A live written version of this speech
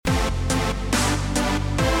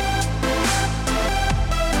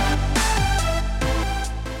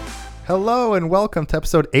Hello and welcome to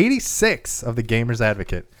episode 86 of The Gamer's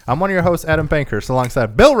Advocate. I'm one of your hosts, Adam Bankhurst,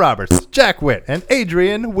 alongside Bill Roberts, Jack Witt, and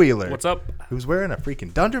Adrian Wheeler. What's up? Who's wearing a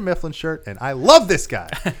freaking Dunder Mifflin shirt, and I love this guy.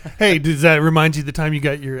 Hey, does that remind you of the time you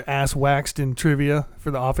got your ass waxed in trivia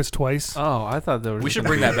for The Office twice? Oh, I thought there was. We should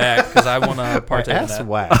bring that back because I want to partake in Ass that.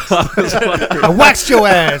 wax. I waxed your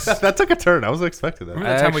ass. That took a turn. I wasn't expecting that.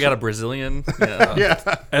 Remember that time we got a Brazilian? Yeah.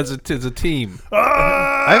 Yeah. as a team.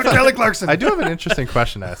 Kelly Clarkson. I do have an interesting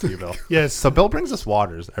question to ask you, Bill. Yes. So Bill brings us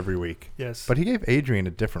waters every week. Yes. But he gave Adrian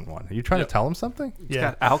a different one. Are you trying to tell him something? Yeah.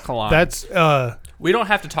 Got alkaline. That's We don't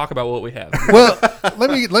have to talk about what we have. well. let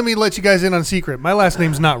me let you guys in on a secret. My last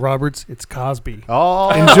name's not Roberts. It's Cosby. Oh,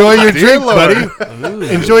 Enjoy your dear drink, Lord. buddy.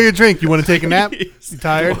 Enjoy your drink. You want to take a nap? You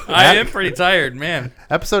tired? I am pretty tired, man.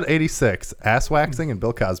 Episode 86, ass waxing and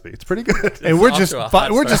Bill Cosby. It's pretty good. And we're off just to a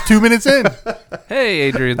hot we're start. just 2 minutes in. hey,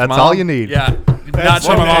 Adrian's That's mom. all you need. Yeah. Not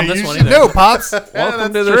showing on this you one should either. know, pops. Welcome to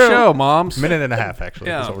that's the true. show, moms. Minute and a half, actually,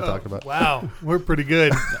 Yeah. is what we're talking about. Wow, we're pretty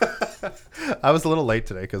good. I was a little late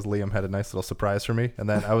today because Liam had a nice little surprise for me, and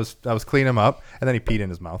then I was cleaning him up, and then he peed in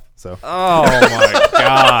his mouth. So Oh my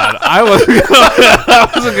God! I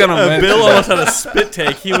wasn't gonna mention Bill that. almost had a spit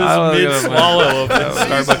take. He I was was gonna mid-swallow of the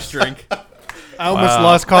Starbucks drink. I almost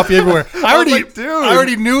lost coffee everywhere. I like, dude.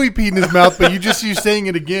 already knew he peed in his mouth, but you saying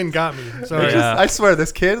it again got me. Sorry. Yeah. I swear,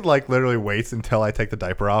 this kid literally waits until I take the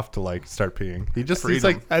diaper off to start peeing. He's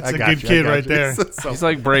like, That's I a got good you, I kid got right you. there. So- He's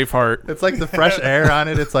like Braveheart. it's like the fresh air on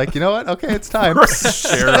it. It's like, you know what? Okay, it's time.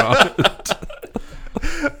 Share on it.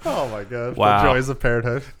 Oh my god! Wow. The joys of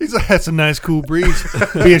parenthood. He's like, that's a nice cool breeze.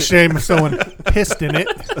 Be ashamed if someone pissed in it.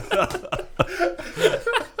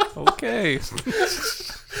 Okay.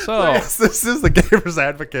 So This is the Gamer's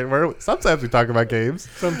Advocate, where sometimes we talk about games.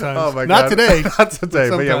 Sometimes. Oh my Not god! today. Not today.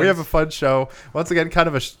 But yeah, we sometimes. have a fun show. Once again, kind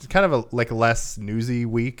of a like less newsy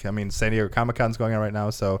week. I mean, San Diego Comic-Con's going on right now,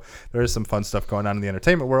 so there is some fun stuff going on in the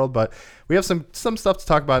entertainment world. But we have some stuff to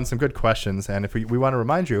talk about and some good questions. And if we want to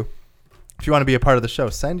remind you, if you want to be a part of the show,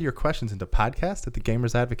 send your questions into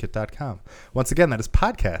podcast@thegamersadvocate.com. Once again, that is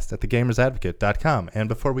podcast@thegamersadvocate.com. And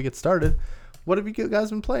before we get started, what have you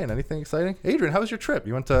guys been playing? Anything exciting? Adrian, how was your trip?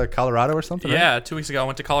 You went to Colorado or something? Yeah, 2 weeks ago I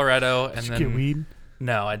went to Colorado and Did you then get weed?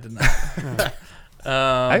 No, I did not.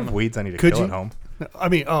 I have weeds I need to Could kill you? at home. No, I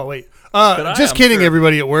mean, oh, wait. I? Just I'm kidding, sure.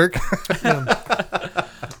 everybody at work.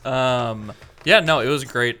 Yeah, no, it was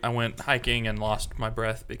great. I went hiking and lost my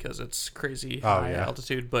breath because it's crazy high yeah.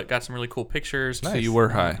 altitude, but got some really cool pictures. So you were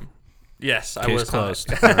high. Yes, I Case was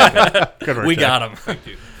closed. high. Good work, We Jack. got him. Thank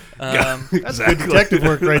you. That's good detective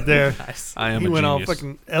work right there. Nice. I am He a went all genius.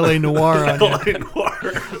 fucking L.A. noir on you.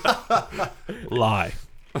 Lie.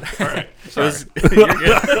 It was, you're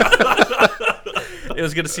good. It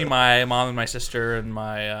was good to see my mom and my sister and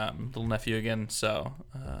my little nephew again. So,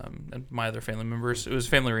 and my other family members. It was a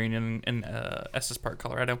family reunion in Estes Park,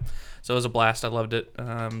 Colorado. So it was a blast. I loved it.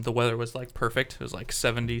 The weather was like perfect. It was like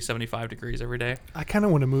 70, 75 degrees every day. I kind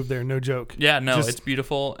of want to move there, no joke. Yeah, no, Just- it's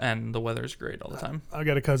beautiful and the weather's great all the time. I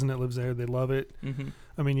got a cousin that lives there. They love it. Mm-hmm.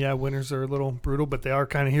 I mean, yeah, winters are a little brutal, but they are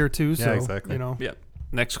kind of here too. So, exactly. you know. Yeah,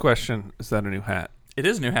 Next question: is that a new hat? it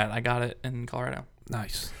is a new hat. I got it in Colorado.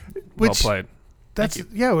 Nice. Well Which, played. that's,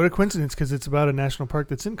 yeah, what a coincidence because it's about a national park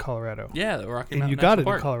that's in Colorado. Yeah, the Rocky And Mountain you got National it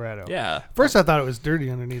Park. in Colorado. Yeah. First, I thought it was dirty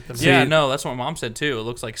underneath them. Yeah, no, that's what my mom said too. It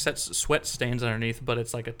looks like sweat stains underneath, but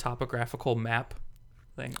it's like a topographical map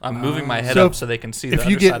thing. I'm moving my head So up so they can see the if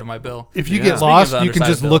you underside get- of my bill. If you Yeah. get Speaking lost, of the you can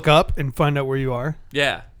underside just of look up and find out where you are.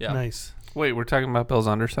 Yeah, yeah, Nice. Wait, we're talking about Bill's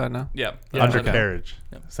underside now. yeah. Yeah. Undercarriage.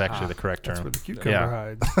 Yep. It's actually the correct That's term. where the cucumber Yeah.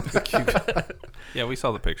 hides. Yeah, we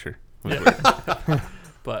saw the picture.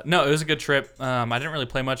 But no, it was a good trip. I didn't really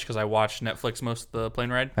play much because I watched Netflix most of the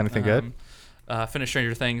plane ride. Anything good? Finished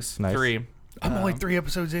Stranger Things Nice. 3. I'm only 3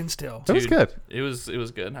 episodes in still. It was Dude, good. It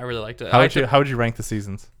was good. I really liked it. How would you rank the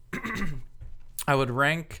seasons? I would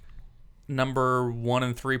rank number 1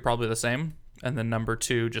 and 3 probably the same, and then number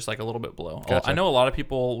 2 just like a little bit below. Gotcha. I know a lot of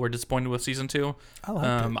people were disappointed with season 2. I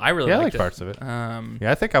liked it. I really Yeah, I liked like parts of it. Yeah,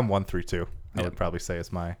 Yeah, I think I'm 1 through 2. I Yeah. would probably say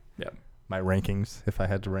is my yeah. rankings if I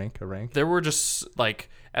had to rank a rank. There were just like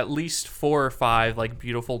at least 4 or 5 like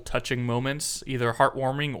beautiful, touching moments, either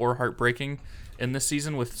heartwarming or heartbreaking, in this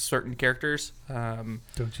season with certain characters.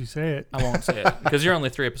 Don't you say it. I won't say it because you're only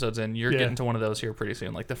 3 episodes in. You're Yeah. getting to one of those here pretty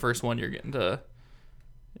soon. Like the first one, you're getting to.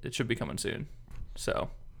 It should be coming soon. So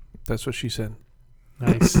That's what she said.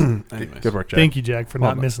 Nice. Anyways. Good work, Jack. Thank you, Jack, for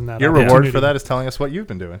Well, not missing that. Your reward opportunity. for that is telling us what you've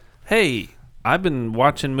been doing. Hey, I've been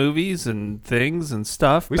watching movies and things and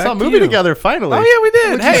stuff. We Back saw a to movie you. together finally. Oh yeah, we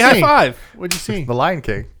did. What'd you Hey, high see? five. What'd you see? The Lion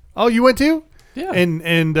King. Oh, you went too? Yeah. And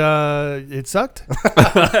it sucked.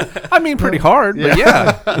 I mean, pretty hard, but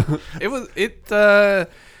yeah, it was.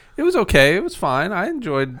 It was okay. It was fine. I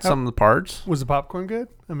enjoyed some of the parts. Was the popcorn good?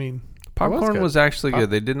 I mean, Popcorn good. was actually good.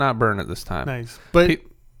 They did not burn it this time. nice. But Pe-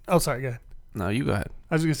 oh, sorry. Go ahead. No, you go ahead.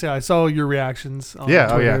 I was gonna say I saw your reactions on Yeah,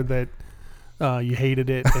 oh, Twitter yeah. that you hated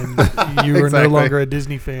it and you were no Exactly. longer a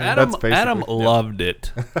Disney fan. Adam basically- Adam yeah. loved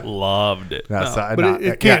it. Loved it. No, so, but no, it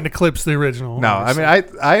yeah. can't eclipse the original. No, I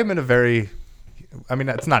obviously. mean, I am in a very, I mean,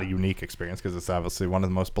 it's not a unique experience because it's obviously one of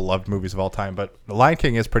the most beloved movies of all time. But The Lion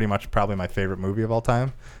King is pretty much probably my favorite movie of all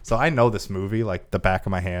time. So I know this movie like the back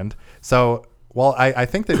of my hand. So while I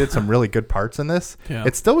think they did some really good parts in this, Yeah.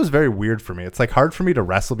 it still was very weird for me. It's like hard for me to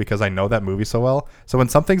wrestle because I know that movie so well. So when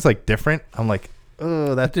something's like different, I'm like,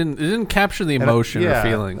 oh, that It didn't capture the and emotion yeah. or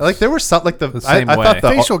feelings. Like there was some like The same I thought way. the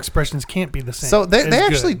facial expressions can't be the same. So they as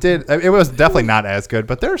actually good. did. It was definitely not as good,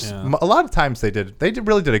 but there's Yeah. a lot of times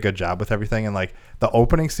really did a good job with everything, and like the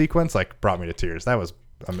opening sequence like brought me to tears. That was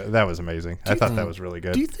amazing. I thought that was really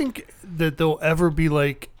good. Do you think that there'll ever be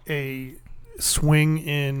like a swing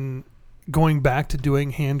in going back to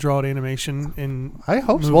doing hand-drawn animation in I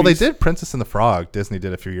hope so. Well, they movies? did Princess and the Frog. Disney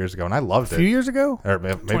did a few years ago, and I loved a few it. years ago? Or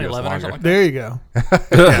maybe it was 2011 or longer. something like There you go.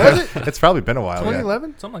 It's probably been a while. Yeah.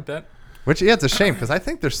 2011? Something like that. Which yeah, it's a shame because I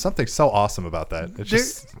think there's something so awesome about that. It's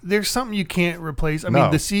just There's something you can't replace. I No.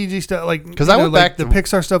 mean, the CG stuff, like 'Cause I went like back the to-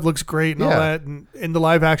 Pixar stuff looks great and all Yeah. that, and the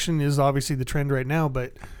live action is obviously the trend right now.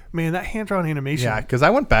 But man, that hand-drawn animation, yeah, because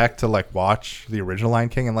I went back to like watch the original Lion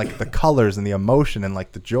King and like the colors and the emotion and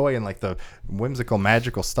like the joy and like the whimsical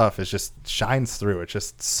magical stuff is just shines through. It's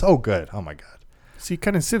just so good. Oh my god. see,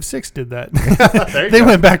 kind of Civ 6 did that. There you They go.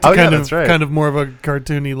 went back to Oh, yeah, kind that's of right. kind of more of a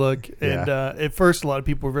cartoony look, and Yeah. at first a lot of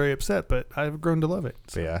people were very upset, but I've grown to love it.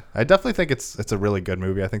 So yeah, I definitely think it's a really good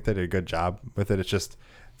movie. I think they did a good job with it. It's just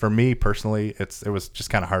for me personally, it was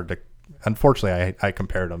just kind of hard to. Unfortunately, I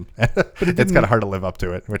compared them. It's kind of hard to live up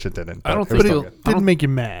to it, which it didn't. I don't it was think still it'll- good. Didn't make you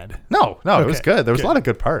mad. No, it was Okay, good. There was good. a lot of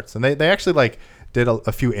good parts, and they actually like did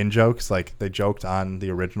a few in jokes. Like they joked on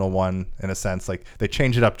the original one in a sense. Like they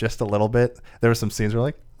changed it up just a little bit. There were some scenes where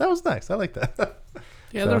like that was nice. I like that.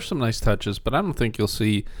 Yeah, So- there's some nice touches, but I don't think you'll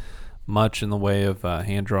see much in the way of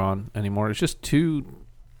hand drawn anymore. It's just too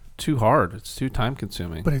hard. It's too time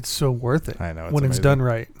consuming. But it's so worth it. I know, it's when it's amazing. done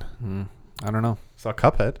right. I don't know. So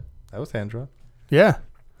Cuphead, that was hand drawn, Yeah.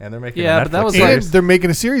 and they're making Yeah, a but that Netflix was And like- series. they're making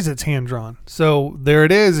a series that's hand drawn. So there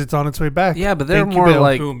it is. It's on its way back. Yeah, but they're Thank you, more Bill.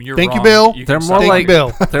 like Boom, you're Thank you, wrong. Bill. You they're can more stop. Thank you,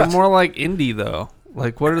 like Bill. they're more like indie though.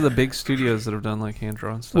 Like, what are the big studios that have done like hand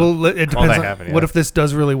drawn stuff? Well, it depends. they on haven't, what yeah. if this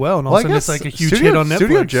does really well, and all Well, of I a sudden guess it's like a huge Studio, hit on Netflix?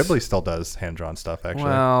 Studio Ghibli still does hand drawn stuff. Actually,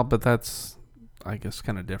 well, but that's I guess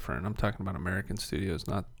kind of different. I'm talking about American studios,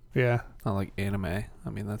 not Yeah. like anime. I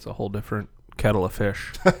mean, that's a whole different kettle of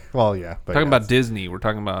fish. well, yeah. But Talking yeah, about Disney, we're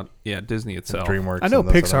talking about Disney it's itself. DreamWorks. I know and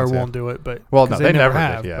those other Pixar ones, yeah. won't do it, but Well, 'cause no, they never did,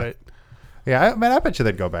 have. yeah. But Yeah, I bet you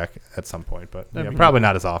they'd go back at some point, but That'd yeah, be probably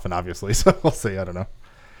not as often, obviously. So we'll see. I don't know.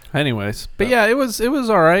 Anyways, but yeah, it was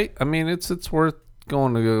all right. I mean, it's worth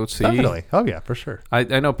going to go see. Definitely. Oh yeah, for sure. I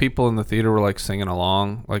know people in the theater were like singing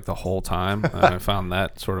along like the whole time, and I found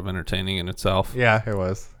that sort of entertaining in itself. Yeah, it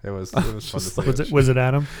was. It was fun to see. was it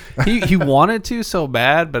Adam? He wanted to so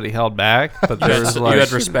bad, but he held back. But there was You like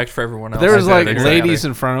had respect for everyone else. there was I like did, exactly. ladies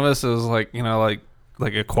in front of us. It was like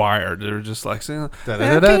like a choir. They were just like singing. Were And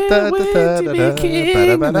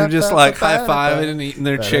they're just like high fiving and eating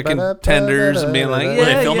their chicken tenders and being like, Were yeah,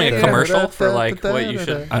 they filming yeah. a commercial for like what you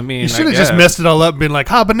should? I mean, You should have I just guess. messed it all up and been like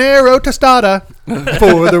habanero tostada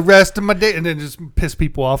for the rest of my day, and then just piss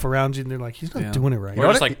people off around you, and they're like, he's not Yeah. doing it right. Or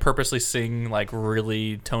just like purposely sing like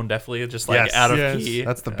really tone deafly, just like Yes. out of Yes. key.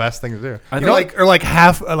 That's the best thing to do. I You think know, like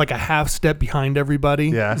a half step behind everybody.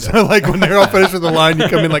 Yeah. So like when they're all finished with the line, you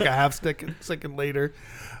come in like a half second later.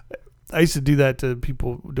 I used to do that to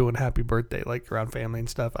people doing happy birthday, like around family and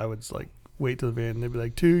stuff. I would just like wait till the very end. They'd be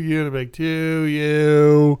like, to you, and I'd be like, to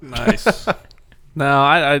you. nice. No,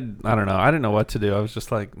 I don't know. I didn't know what to do. I was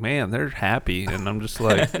just like, man, they're happy, and I'm just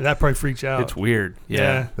like, That probably freaks you out. it's weird. Yeah.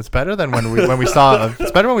 Yeah. It's better than when we saw.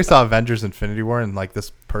 It's better when we saw Avengers: Infinity War and like this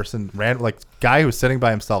person ran like guy who was sitting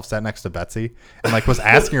by himself sat next to Betsy and like was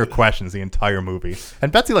asking her questions the entire movie,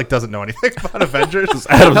 and Betsy like doesn't know anything about Avengers.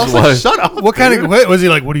 Adam's I was like, wife. shut up. What kind of what was he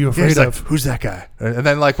like? What are you Yeah, afraid he's like, of? who's that guy? And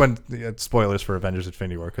then like when spoilers for Avengers: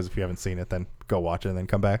 Infinity War, because if you haven't seen it, then go watch it and then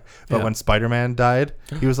come back. But Yeah. when Spider-Man died,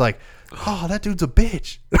 he was like, "Oh, that dude's a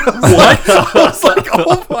bitch." What? I was like,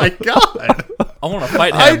 "Oh my god." I want to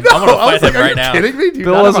fight him. I know. I want to I was fight like, him are right you now. kidding me? Do you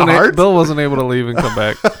Bill not have a wasn't heart? Bill wasn't able to leave and come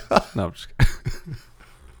back. No, I'm just kidding.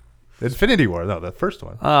 Infinity War, no, the first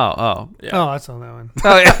one. Oh. Yeah. Oh, I saw that one.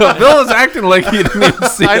 Oh, yeah. Bill was acting like he didn't even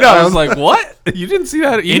see I it. know. I was like, what? You didn't see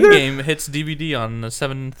that either? Endgame hits DVD on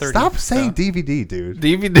 7/30. Stop saying DVD, dude.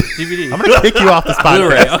 DVD. DVD. I'm gonna kick you off this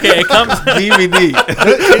Blu-ray. podcast. Okay, it comes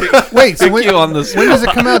DVD. Wait, so Pick you on this. when does it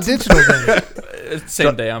come out digital then? it's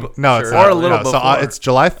same day. I'm No, sure. it's not. Or a little no, So before. it's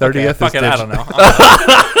July 30th. Okay, is fuck it. I digital. don't know.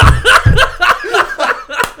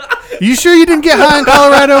 You sure you didn't get high in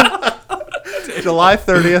Colorado? July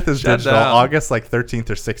 30th is Shut digital. down. August like 13th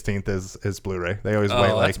or 16th is Blu-ray. They always Oh,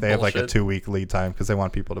 wait like that's they have like a bullshit. 2-week lead time because they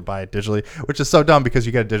want people to buy it digitally, which is so dumb because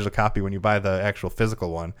you get a digital copy when you buy the actual physical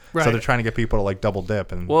one. Right. So they're trying to get people to like double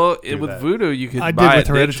dip and. Well, do with that. Voodoo, you could I did buy with it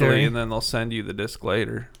Hereditary. digitally, and then they'll send you the disc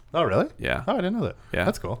later. Oh really? Yeah. Oh, I didn't know that. Yeah.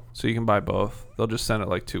 That's cool. So you can buy both. They'll just send it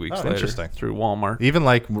like 2 weeks Oh, later interesting. through Walmart. Even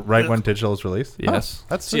like right when digital is released. Yes. Oh,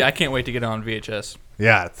 that's See, I can't wait to get it on VHS.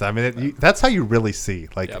 yeah. I mean, that's how you really see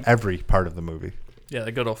like Yep. every part of the movie. Yeah,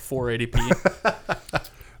 they go to 480p.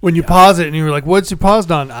 When you pause it and you were like, "What's you paused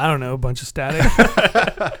on?" I don't know, a bunch of static.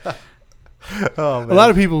 Oh man. A lot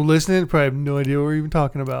of people listening probably have no idea what we're even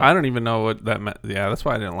talking about. I don't even know what that meant. Yeah, that's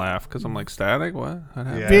why I didn't laugh because I'm like static. What?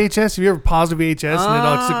 Yeah. VHS. Have you ever paused a VHS and it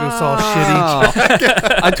looks all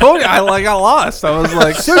shitty? Oh. I told you I got lost. I was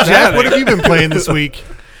like, So Jack, what have you been playing this week?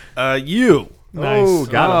 you? Nice. Oh,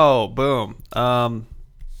 got him. Oh, boom.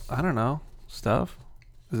 I don't know stuff.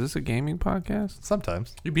 Is this a gaming podcast?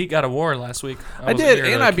 Sometimes. You beat God of War last week. I wasn't did, here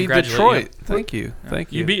to and I beat congratulate Detroit. you. Thank you.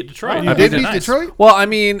 Thank you. You beat Detroit. You I did beat beat Nice. Detroit? Well, I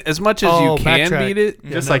mean, as much as Oh, you can backtrack. beat it.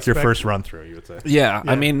 Yeah, Just no like your expect- first run through, you would say. Yeah,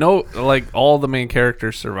 Yeah. I mean, no, like all the main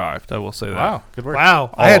characters survived. I will say that. Wow. Good work. Wow,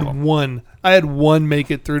 All I had of 'em. one. I had one make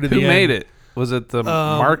it through to Who the end. made it? Was it the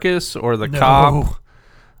Marcus or the No. cop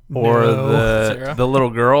or No. Sarah? the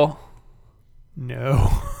little girl? No.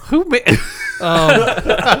 Who made?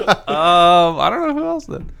 I don't know who else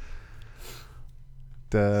did.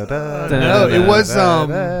 No, it was,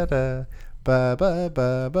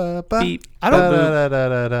 Beep. I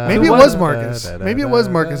don't. Maybe it was Marcus. Maybe it was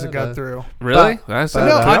Marcus that got through. Really? Ba- That's ba- No,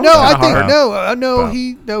 that I was know. I kinda think hard. no. Boom.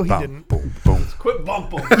 He Boom, didn't. Boom, boom. Quit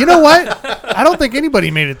bumping. You know what? I don't think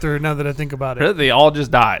anybody made it through. Now that I think about it. They all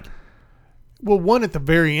just died. Well, one at the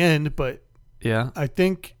very end, but Yeah. I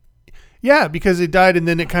think, yeah, because it died, and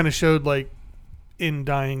then it kind of showed like in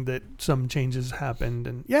dying that some changes happened,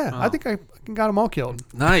 and yeah, I Oh. think I fucking got them all killed.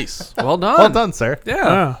 Nice. Well done. Well done, sir. Yeah.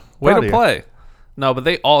 Yeah. Way Proud of to you. play. No, but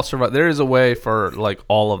they all survive. There is a way for like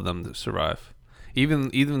all of them to survive. Even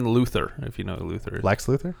Luther, if you know who Luther is. Lex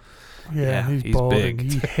Luthor? Yeah, Yeah, he's, he's bald big.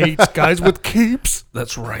 and he hates guys with capes.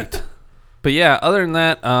 That's right. But yeah, other than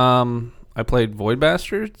that, I played Void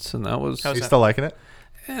Bastards, and that was How's You that? still liking it?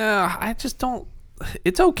 yeah. I just don't.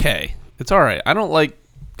 It's okay. It's all right. I don't like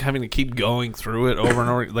having to keep going through it over and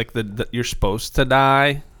over. Like the you're supposed to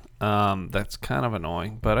die. That's kind of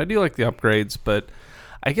annoying. But I do like the upgrades. But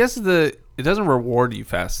I guess it doesn't reward you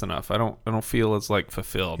fast enough. I don't feel it's like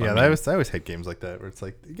fulfilled. Yeah, I I mean, always hate games like that where it's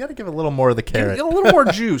like you got to give a little more of the get carrot. a little more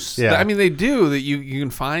juice. Yeah. I mean, they do that. You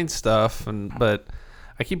can find stuff, but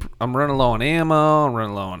I'm running low on ammo. I'm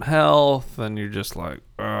running low on health, and you're just like,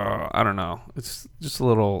 I don't know. It's just a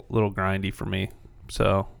little grindy for me.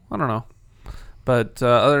 So I don't know. But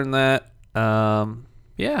other than that,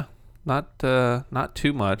 yeah, not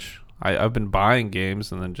too much. I've been buying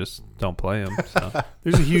games and then just don't play them. So.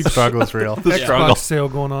 There's a huge Struggle is real. Xbox struggle. sale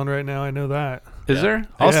going on right now. I know that. Is Yeah. there?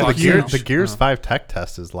 Also, Yeah, the huge. Gears 5 tech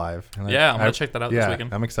test is live. And Yeah, I'm gonna check that out this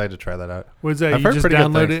weekend. I'm excited to try that out. What is that? I've You heard just pretty good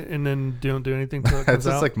download things. it and then don't do anything till it comes It's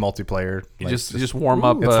just out? like multiplayer. You like, just warm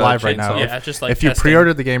up. It's live right now. Chainsaw. Yeah, just like if you testing.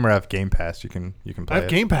 pre-ordered the game or have Game Pass, you can I play have it.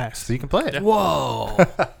 Game Pass. So you can play it. Yeah. Whoa.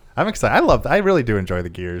 I'm excited. I really do enjoy the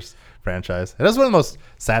Gears franchise. It is one of the most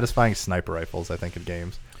satisfying sniper rifles I think in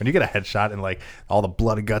games. When you get a headshot and like all the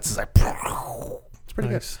blood and guts is like, it's pretty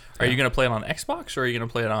Nice. Are you gonna play it on Xbox or are you gonna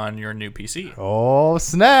play it on your new PC? good. Oh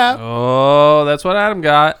snap! Oh, that's what Adam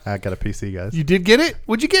got. I got a PC, guys. You did get it?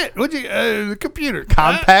 What'd you get? The computer.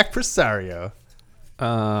 Compact Presario.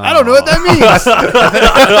 I don't know what that means.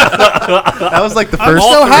 That was like the first. so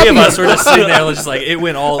All three happy. of us were just sitting there, just like it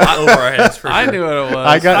went all over our heads. For I sure. knew what it was.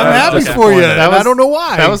 I got- I'm I was happy disappointed. for you. That and I was- don't know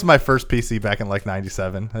why. That was my first PC back in like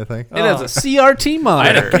 '97, I think. It has a CRT I had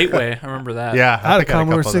monitor. a Gateway. I remember that. Yeah, I had a think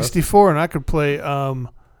Commodore couple of those. 64 and I could play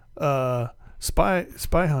Spy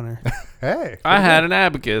Hunter. Hey, I had an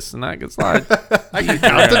abacus, and I could slide. I can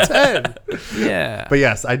count to 10. Yeah. But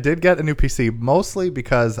yes, I did get a new PC mostly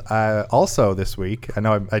because I also this week, I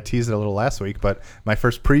know I teased it a little last week, but my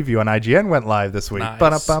first preview on IGN went live this week. Nice.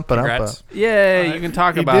 Ba-dum-bum-ba-dum-ba. Congrats. Yeah, you can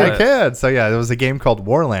talk about I it. can. So yeah, there was a game called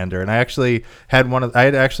Warlander, and I actually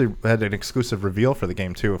had an exclusive reveal for the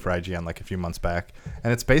game too for IGN like a few months back,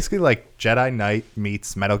 and it's basically like Jedi Knight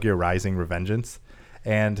meets Metal Gear Rising: Revengeance.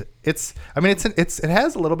 And it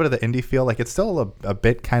has a little bit of the indie feel. Like it's still a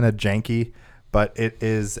bit kind of janky, but it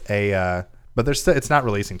is but it's not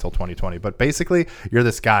releasing until 2020. But basically, you're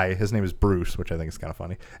this guy. His name is Bruce, which I think is kind of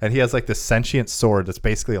funny. And he has like this sentient sword that's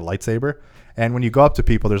basically a lightsaber. And when you go up to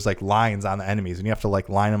people, there's like lines on the enemies, and you have to like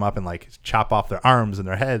line them up and like chop off their arms and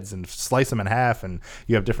their heads and slice them in half. And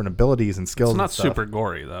you have different abilities and skills. It's not and stuff. super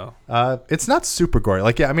gory though. It's not super gory.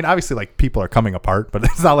 Like, yeah, I mean, obviously, like people are coming apart, but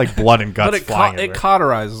it's not like blood and guts But flying. it everywhere.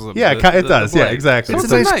 cauterizes them. Yeah, it does. Yeah, exactly. It's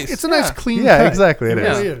It's a like- nice, it's a nice clean yeah, cut. exactly. It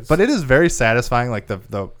really is. But it is very satisfying. Like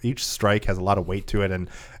the each strike has a lot of weight to it. And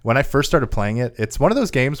when I first started playing it, it's one of those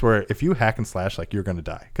games where if you hack and slash, like you're gonna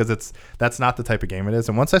die because that's not the type of game it is.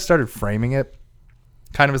 And once I started framing it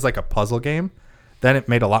kind of as like a puzzle game, then it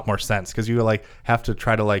made a lot more sense because you like have to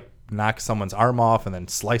try to like knock someone's arm off and then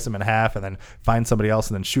slice them in half and then find somebody else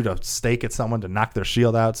and then shoot a stake at someone to knock their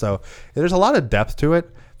shield out. So there's a lot of depth to it.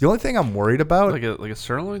 The only thing I'm worried about, like a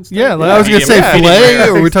sirloin steak. Yeah, I was gonna medium say rare. fillet. Medium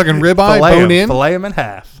Or we're talking ribeye, fillet them in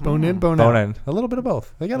half. bone in, bone Bone out. in. A little bit of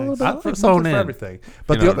both. They got a little bit I of like something bone for in. everything.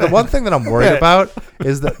 But You know the one thing that I'm worried about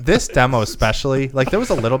is that this demo especially, like there was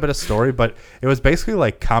a little bit of story, but it was basically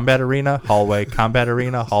like combat arena, hallway, combat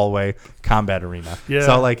arena, hallway, combat arena. Yeah.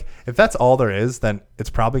 So like if that's all there is, then it's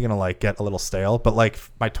probably gonna like get a little stale. But like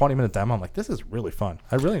my 20-minute demo, I'm like, this is really fun.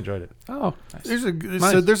 I really enjoyed it. Oh, There's a Nice.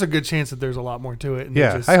 so there's a good chance that there's a lot more to it. And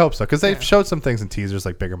Yeah, just- I hope so because they've showed some things in teasers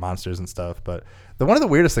like bigger monsters and stuff. But one of the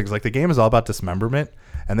weirdest things, like the game is all about dismemberment,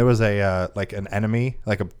 and there was a like an enemy,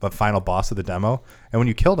 like a final boss of the demo, and when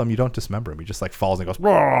you killed him, you don't dismember him. He just like falls and goes.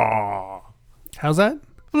 Raw. How's that?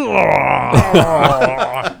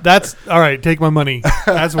 That's all right. Take my money.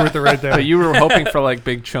 That's worth it right there. but you were hoping for like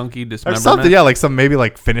big chunky Or dismemberment. something, yeah, like some maybe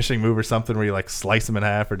like finishing move or something where you like slice him in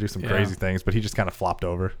half or do some Yeah. crazy things, but he just kind of flopped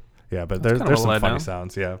over. Yeah, but kind of there's a some funny letdown.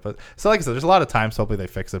 sounds. Yeah, but so like I said, there's a lot of times. Hopefully they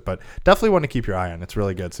fix it, but definitely want to keep your eye on. It's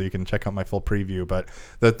really good, so you can check out my full preview. But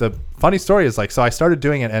the funny story is like, so I started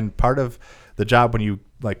doing it, and part of the job when you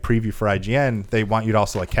like preview for IGN, they want you to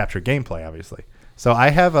also like capture gameplay, obviously. So I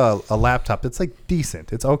have a laptop that's like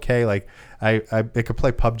decent. It's okay. Like it could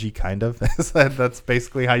play PUBG kind of. That's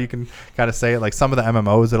basically how you can kind of say it. Like some of the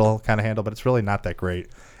MMOs it'll kind of handle, but it's really not that great.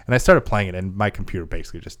 And I started playing it, and my computer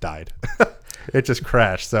basically just died. It just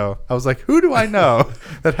crashed. So I was like, who do I know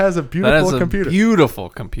that has a beautiful that is a computer? beautiful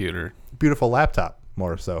computer. Beautiful laptop,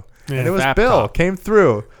 more so. Yeah. And it was Laptop. Bill came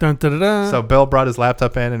through. Dun, dun, dun, dun. So Bill brought his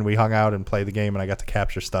laptop in, and we hung out and played the game, and I got to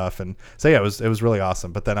capture stuff. And so yeah, it was really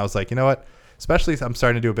awesome. But then I was like, you know what? Especially I'm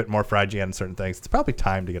starting to do a bit more for IGN and certain things. It's probably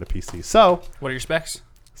time to get a PC. So What are your specs?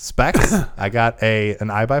 specs, I got an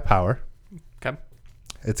iBuy Power. Okay.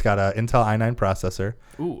 It's got an Intel i9 processor.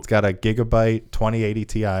 Ooh. It's got a Gigabyte 2080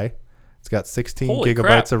 Ti. It's got 16 Holy gigabytes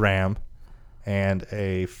crap. of RAM and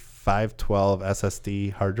a 512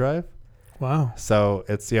 SSD hard drive. Wow. So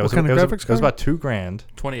it's it was kind of it was graphics it was card? about $2,000.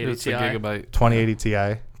 2080 It's Ti. a gigabyte. 2080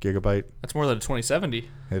 Ti Gigabyte. That's more than a 2070.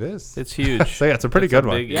 It is. It's huge. So yeah, it's a pretty That's good a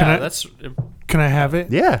one. big- Yeah, I- that's Can I have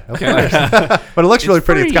it? Yeah, of course. But it looks really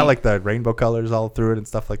pretty. It's free. got like the rainbow colors all through it and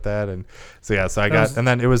stuff like that. And so yeah, so I got, was- and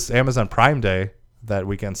then it was Amazon Prime Day that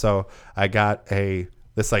weekend. So I got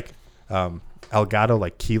this like Elgato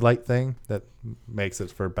like key light thing that makes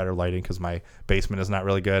it for better lighting because my basement is not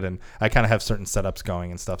really good, and I kind of have certain setups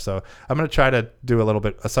going and stuff. So I'm gonna try to do a little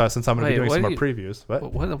bit. So since I'm gonna be Wait, doing what some do more previews,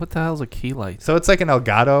 but. What the hell's a key light? So it's like an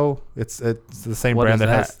Elgato. It's the same What brand is that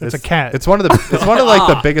has. that? It's a cat. It's one of the. It's one of like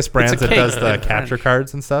the biggest brands It's a that does cake the in capture French.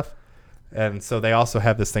 cards and stuff. And so they also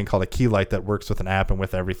have this thing called a key light that works with an app and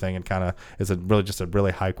with everything, and kind of is just a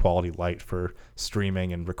really high quality light for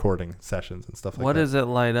streaming and recording sessions and stuff like What that. does it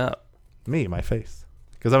light up? My face?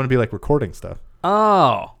 Because I'm gonna be like recording stuff.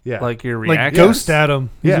 Oh, Yeah. like your Like reaction. Ghost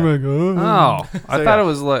Adam. He's Yeah. like, oh. Oh, I So, thought yeah. it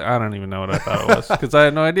was like I don't even know what I thought it was because I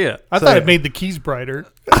had no idea. I So, thought yeah. it made the keys brighter.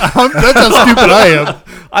 That's how stupid I am.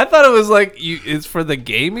 I thought it was like it's for the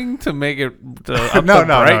gaming to make it up No. the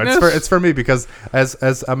brightness. It's for me because as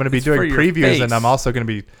I'm going to be It's for doing your previews, face. and I'm also going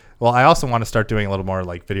to be. Well, I also want to start doing a little more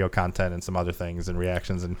like video content and some other things and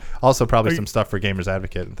reactions, and also probably some stuff for Gamers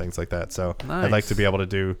Advocate and things like that. So I'd like to be able to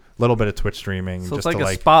do a little bit of Twitch streaming, So just it's like to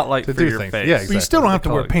a spotlight to for do your things. face. Yeah, But exactly. you still don't have to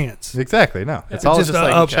wear Color. pants. Exactly. No, it's all just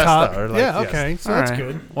like up chest top. out, or, like, yeah. yes. Okay. So All that's right.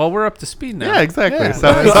 good. Well, we're up to speed now. Yeah, exactly. Yeah.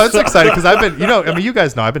 So it's exciting because I've been, I mean, you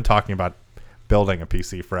guys know I've been talking about building a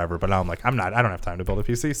PC forever, but now I'm like, I don't have time to build a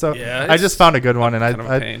PC. So Yeah, I just found a good one, and kind of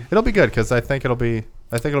a pain. it'll be good because I think it'll be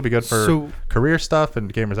good for So- career stuff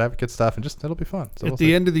and Gamers Advocate stuff, and just it'll be fun. So At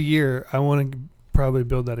the end of the year, I want to probably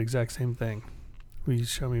build that exact same thing. Will you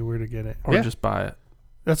show me where to get it? Or Yeah. just buy it.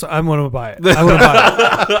 That's I want to buy it. I want to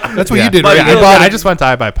buy it. That's what Yeah. you did, But right? I just went to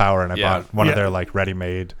iBuyPower and I Yeah. bought one of Yeah. their like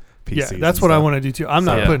ready-made PCs. Yeah, that's what I want to do too. I'm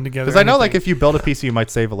not Yeah. putting together Because I know like anything. if you build a PC, you might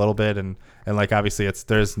save a little bit, and like obviously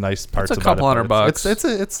there's nice parts. a about couple it, but $100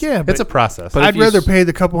 It's Yeah, it's but- a process. but I'd if you rather s- pay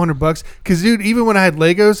the couple $100 because, dude, even when I had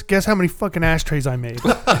Legos, guess how many fucking ashtrays I made?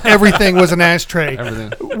 Everything was an ashtray.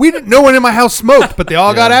 Everything. No one in my house smoked, but they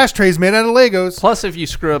all got Yeah. ashtrays made out of Legos. Plus, if you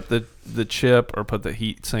screw up the chip or put the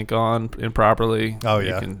heat sink on improperly, Oh,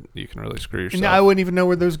 yeah. you can really screw And yourself. I wouldn't even know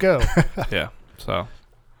where those go. Yeah. So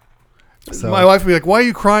So- My wife would be like, "Why are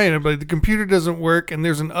you crying?" But the computer doesn't work, and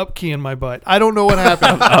there's an up key in my butt. I don't know what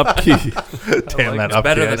happened. up key. Damn that It's up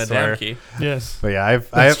better key, I than a swear. down key. Yes. But yeah,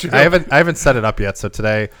 That's true. I haven't set it up yet. So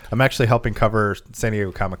today I'm actually helping cover San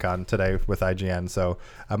Diego Comic-Con today with IGN. So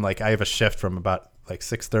I'm like I have a shift from about like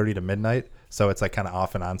 6:30 to midnight. So it's like kind of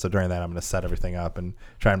off and on. So during that I'm going to set everything up and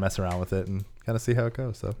try and mess around with it and kind of see how it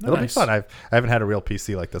goes. So it'll be Nice. fun. I haven't had a real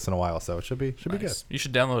PC like this in a while, so it should be good. Nice. You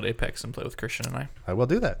should download Apex and play with Christian and I. I will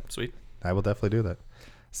do that. Sweet. I will definitely do that.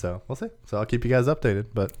 So we'll see. So I'll keep you guys updated.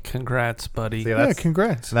 But Congrats, buddy. so Yeah, that's-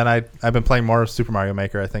 congrats. And then I've been playing more Super Mario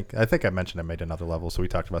Maker. I think I mentioned I made another level, so we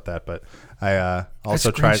talked about that. But I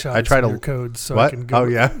also tried. I tried your to. codes so What? I can go. Oh,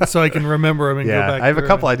 yeah. so I can remember them and go Yeah, back. I have a through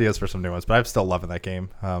couple it. ideas for some new ones, but I'm still loving that game.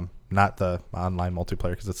 Not the online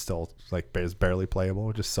multiplayer because it's still like is barely playable,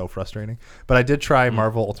 which is so frustrating. But I did try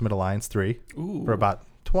Marvel Ultimate Alliance 3 for about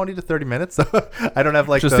 20 to 30 minutes. I don't have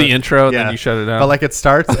like Just the intro, and yeah. then you shut it down. But like it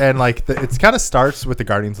starts and like it's kind of starts with the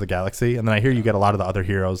Guardians of the Galaxy, and then I hear you get a lot of the other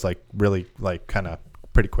heroes like really like kind of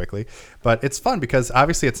pretty quickly. But it's fun because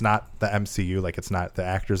obviously it's not the MCU, like it's not the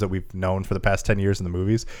actors that we've known for the past 10 years in the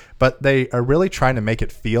movies, but they are really trying to make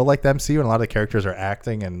it feel like the MCU, and a lot of the characters are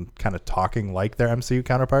acting and kind of talking like their MCU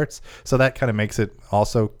counterparts. So that kind of makes it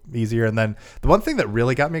also easier. And then the one thing that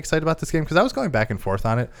really got me excited about this game, because I was going back and forth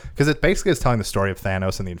on it, because it basically is telling the story of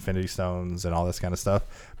Thanos and the Infinity Stones and all this kind of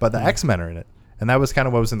stuff, but the X-Men are in it. And that was kind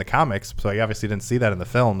of what was in the comics, so I obviously didn't see that in the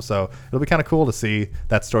film. So it'll be kind of cool to see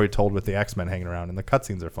that story told with the X-Men hanging around, and the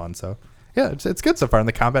cutscenes are fun. So yeah, it's good so far, and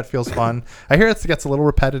the combat feels fun. I hear it gets a little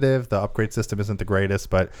repetitive. The upgrade system isn't the greatest,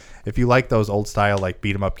 but if you like those old style like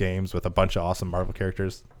beat 'em up games with a bunch of awesome Marvel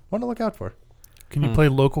characters, one to look out for. Can you play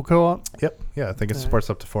local co-op? Yep, yeah, I think it supports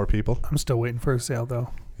up to 4 people. I'm still waiting for a sale though.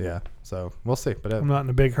 Yeah, so we'll see. But I'm not in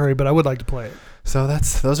a big hurry, but I would like to play it. so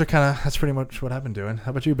that's pretty much what I've been doing. How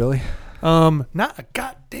about you, Billy? Not a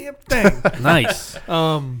goddamn thing. nice.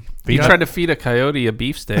 You Yeah. tried to feed a coyote a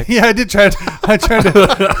beefsteak. Yeah, I did try. I tried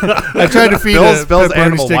to feed Bill's a Bill's pepperoni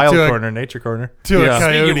Animal stick Wild to a, Corner, Nature Corner. to Yeah. a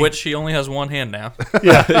Speaking coyote. of which, he only has one hand now.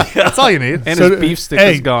 yeah, That's all you need. And So his beef stick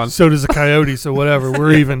hey, is gone. So does a coyote. So whatever,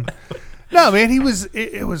 we're even. No, man, he was.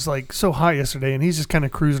 It was like so hot yesterday, and he's just kind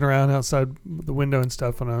of cruising around outside the window and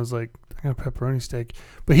stuff. And I was like, I got a pepperoni steak,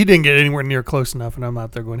 but he didn't get anywhere near close enough. And I'm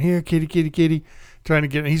out there going, here, kitty, kitty, kitty, trying to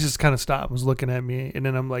get. He's just kind of stopped, and was looking at me, and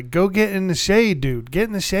then I'm like, go get in the shade, dude. Get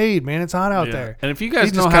in the shade, man. It's hot out Yeah. there. And if you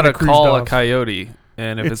guys He know just how to kinda cruised call a off. coyote,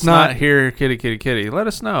 and if It's it's not not- here, kitty, kitty, kitty, let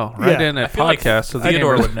us know. Right Yeah. in I at feel like podcast. so the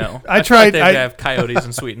Theodore gamers- would know. I feel tried- Like they I- have coyotes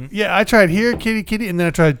in Sweden. Yeah, I tried here, kitty, kitty, and then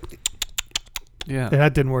I tried. Yeah. Yeah,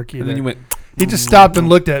 that didn't work either. And then you went. He just stopped and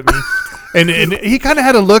looked at me, and he kind of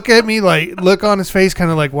had a look at me, like look on his face, kind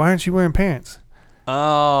of like, why aren't you wearing pants?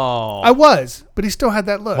 Oh. I was, but he still had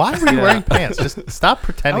that look. Why were you Yeah. wearing pants? Just stop I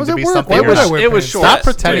pretending was to at be work. something Why you're would I not. wear It was pants? short. Stop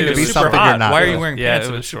pretending Dude, to it be was super something hot. you're not. Why are you wearing Yeah, pants? it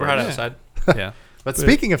It was was super short. hot Yeah. outside. Yeah. But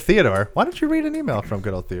speaking of Theodore, why don't you read an email from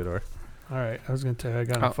good old Theodore? All right, I was gonna tell you I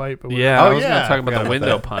got in Oh, a fight, but Yeah. Oh, I was yeah. going to talk I about forgot the about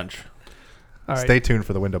window that. punch. All right. Stay tuned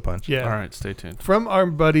for the window punch. Yeah. All right. Stay tuned. From our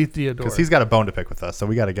buddy Theodore. Because he's got a bone to pick with us, so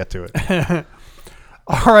we got to get to it.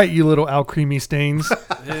 All right, you little Al Creamy stains.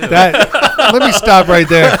 Let me stop right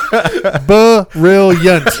there.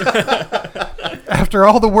 Brilliant. After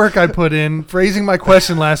all the work I put in phrasing my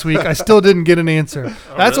question last week, I still didn't get an answer.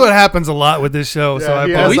 That's what happens a lot with this show. So I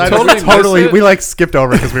Yeah, we apologize. totally missed it. we like skipped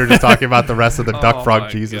over because we were just talking about the rest of the Duck Oh Frog my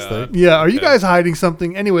Jesus God. thing. Yeah, are you guys hiding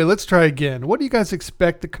something? Anyway, let's try again. What do you guys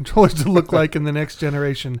expect the controllers to look like in the next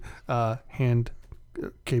generation hand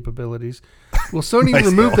capabilities? Will Sony Nice,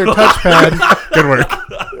 remove Bill. their touchpad? Good work.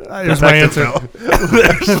 Here's my answer.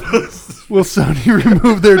 Will Sony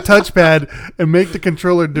remove their touchpad and make the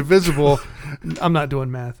controller divisible? I'm not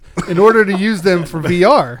doing math. In order to use them for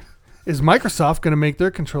VR, is Microsoft going to make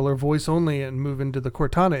their controller voice only and move into the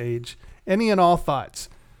Cortana age? Any and all thoughts?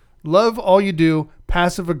 Love all you do.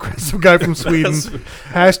 Passive aggressive guy from Sweden.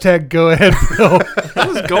 Hashtag go ahead, Bill. What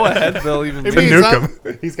does go ahead, Bill, even It To means mean? nuke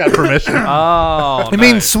him. He's got permission. Oh, It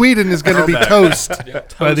means Sweden is going to be toast Yeah,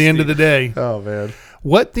 by the end toasty. of the day. Oh man.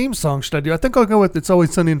 What theme song should I do? I think I'll go with "It's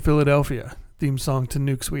Always Sunny in Philadelphia" theme song to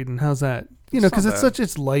nuke Sweden. How's that? You know, It's because not it's bad.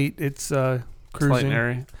 it's light, it's It's light cruising. and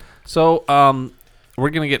airy. So, we're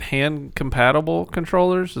gonna get hand compatible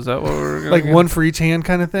controllers. Is that what we're gonna Like get? one for each hand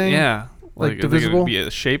kind of thing. Yeah. Like Are they gonna divisible? be the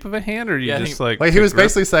shape of a hand, or you Yeah, I just think- Like he was grip?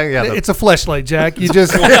 basically saying, yeah, It's a fleshlight, Jack. You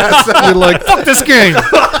just you're like fuck this game.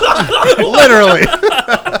 literally,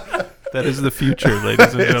 That is the future,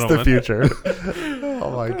 ladies and it's gentlemen. the future. Oh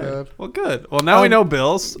my god. Well, good. Well, now we know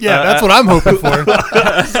Bill's. Yeah, that's what I'm hoping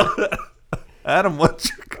for. Adam, what's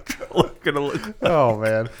your controller gonna look? Oh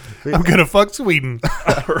man. I'm gonna fuck Sweden.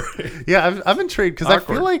 Yeah, I'm intrigued because I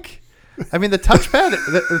Awkward. feel like, I mean, the touchpad,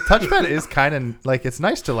 the touchpad is kind of like, it's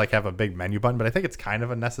nice to like have a big menu button, but I think it's kind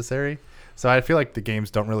of unnecessary. So I feel like the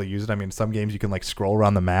games don't really use it. I mean, some games you can like scroll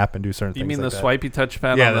around the map and do certain You things. mean like the that. swipey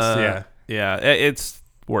touchpad? Yeah, on the, this- yeah. It's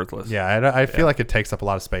worthless. Yeah, I feel like it takes up a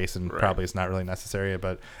lot of space and Right. probably is not really necessary.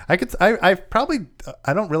 But I probably,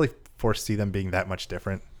 I don't really foresee them being that much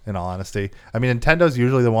different. In all honesty, I mean, Nintendo's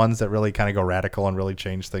usually the ones that really kind of go radical and really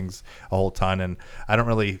change things a whole ton, and I don't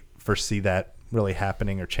really foresee that really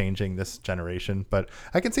happening or changing this generation. But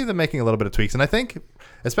I can see them making a little bit of tweaks, and I think,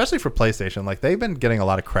 especially for PlayStation, like they've been getting a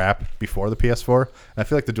lot of crap before the PS4, and I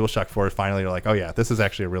feel like the DualShock 4 finally are like, oh yeah, this is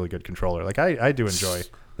actually a really good controller. Like I do enjoy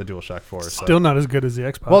the DualShock 4. So. Still not as good as the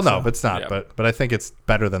Xbox. Well, no, so. but it's not. Yeah. But I think it's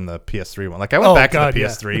better than the PS3 one. Like I went Oh, back God, to the yeah.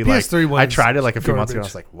 PS3. The Like PS3 I one's tried it like a few months ago. I garbage.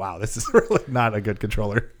 was like, wow, this is really not a good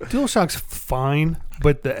controller. DualShock's fine,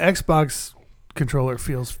 but the Xbox controller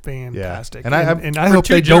feels fantastic. And I and I For hope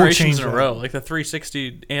two they don't generations change in a that. row, like the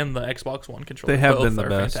 360 and the Xbox One controller. They have both been the are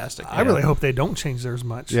best. fantastic. I really hope they don't change theirs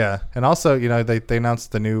much. Yeah, and also they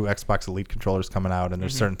announced the new Xbox Elite controllers coming out, and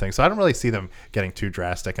there's certain things. So I don't really see them getting too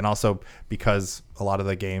drastic. And also because a lot of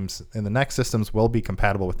the games in the next systems will be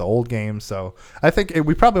compatible with the old games, so I think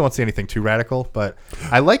we probably won't see anything too radical. But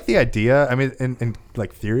I like the idea. I mean, in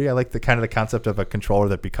like theory, I like the kind of the concept of a controller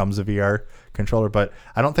that becomes a VR controller. But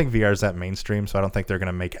I don't think VR is that mainstream, so I don't think they're going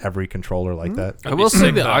to make every controller like that. I will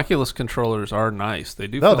say the though. Oculus controllers are nice. They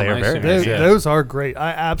do. No, feel they are nice very in your nice, They- hand. yeah. Those are great.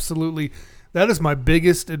 I absolutely. That is my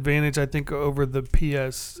biggest advantage, I think, over the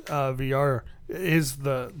PS VR is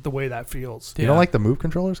the way that feels. You don't like the Move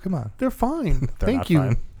controllers? Come on, They're fine. they're Thank not you.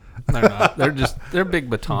 fine. They're not. They're big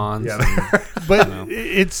batons. Yeah, and- But know.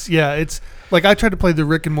 it's like I tried to play the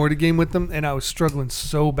Rick and Morty game with them, and I was struggling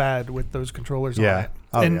so bad with those controllers. Yeah. on it.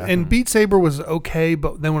 Oh, and yeah. and Beat Saber was okay,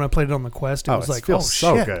 but then when I played it on the Quest, it Oh, was it like, feels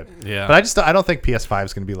so shit. good. Yeah. But I don't think PS5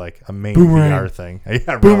 is going to be like a main Boomerang. VR thing. Yeah,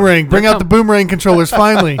 really. Boomerang, bring out the boomerang controllers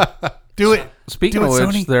finally. Do it. Speaking Do of it,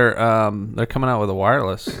 which, Sony. they're coming out with a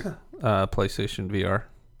wireless PlayStation VR.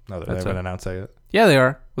 No, they That's haven't it. announced that yet. Yeah, they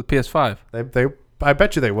are with PS5. I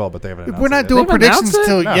bet you they will, but they haven't announced We're it not yet. doing They've announced predictions it?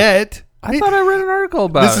 till No. yet. I thought I read an article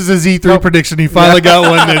about This is a Z3 prediction. He finally got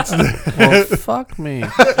one that's well, fuck me.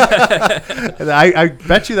 I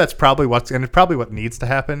bet you that's probably what needs to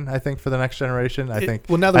happen. I think for the next generation. I think.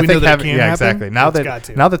 well, now that I we know think that it can yeah, happen, exactly. Now it's got that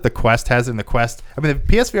to. now that the Quest has it, and the Quest. I mean, the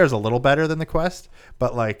PSVR is a little better than the Quest,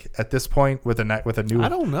 but like at this point with a new I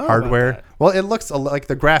don't know about hardware, that. well, it looks like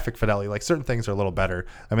the graphic fidelity. Like certain things are a little better.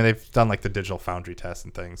 I mean, they've done like the digital foundry tests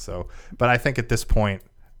and things. So, but I think at this point.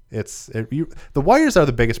 The wires are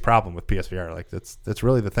the biggest problem with PSVR. Like that's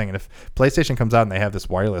really the thing. And if PlayStation comes out and they have this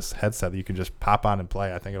wireless headset that you can just pop on and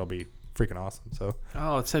play, I think it'll be freaking awesome. So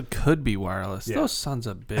Oh, it said could be wireless. Yeah. Those sons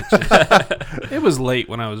of bitches. It was late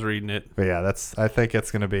when I was reading it. but yeah, I think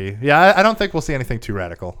it's gonna be. Yeah, I don't think we'll see anything too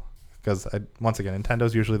radical because once again,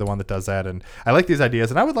 Nintendo's usually the one that does that, and I like these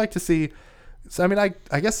ideas, and I would like to see. So I mean,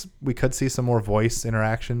 I guess we could see some more voice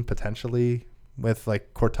interaction potentially with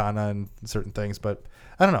like Cortana and certain things, but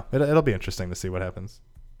I don't know. It'll be interesting to see what happens.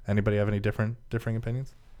 Anybody have any differing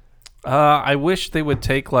opinions? I wish they would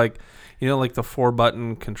take like like the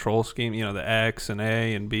 4-button control scheme, the X and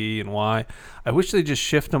A and B and Y. I wish they just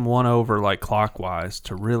shift them one over like clockwise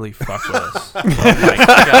to really fuck with us. Oh my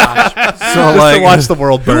gosh. So Just like, to watch the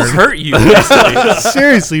world Who burn. hurt you? Basically?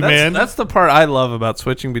 Seriously, man. that's the part I love about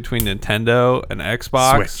switching between Nintendo and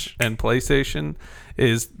Xbox Switch. and PlayStation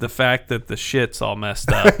is the fact that the shit's all messed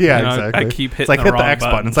up. Yeah, You know, exactly. I keep hitting It's like the hit wrong the X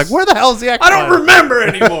button. buttons. It's like, where the hell is the X I button? don't remember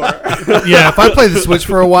anymore. Yeah, if I play the Switch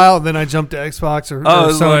for a while, then I jump to Xbox or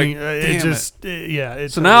it's Sony. like, It damn just, yeah.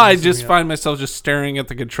 It So now I messes just me up. find myself just staring at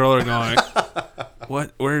the controller going,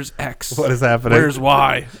 what? Where's X? What is happening? Where's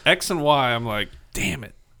Y? X and Y. I'm like, damn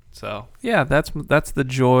it. So yeah, that's the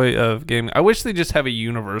joy of gaming. I wish they just have a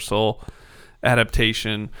universal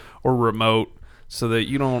adaptation or remote so that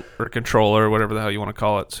you don't, or controller, or whatever the hell you want to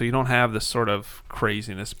call it, so you don't have this sort of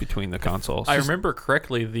craziness between the consoles. I remember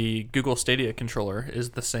correctly, the Google Stadia controller is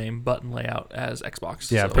the same button layout as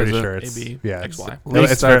Xbox. Yeah, so pretty is it? sure it's AB, yeah. XY. No,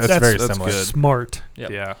 it's very, that's similar. good. smart. Yep.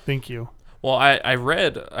 Yeah. Thank you. Well, I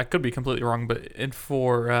read, I could be completely wrong, but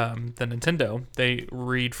for the Nintendo, they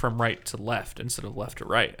read from right to left instead of left to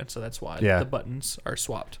right, and so that's why Yeah. the buttons are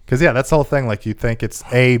swapped. Because that's the whole thing. Like you think it's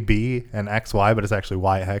A B and X Y, but it's actually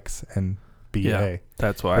Y X and B Yeah. A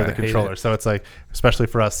That's why for I the hate controller. it. So it's like, especially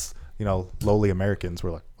for us, lowly Americans,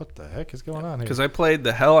 we're like, what the heck is going on here? Because I played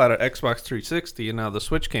the hell out of Xbox 360, and now the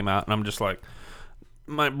Switch came out, and I'm just like,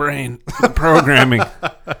 my brain, the programming,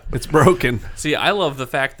 it's broken. See, I love the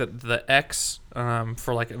fact that the X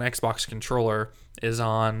for like an Xbox controller is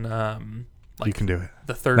on You can do it.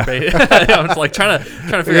 the third base. I was like trying to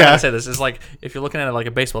figure out how Yeah. to say this. It's like if you're looking at it like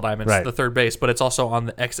a baseball diamond, it's Right. the third base, but it's also on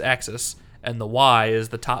the X-axis, and the Y is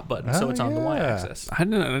the top button, so Oh, it's on the yeah. Y-axis. I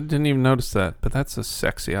didn't even notice that, but that's a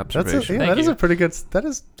sexy observation. Thank That is you. a pretty good.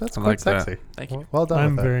 That's I quite like that. sexy. Thank you. Well done.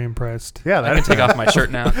 I'm with that. very impressed. Yeah, I that can take off my shirt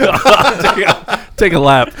now. Take a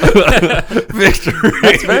lap. Victory.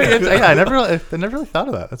 That's very good. Yeah, I never really thought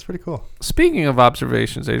of that. That's pretty cool. Speaking of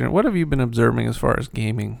observations, Adrian, what have you been observing as far as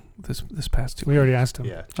gaming this past 2 We weeks? already asked him.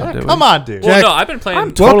 Yeah, Oh, Jack, did we? come on, dude. Well, Jack, no, I've been playing.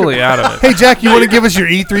 I'm totally out of it. Hey, Jack, you want to give us your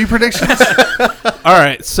E3 predictions? All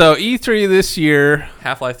right, so E3 this year,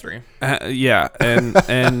 Half-Life 3. yeah, and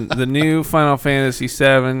the new Final Fantasy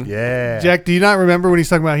VII. Yeah, Jack, do you not remember when he's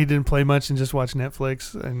talking about he didn't play much and just watched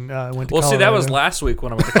Netflix and went to Well, see, that was Colorado? last week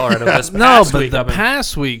when I went to Colorado. This No, past but week, the I've been-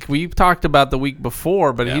 past week we talked about the week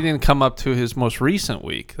before, but Yeah. he didn't come up to his most recent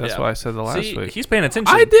week. That's Yeah. why I said the last See, week. he's paying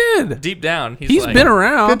attention. I did. Deep down, He's like, been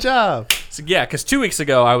around. Good job. So, yeah, because 2 weeks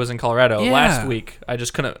ago I was in Colorado. Yeah. Last week I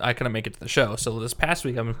just couldn't make it to the show. So this past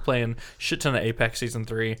week I've been playing shit ton of Apex Season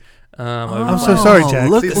 3. I'm so sorry, Jack.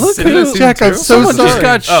 Look, Season look six, who season Jack, I'm two? so someone sorry. just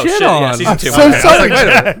got Oh, shit shit, yeah, on. season I'm 2. so Okay. sorry, I was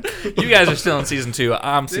like, Jack. wait, you guys are still in Season 2.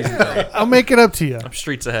 I'm Season 3. I'll make it up to you. I'm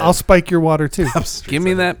streets ahead. I'll spike your water too. Give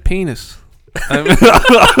me that penis. I Wait,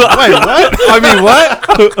 what? I mean, what?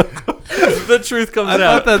 the truth comes I thought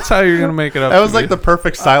out. that's how you're gonna make it up. That was to like me. the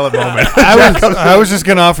perfect silent moment. I was just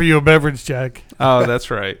gonna offer you a beverage, Jack. Oh, that's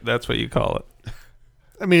right. That's what you call it.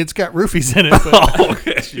 I mean, it's got roofies in it. But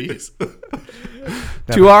Okay. Jeez.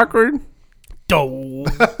 Too awkward. Doh.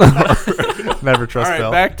 Never trust All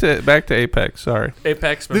Bill. right, back to Apex. Sorry.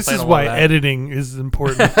 Apex. Been This playing is a lot why of that. editing is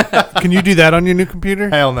important. Can you do that on your new computer?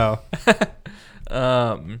 Hell no.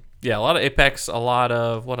 Yeah, a lot of Apex. A lot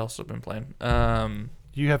of what else have I been playing?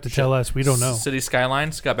 You have to tell us. We don't know. City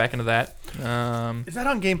Skylines. Got back into that. Is that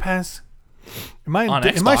on Game Pass? Am I On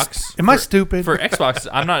am I, Xbox. am I For- stupid? For Xbox,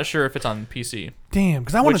 I'm not sure if it's on PC. Damn,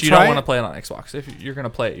 because I want Which to you try. don't want to it. play it on Xbox. If you're gonna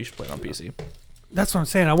play it, you should play it on PC. That's what I'm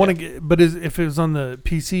saying. I want to get, but if it was on the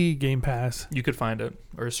PC Game Pass, You could find it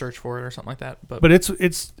or search for it or something like that. but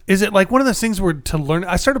is it like one of those things where to learn?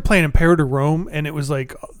 I started playing Imperator to Rome, and it was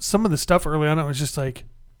like some of the stuff early on. I was just like,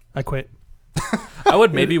 I quit. I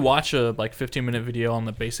would maybe watch a 15-minute video on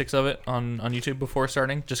the basics of it on YouTube before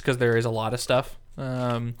starting, just because there is a lot of stuff.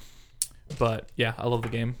 But yeah, I love the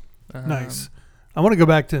game. Nice. I want to go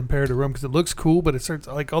back to Imperator to Rome because it looks cool, but it starts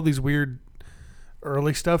like all these weird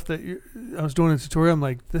early stuff that I was doing a tutorial. I'm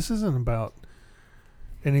like, this isn't about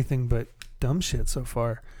anything but dumb shit so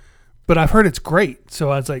far. But I've heard it's great,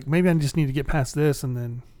 so I was like, maybe I just need to get past this and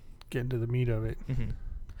then get into the meat of it. Mhm.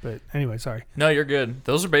 But anyway, sorry. No, you're good.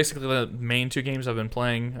 Those are basically the main two games I've been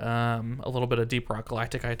playing. A little bit of Deep Rock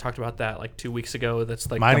Galactic. I talked about that 2 weeks ago. That's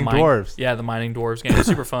like Mining Dwarves. Yeah, the Mining Dwarves game. It's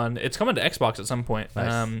super fun. It's coming to Xbox at some point.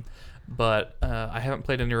 Nice. But I haven't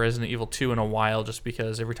played any Resident Evil 2 in a while just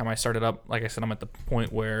because every time I start it up, like I said, I'm at the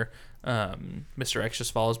point where Mr. X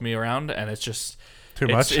just follows me around and it's just Too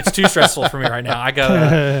much. It's too stressful for me right now. I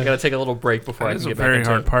gotta take a little break before I That can is a get back very into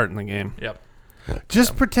hard it. part in the game. Yep.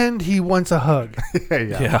 Just pretend he wants a hug.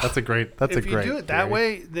 yeah, that's a great. That's a If great. you do it that theory.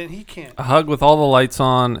 way, then he can't. A hug with all the lights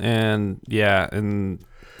on, and in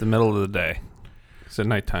the middle of the day. It's at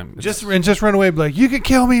nighttime. Just run away. Be like, you can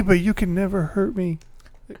kill me, but you can never hurt me.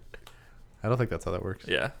 I don't think that's how that works.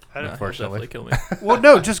 Yeah. No, he'll Unfortunately. definitely kill me. Well,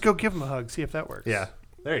 no, just go give him a hug. See if that works. Yeah,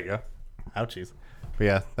 there you go. Ouchies. But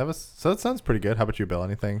yeah, that was so. It sounds pretty good. How about you, Bill?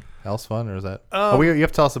 Anything else fun, or is that? You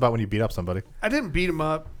have to tell us about when you beat up somebody. I didn't beat him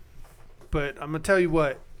up, but I'm gonna tell you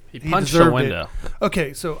what. he punched deserved a window.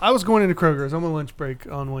 Okay, so I was going into Kroger's on my lunch break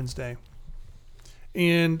on Wednesday,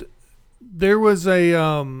 and there was a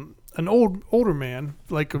an older man,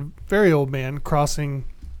 like a very old man, crossing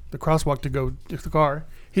the crosswalk to go to the car.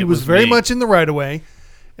 He It was was very me. much in the right of way,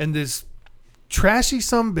 and this trashy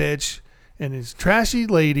sumbitch and his trashy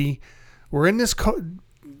lady were in this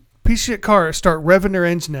piece of shit car. Start revving their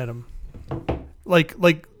engine at him, like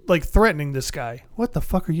threatening this guy. What the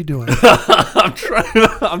fuck are you doing? I'm trying to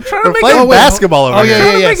We're make playing oh, wait, basketball over oh, here. yeah,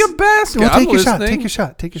 trying to yes. make a basket. Well, I'm take your shot. listening. Take your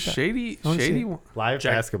shot. Take your shot. Shady, I wanna see shady. it. Live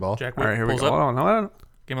basketball. Jack All right, here we pulls go. up. Hold on.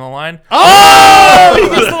 Give him the line. Oh! He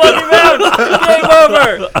gets the lucky bounce. Game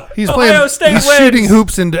over. He's Ohio playing. State He's wins. shooting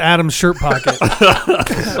hoops into Adam's shirt pocket. Sorry.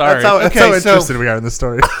 That's how Okay, so- interested we are in this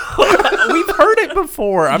story. We've heard it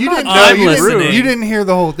before. I'm you not didn't I'm you listening. didn't, you didn't hear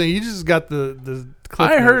the whole thing. You just got the clip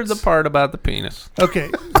I heard the notes. part about the penis. Okay,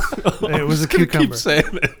 it was a cucumber. Keep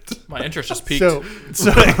saying it. My interest just peaked. So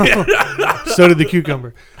so did the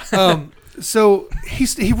cucumber. So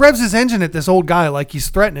he revs his engine at this old guy like he's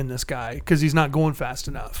threatening this guy because he's not going fast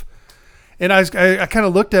enough. And I kind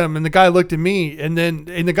of looked at him, and the guy looked at me, and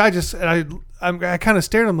the guy just and I kind of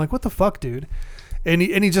stared at him like, what the fuck, dude? And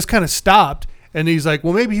he just kind of stopped, and he's like,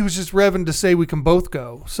 well, maybe he was just revving to say we can both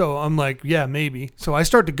go. So I'm like, yeah, maybe. So I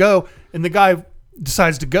start to go, and the guy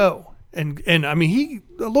decides to go, and I mean he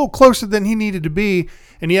a little closer than he needed to be,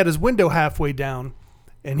 and he had his window halfway down,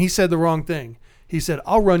 and he said the wrong thing. He said,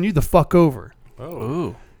 I'll run you the fuck over.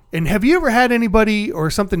 Ooh. And have you ever had anybody or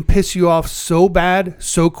something piss you off so bad,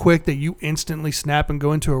 so quick that you instantly snap and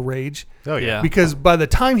go into a rage? Oh yeah. Yeah. Because by the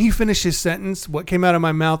time he finished his sentence, what came out of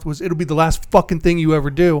my mouth was, it'll be the last fucking thing you ever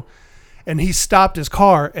do. And he stopped his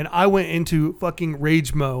car, and I went into fucking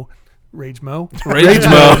rage mo. Rage mo? Rage mode.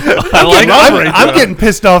 I like I'm getting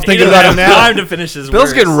pissed off He thinking doesn't about have it now. time to finish his Bill's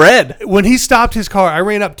words. getting red. When he stopped his car, I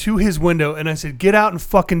ran up to his window and I said, get out and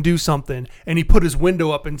fucking do something. And he put his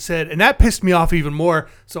window up and said, and that pissed me off even more.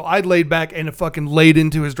 So I laid back and fucking laid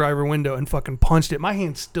into his driver window and fucking punched it. My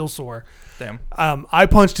hand's still sore. Damn. I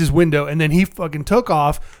punched his window, and then he fucking took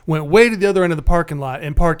off, went way to the other end of the parking lot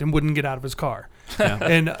and parked and wouldn't get out of his car.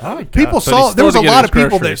 And people But saw, he's there was a still to get lot his of people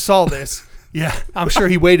that groceries. saw this. Yeah, I'm sure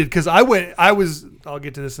he waited because I'll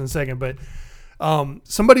get to this in a second, but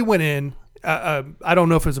somebody went in. I don't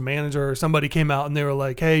know if it was a manager or somebody came out and they were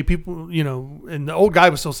like, hey, people, and the old guy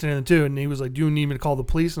was still standing there too. And he was like, do you need me to call the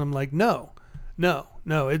police? And I'm like, no,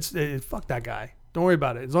 it's fuck that guy. Don't worry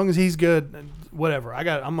about it. As long as he's good, whatever.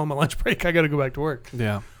 I'm on my lunch break. I got to go back to work.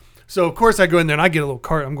 Yeah. So of course I go in there and I get a little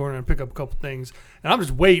cart. I'm going in and pick up a couple things, and I'm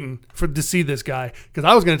just waiting to see this guy because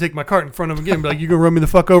I was going to take my cart in front of him again and be like, "You gonna run me the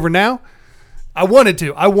fuck over now?" I wanted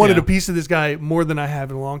to. I wanted a piece of this guy more than I have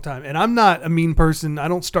in a long time. And I'm not a mean person. I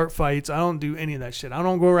don't start fights. I don't do any of that shit. I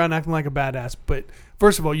don't go around acting like a badass. But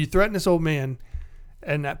first of all, you threaten this old man,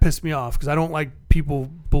 and that pissed me off because I don't like people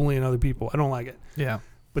bullying other people. I don't like it. Yeah.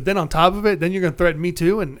 But then on top of it, then you're going to threaten me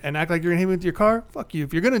too and act like you're going to hit me with your car? Fuck you.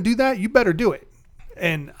 If you're going to do that, you better do it.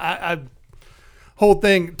 And I whole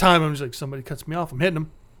time, I'm just like, somebody cuts me off, I'm hitting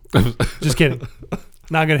him. Just kidding.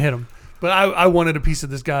 Not going to hit him. But I wanted a piece of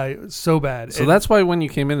this guy so bad. So And that's why when you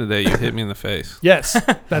came in today, you hit me in the face. yes,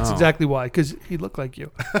 that's Oh. exactly why. Because he looked like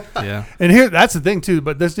you. Yeah. And that's the thing too.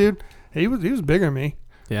 But this dude, he was bigger than me.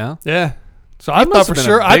 Yeah. Yeah. So I thought must for have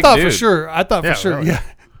been a sure. I big thought for dude. sure. I thought Yeah, for sure. really. Yeah.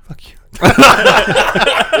 Fuck you.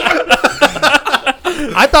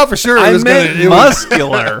 I thought for sure it was meant gonna.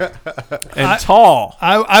 muscular and tall.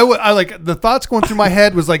 I like the thoughts going through my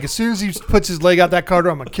head was like, as soon as he puts his leg out that car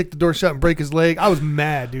door, I'm gonna kick the door shut and break his leg. I was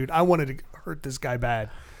mad, dude. I wanted to hurt this guy bad.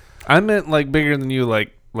 I meant like bigger than you,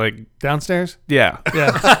 like Downstairs, yeah,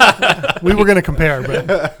 yeah. We were gonna compare,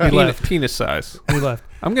 but we left. penis size. We left.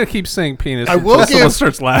 I'm gonna keep saying penis I until will someone give-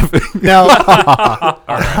 starts laughing. Now,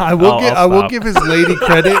 I will I'll give his lady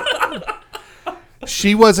credit.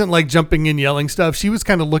 She wasn't like jumping in yelling stuff. She was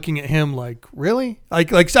kind of looking at him like, really?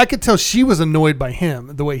 Like I could tell she was annoyed by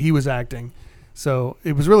him, the way he was acting. So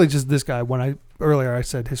it was really just this guy. When earlier I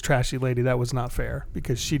said his trashy lady, that was not fair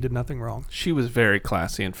because she did nothing wrong. She was very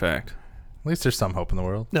classy, in fact. At least there's some hope in the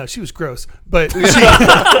world. No, she was gross. But she,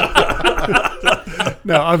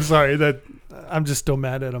 no, I'm sorry that I'm just still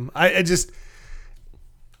mad at him. I just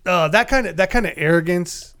that kind of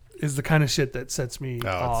arrogance is the kind of shit that sets me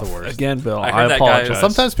off. it's the worst. Again, Bill, I I heard that guy- apologize.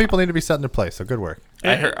 Sometimes people need to be set in their place. So good work.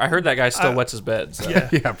 I heard that guy still wets his bed. So. Yeah.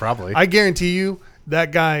 Yeah, probably. I guarantee you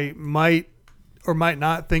that guy might or might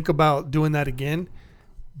not think about doing that again,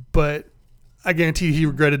 but I guarantee you he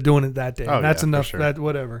regretted doing it that day. Oh, And that's yeah, for enough. sure. That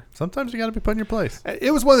whatever. Sometimes you got to be put in your place.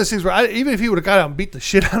 It was one of those things where even if he would have got out and beat the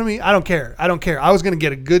shit out of me, I don't care. I don't care. I was gonna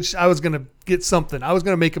get a good. I was gonna get something. I was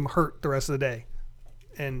gonna make him hurt the rest of the day.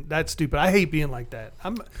 And that's stupid. I hate being like that.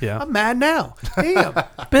 I'm mad now. Damn.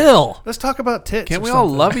 Bill, Let's talk about tits. can't or we all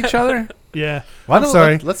something. love each other? Yeah. Why I'm don't-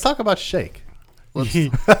 sorry. Let's talk about Shake.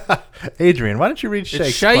 Adrian, why don't you read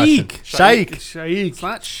Shake's Shaik. question? Shaik. Shaik. It's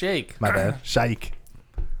not shake. My bad. Shaik.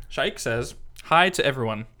 Shaik says, "Hi to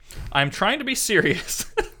everyone. I'm trying to be serious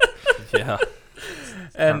Yeah.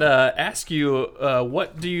 and ask you,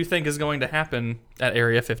 what do you think is going to happen at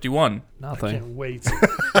Area 51? Nothing. Can't wait.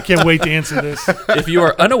 I can't wait to answer this. If you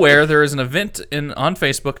are unaware, there is an event on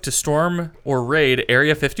Facebook to storm or raid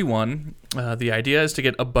Area 51. The idea is to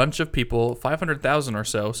get a bunch of people, 500,000 or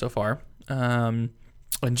so far, and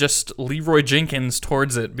just Leroy Jenkins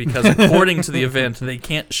towards it because according to the event, they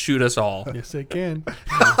can't shoot us all. Yes, I can.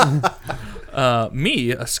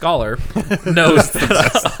 Me, a scholar, knows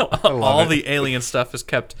that all the alien stuff is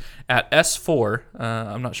kept at S4.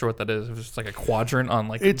 I'm not sure what that is. It's just like a quadrant on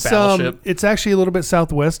like It's Battleship. it's actually a little bit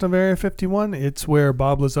southwest of Area 51. It's where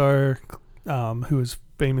Bob Lazar, who has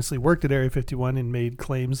famously worked at Area 51 and made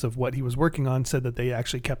claims of what he was working on, said that they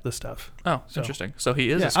actually kept the stuff. Oh, interesting. So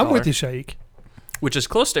he is Yeah, a scholar, I'm with you, Shaik. which is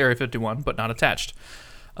close to Area 51, but not attached.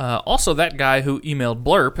 Also, that guy who emailed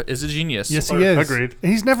Blurp is a genius. Yes, he is. Agreed.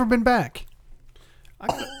 And he's never been back.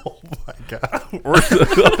 Oh my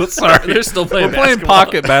god. Sorry. They're still playing We're playing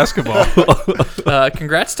basketball. pocket basketball.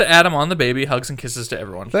 Congrats to Adam on the baby. Hugs and kisses to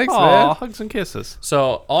everyone. Thanks, Aw, man. hugs and kisses.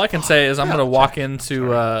 So all I can say is I'm going to walk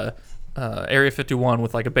into Area 51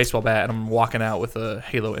 with like a baseball bat, and I'm walking out with a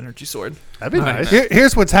Halo energy sword. That'd be nice.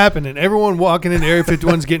 Here's what's happening. Everyone walking into Area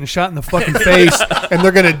 51's getting shot in the fucking face, and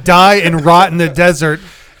they're going to die and rot in the desert,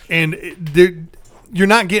 and you're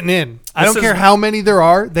not getting in. I This don't care is- how many there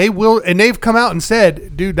are. They will, and they've come out and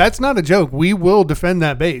said, dude, that's not a joke. We will defend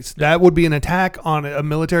that base. That would be an attack on a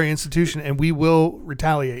military institution, and we will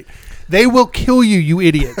retaliate. They will kill you, you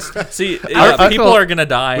idiots. See, I people feel- are going to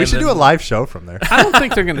die. We and should do then- a live show from there. I don't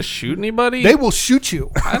think they're going to shoot anybody. They will shoot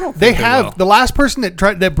you. I don't think They they have. will. The last person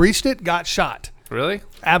that breached it got shot. Really?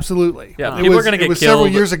 Absolutely. Yeah, It people are was- gonna get It was several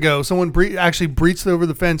killed. years ago. Someone actually breached over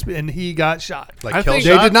the fence, and he got shot. Like I kill think They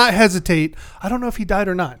shot? did not hesitate. I don't know if he died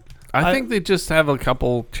or not. I think they just have a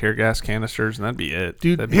couple tear gas canisters and that'd be it.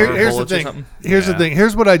 Dude, That'd be here's all. the bullets or thing. something? Here's the Yeah. thing.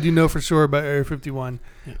 Here's what I do know for sure about Area 51.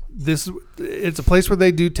 It's a place where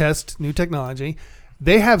they do test new technology.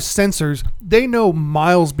 They have sensors. They know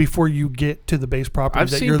miles before you get to the base property I've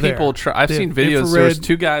that seen you're people there. try. I've They seen have videos. There was infrared-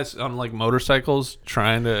 two guys on like motorcycles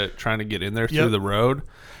trying to get in there through Yep. the road,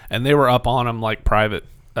 and they were up on them like private.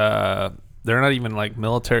 They're not even like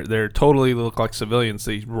military. They're totally look like civilians.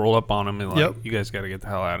 They roll up on them and like, Yep. you guys got to get the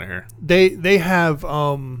hell out of here. They have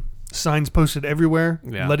signs posted everywhere,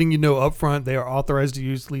 Yeah. letting you know up front they are authorized to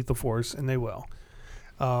use lethal force, and they will.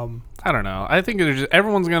 I don't know. I think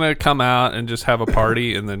everyone's gonna come out and just have a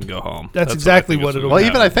party and then go home. That's what I exactly think what is it'll Well, be.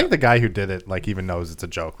 even I think the guy who did it, like, even knows it's a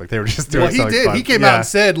joke. Like, they were just doing Well, he something did. fun. He came out and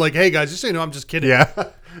said, like, "Hey guys, just so you know, I'm just kidding." Yeah.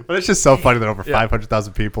 But it's just so funny that over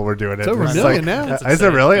 500,000 people were doing it. It's over a It's million like, now. Is it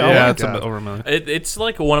insane. really? Oh, Yeah, my it's God. over a million. It's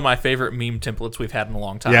like one of my favorite meme templates we've had in a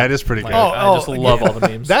long time. Yeah, it is pretty Like, good. I just love all the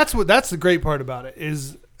memes. That's the great part about it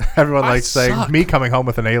is Everyone I likes saying suck. me coming home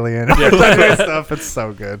with an alien. Yeah, that kind of stuff. It's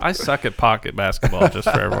so good. I suck at pocket basketball. Just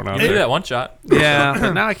for everyone out You do there. that one shot. Yeah,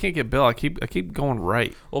 but now I can't get Bill. I keep going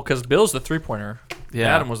right. Well, because Bill's the 3-pointer.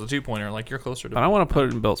 Yeah. Adam was the 2-pointer. Like, you're closer to But I want to put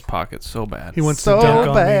it in Bill's pocket so bad. he wants So to dunk on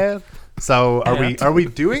me. bad. So Yeah. are we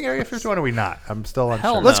doing Area 51 or are we not? I'm still unsure.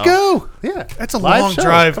 Hell no. Let's go. Yeah. That's a Live long show.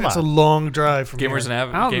 drive. Come It's a on. long drive from Gamers here.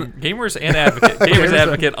 and I'll- Gamers and Advocate. Gamers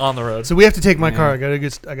Advocate on the road. So we have to take my car. I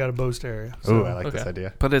got a Boast area. So, Ooh, I like this Okay.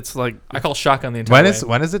 idea. But it's like I call shotgun the entire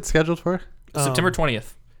When is it scheduled for? September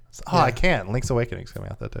 20th. Oh, I can't. Link's Awakening's coming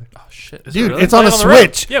out that day. Oh, shit. Dude, Really? it's on Play a it the road.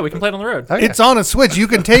 Switch. Yeah, we can play it on the road. Okay. It's on a Switch. You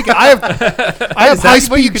can take it. I have Is that high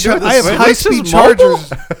what you speed. can do with the I have Switch? high Switch speed is mobile?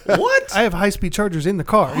 chargers. What? I have high speed chargers in the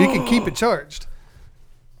car. You can keep it charged.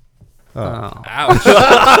 Ouch.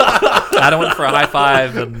 Adam went for a high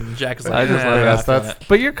five, and Jack is like, I just "Nah, like we're that. not doing That's- it."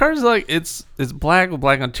 But your car's like it's black with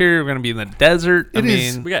black interior. We're gonna be in the desert. It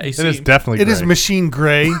is- We got AC. It is definitely It is gray. machine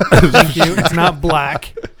gray. Thank you. It's not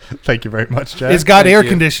black. Thank you very much, Jack. It's got Thank air you.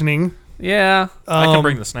 conditioning. Yeah. I can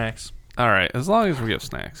bring the snacks. All right. As long as we have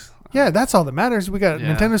snacks, Yeah, that's all that matters. We got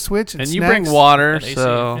Yeah. Nintendo Switch and you snacks. bring water, And AC,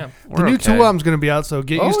 so yeah. The we're new okay. tool album's going to be out, so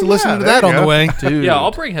get Oh, used to yeah, listening to there that you on the go. way. Dude. Yeah,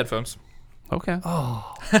 I'll bring headphones. Okay.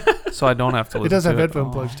 Oh, So I don't have to listen it does have to headphone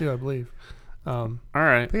Oh. plugs too, I believe. All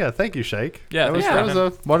right. But yeah, thank you, Shake. Yeah, that was, thanks that for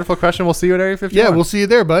was a wonderful question. We'll see you at Area 51. Yeah, we'll see you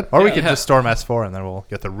there, bud. Or we Yeah. could just storm S4 and then we'll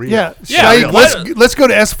get the real. Yeah, Yeah, Shake, let's go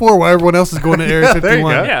to S4 while everyone else is going to Area Yeah, there you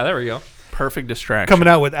 51. go. Yeah, there we go. Perfect distraction. Coming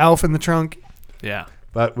out with Alf in the trunk. Yeah.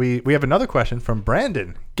 But we have another question from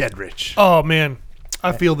Brandon Gedrich. Oh man,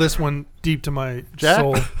 I feel this one deep to my Jack,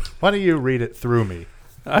 soul. why don't you read it through me?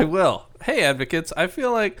 I will. Hey, advocates. I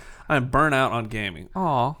feel like I'm burnt out on gaming.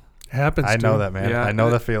 Aw. Happens. I know to that, man. Yeah. I know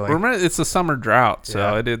the feeling. Remember, it's a summer drought, so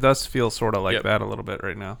Yeah. it does feel sort of like Yep. that a little bit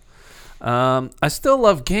right now. I still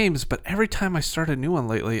love games, but every time I start a new one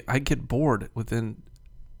lately, I get bored with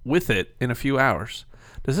it in a few hours.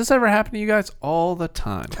 Does this ever happen to you guys all the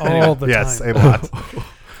time? all the yes, time. a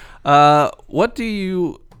lot. What do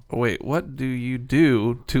you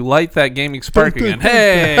do to light that gaming spark again?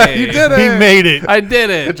 Hey, You did He it. made it. I did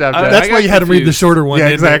it. Good job, I- Jack. That's I why got you had to read the confused. shorter one. Yeah,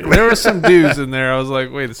 didn't you? exactly. There were some do's in there. I was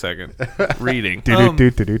like, wait a second. Reading. Do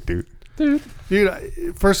do do do do.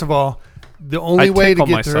 Dude, first of all, the only I way to tickle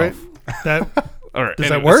get through it, myself. that All right. does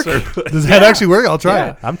that anyways, work? sorry. Does that actually work? I'll try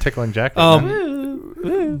it. I'm tickling Jack. right now.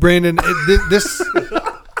 Brandon, this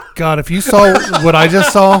God, if you saw what I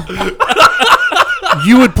just saw,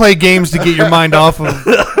 you would play games to get your mind off of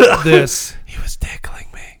this. He was tickling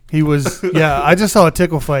me. He was, yeah. I just saw a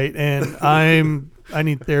tickle fight, and I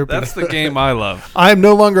need therapy. That's the game I love. I'm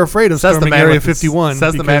no longer afraid of Says the storming man Area with 51.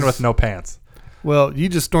 Says the man because- with no pants. Well, you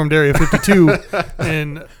just stormed Area 52,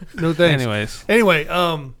 and no thanks. Anyways. Anyway,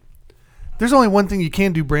 there's only one thing you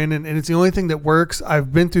can do, Brandon, and it's the only thing that works.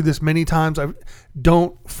 I've been through this many times.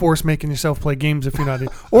 Don't force making yourself play games if you're not,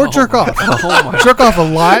 or jerk off. Jerk off a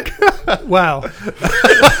lot. Wow.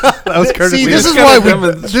 That was courtesy. See, this of-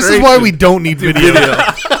 is why we don't need video.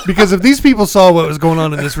 Because if these people saw what was going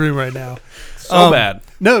on in this room right now, So bad.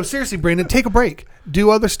 No, seriously, Brandon, take a break. Do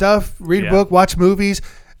other stuff. Read a Yeah. book. Watch movies.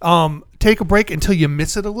 Take a break until you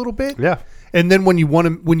miss it a little bit. Yeah. And then when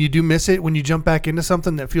you do miss it, when you jump back into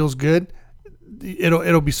something that feels good,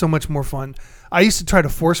 it'll be so much more fun. I used to try to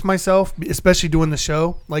force myself, especially doing the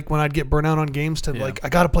show, like when I'd get burnt out on games, to like I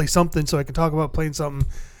got to play something so I can talk about playing something,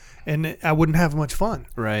 and I wouldn't have much fun.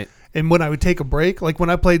 Right. And when I would take a break, like when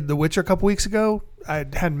I played The Witcher a couple weeks ago,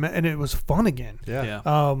 and it was fun again. Yeah.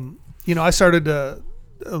 Yeah. I started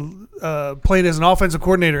playing as an offensive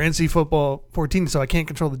coordinator, NC Football 14, so I can't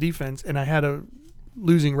control the defense, and I had a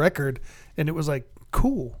losing record, and it was like,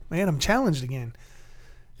 cool, man, I'm challenged again.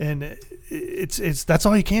 And it's that's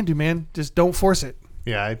all you can do, man. Just don't force it.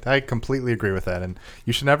 Yeah, I completely agree with that. And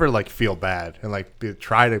you should never like feel bad and like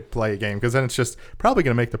try to play a game because then it's just probably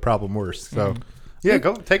going to make the problem worse. So yeah,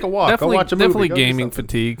 go take a walk, Definitely, go watch a movie. definitely go do gaming something.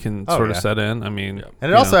 fatigue can Oh, sort yeah. of set in. I mean, And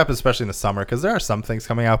it you also know. happens especially in the summer because there are some things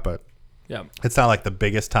coming out, but Yeah. it's not like the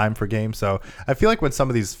biggest time for games. So I feel like when some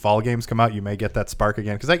of these fall games come out, you may get that spark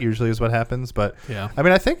again because that usually is what happens. But Yeah. I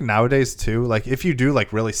mean, I think nowadays too, like if you do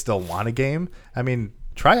like really still want a game, I mean,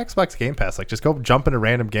 try Xbox Game Pass. Like just go jump in a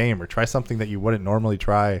random game or try something that you wouldn't normally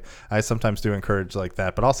try. I sometimes do encourage like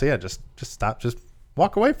that, but also, yeah, just stop, just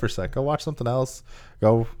walk away for a sec. Go watch something else.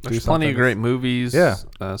 Go do There's something. plenty of great movies. Yeah.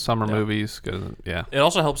 Summer movies. 'Cause, yeah. It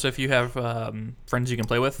also helps if you have friends you can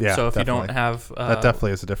play with. Yeah, so if you don't definitely. have That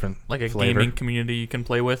definitely is a different like a flavor. gaming community you can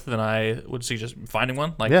play with, then I would suggest finding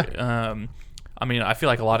one. Like, Yeah. I mean, I feel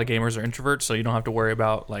like a lot of gamers are introverts, so you don't have to worry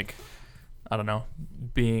about like, I don't know,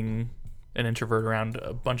 being an introvert around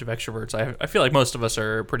a bunch of extroverts. I feel like most of us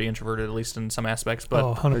are pretty introverted, at least in some aspects. But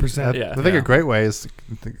 100%. Yeah. I think a great way is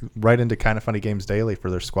right into Kind of Funny Games Daily for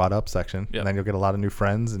their Squad Up section, Yep. and then you'll get a lot of new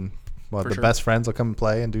friends, and For the sure. best friends will come and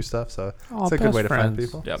play and do stuff. So Oh, it's a good best way to find friends.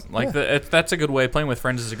 people. yeah, like that's a good way. Playing with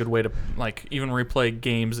friends is a good way to like even replay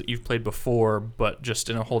games that you've played before, but just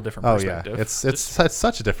in a whole different Oh yeah, perspective. it's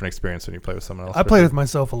such a different experience when you play with someone else. I play with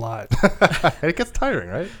myself a lot. and it gets tiring,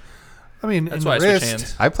 right? I mean, That's in why I the switch wrist,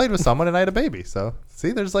 hands. I played with someone and I had a baby, so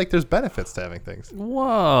see, there's benefits to having things.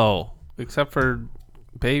 Whoa. Except for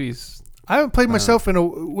babies. I haven't played myself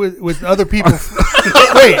with other people.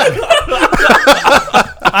 Wait,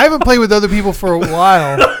 I haven't played with other people for a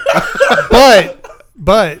while,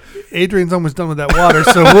 but Adrian's almost done with that water,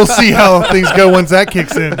 so we'll see how things go once that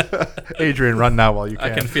kicks in. Adrian, run now while you I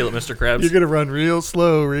can. can feel it, Mr. Krabs. You're gonna run real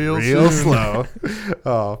slow, real soon. slow.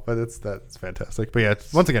 Oh, but that's fantastic. But yeah,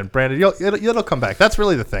 once again, Brandon, it'll come back. That's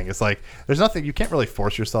really the thing. It's like there's nothing you can't really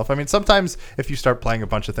force yourself. I mean, sometimes if you start playing a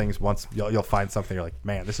bunch of things once, you'll find something you're like,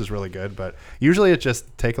 man, this is really good. But usually it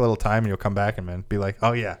just take a little time and you'll come back and be like,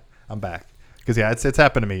 oh yeah, I'm back. Because yeah, it's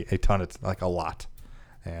happened to me a ton. It's like a lot.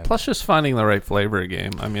 And Plus, just finding the right flavor of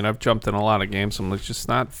game. I mean, I've jumped in a lot of games. I'm like just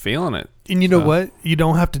not feeling it. And you know what? You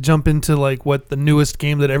don't have to jump into like what the newest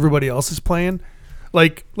game that everybody else is playing.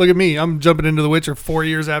 Like, look at me. I'm jumping into The Witcher 4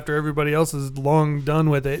 years after everybody else is long done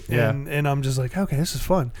with it. Yeah. And I'm just like, okay, this is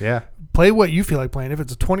fun. yeah, Play what you feel like playing. If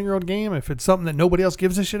it's a 20-year-old game, if it's something that nobody else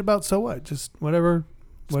gives a shit about, so what? Just whatever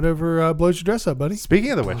blows your dress up, buddy.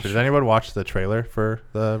 speaking of The Witcher, did anyone watch the trailer for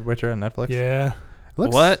The Witcher on Netflix? Yeah. It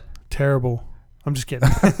looks- What? Terrible. I'm just kidding.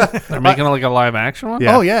 They're making like a live action one?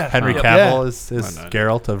 Yeah. Oh, yeah. Henry Oh. Cavill Yeah. is Oh, no.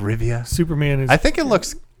 Geralt of Rivia. Superman is. I think it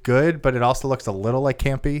looks good, but it also looks a little like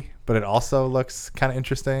campy, but it also looks kind of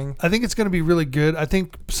interesting. I think it's going to be really good. I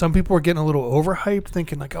think some people are getting a little overhyped,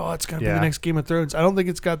 thinking like, "Oh, it's going to be Yeah. the next Game of Thrones." I don't think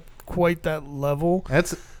it's got quite that level And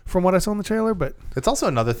from what I saw in the trailer, but it's also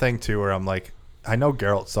another thing too where I'm like, I know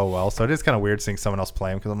Geralt so well, so it is kind of weird seeing someone else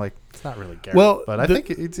play him because I'm like, it's not really Geralt. Well, but I think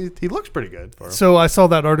he looks pretty good for him. so I saw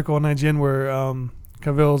that article on IGN where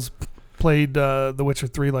Cavill's played The Witcher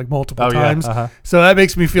 3 like multiple times. Uh-huh. So that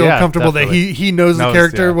makes me feel Yeah, comfortable definitely. that he knows the Knows,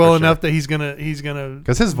 character yeah, well for enough sure. that he's gonna.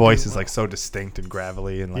 Because his voice is like so distinct and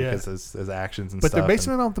gravelly, and like Yeah. his actions and But stuff. they're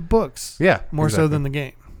basing it off the books, yeah, more so exactly. than the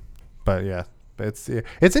game. But yeah,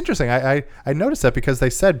 it's interesting. I noticed that because they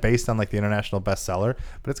said based on like the international bestseller,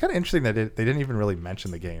 but it's kind of interesting that they didn't even really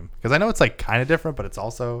mention the game because I know it's like kind of different, but it's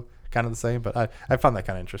also kind of the same. But I found that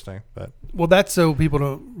kind of interesting. But Well, that's so people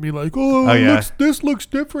don't be like, "Oh, yeah. this looks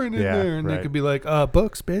different in Yeah, there," and they right. could be like,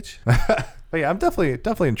 "Books, bitch." but yeah, I'm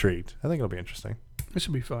definitely intrigued. I think it'll be interesting. This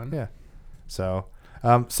should be fun. Yeah. So,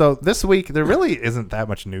 so this week there really isn't that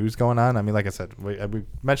much news going on. I mean, like I said, we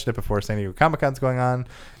mentioned it before. San Diego Comic-Con's going on,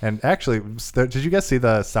 and actually, did you guys see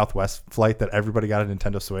the Southwest flight that everybody got a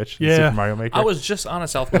Nintendo Switch? and Yeah. Super Mario Maker. I was just on a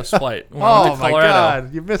Southwest flight. When I went Oh to my Colorado.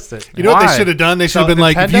 god, you missed it. You know what they Why? should have done? They should So have been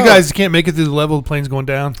like, "If you Nintendo- guys can't make it through the level, the plane's going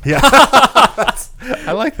down." Yeah,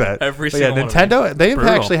 I like that. Every But yeah, single one of them. Nintendo. They've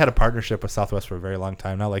Brutal. actually had a partnership with Southwest for a very long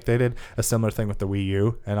time now. Like they did a similar thing with the Wii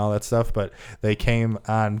U and all that stuff, but they came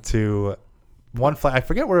on to one flight. I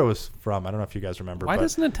forget where it was from. I don't know if you guys remember. Why but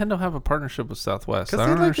does Nintendo have a partnership with Southwest? I Because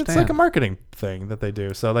don't like, understand. it's like a marketing thing that they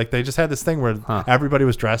do. So like they just had this thing where Huh. everybody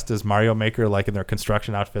was dressed as Mario Maker, like in their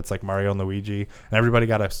construction outfits, like Mario and Luigi, and everybody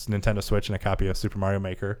got a Nintendo Switch and a copy of Super Mario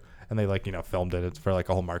Maker, and they like filmed it. It's for like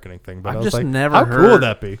a whole marketing thing. But I've I was just like, never how heard. cool would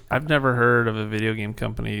that be? I've never heard of a video game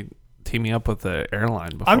company teaming up with the airline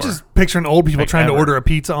before. I'm just picturing old people Like trying to ever. order a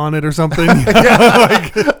pizza on it or something.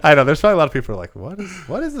 I know. There's probably a lot of people who are like,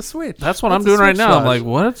 what is the Switch? That's what What's I'm the doing right Switch now. I'm Lodge?" like,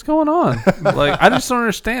 what's going on? Like, I just don't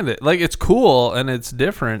understand it. Like, it's cool and it's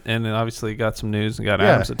different, and it obviously got some news and got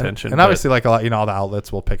Adam's attention. And but obviously, like a lot, all the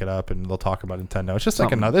outlets will pick it up and they'll talk about Nintendo. It's just like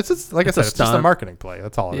Something. another. It's just, like I It's a said, it's just a stunt. marketing play.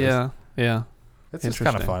 That's all it is. yeah. It's just kind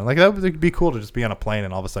of Interesting. fun. Like that would be cool to just be on a plane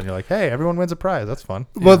and all of a sudden you're like, hey, everyone wins a prize. That's fun.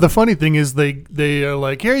 Well, the funny thing is they are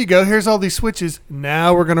like, "Here you go. Here's all these Switches.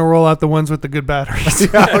 Now we're gonna roll out the ones with the good batteries.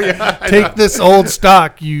 Oh yeah, I know. Take this old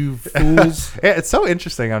stock, you fools." Yeah, it's so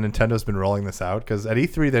interesting how Nintendo's been rolling this out because at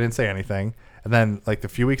E3 they didn't say anything, and then like a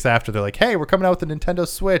few weeks after they're like, "Hey, we're coming out with the Nintendo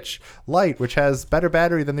Switch Lite, which has better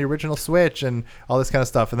battery than the original Switch and all this kind of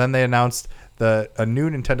stuff." And then they announced a new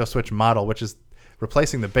Nintendo Switch model, which is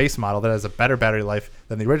replacing the base model that has a better battery life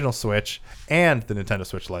than the original Switch and the Nintendo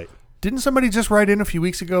Switch Lite. Didn't somebody just write in a few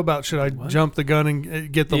weeks ago about should I jump the gun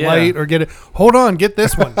and get the Yeah. light or get it? Hold on, get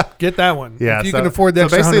this one, get that one. Yeah, if you so, can afford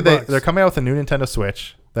that. So basically, $100. they're coming out with a new Nintendo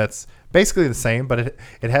Switch that's basically the same, but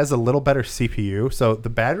it has a little better CPU. So the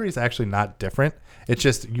battery is actually not different. It's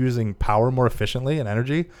just using power more efficiently and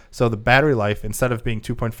energy. So the battery life, instead of being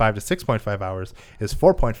 2.5 to 6.5 hours, is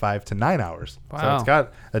 4.5 to 9 hours. So Wow. it's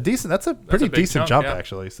got a decent. That's a pretty big decent jump yeah.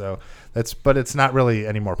 actually. So but it's not really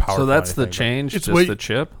any more powerful. So that's the or anything, change, It's just what- the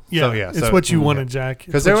chip. Yeah, So, yeah, it's so- what you yeah. wanted, Jack.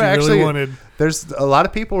 Because It's they what were you actually really wanted. there's a lot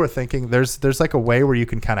of people were thinking there's like a way where you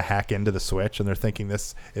can kind of hack into the Switch, and they're thinking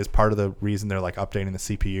this is part of the reason they're like updating the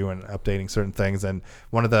CPU and updating certain things. And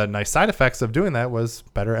one of the nice side effects of doing that was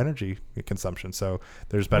better energy consumption. So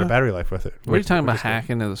there's better Yeah. battery life with it. What are you which- talking which about is good.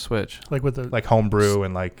 hacking into the Switch? Like with the Like homebrew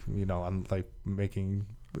and like I'm like making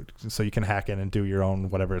so you can hack in and do your own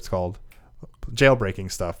whatever it's called,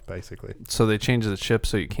 jailbreaking stuff basically. So they changed the chip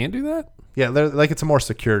so you can't do that? Yeah, like it's a more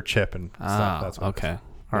secure chip and stuff. Ah, That's what it okay. is.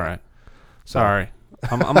 All Yeah. right. Sorry.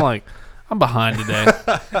 I'm like, I'm behind today.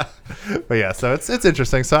 But yeah, so it's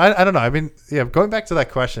interesting. So I don't know. I mean, yeah, going back to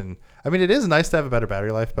that question, I mean, it is nice to have a better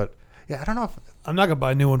battery life, but yeah, I don't know if I'm not gonna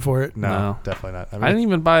buy a new one for it. no. No. Definitely not. I I mean, didn't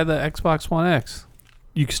even buy the Xbox One X.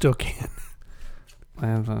 You still can.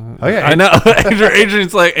 Oh, yeah. I know.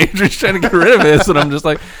 Adrian's trying to get rid of this, and I'm just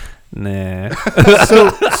like, nah.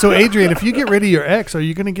 So Adrian, if you get rid of your X, are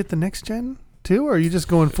you gonna get the next gen? too, or are you just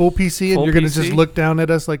going full PC and Full you're gonna PC? just look down at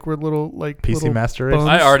us like we're little PC little Master Race. bums?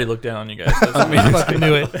 I already looked down on you guys. That's I fucking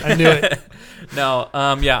knew it. I knew it. No,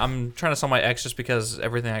 yeah, I'm trying to sell my X just because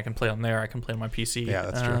everything I can play on there, I can play on my PC. Yeah,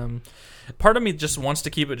 that's true. Part of me just wants to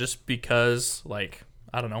keep it just because, like,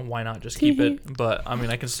 I don't know, why not just keep it? But, I mean,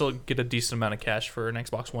 I can still get a decent amount of cash for an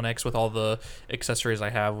Xbox One X with all the accessories I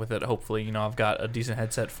have with it. Hopefully, you know, I've got a decent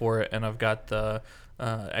headset for it, and I've got the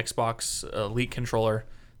Xbox Elite controller.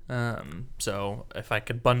 So if I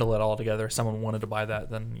could bundle it all together, if someone wanted to buy that,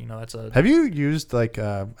 then, you know, that's a... Have you used like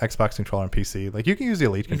Xbox controller on PC? Like you can use the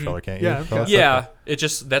Elite controller, can't you? Yeah, I've For all got- that Yeah, stuff? it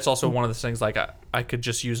just that's also one of the things. Like I could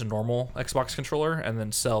just use a normal Xbox controller and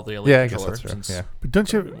then sell the Elite Yeah, I guess controller. that's true. since- Yeah. But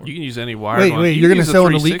don't you? You can use any wired Wait, one. wait, You you're can gonna use a sell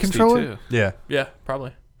an Elite 360 controller? too. Yeah. Yeah,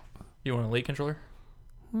 probably. You want an Elite controller?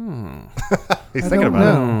 He's I thinking don't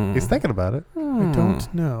about know. it. He's thinking about it. I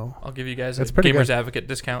don't know. I'll give you guys That's a pretty Gamers good. Advocate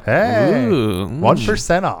discount. Hey, Ooh.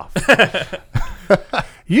 1% off.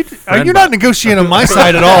 You're not negotiating on my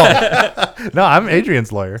side at all. No, I'm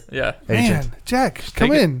Adrian's lawyer. Yeah. Agent. Man, Jack, come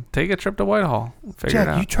Take in. Take a trip to Whitehall. Figure it Jack,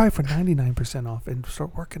 out. you try for 99% off and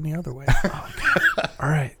start working the other way. All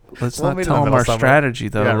right. Let's We'll not meet in tell the them middle our somewhere. strategy,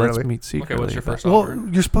 though. Yeah, Let's really. meet secretly. Okay, what's your first Well, offer?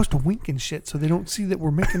 you're supposed to wink and shit so they don't see that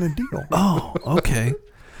we're making a deal. Oh, okay.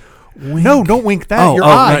 Wink. No, don't wink that. Oh, your oh,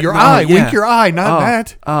 eye. right, Your no, eye. yeah. Wink your eye, not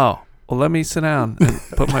that. Oh, well, let me sit down and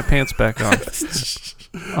put my pants back on.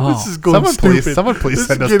 Oh, This is going Someone please This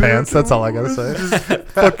send is us getting- pants. That's all I gotta say.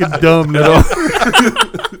 fucking dumb. No.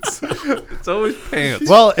 it's always pants.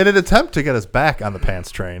 Well, in an attempt to get us back on the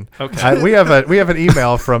pants train, Okay. we have an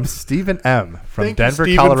email from Stephen M. from Thank you, Denver,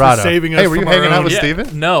 Stephen, for Colorado. saving Hey, us were you from our hanging out own- with Yeah.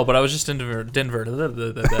 Stephen? No, but I was just in Denver.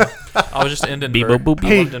 I was just in Denver. Beep, boop, boop. I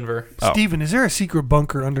Hey. love Denver. Oh. Steven, is there a secret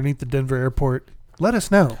bunker underneath the Denver airport? Let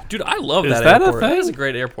us know. Dude, I love Is that that a airport. That thing? is a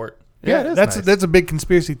great airport. Yeah, it is that's nice. that's a big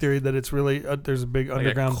conspiracy theory that it's really there's a big a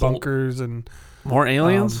underground cult. bunkers and More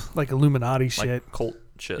aliens? like Illuminati shit. Like cult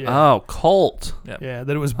shit. Yeah. Oh, cult. Yeah, that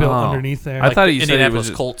it was built Oh. underneath there. I Like thought the you said it Indianapolis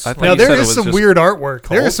was Colts. I thought now you there said it is was some just- weird artwork.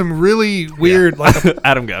 There is some really weird. Like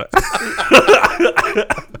Adam got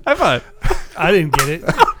it. High five. I didn't get it.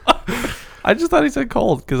 I just thought he said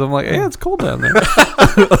cold because I'm like, hey, it's cold down there.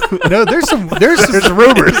 No, there's some rumors.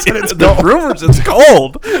 The rumors it's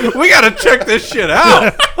cold. We got to check this shit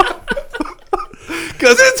out.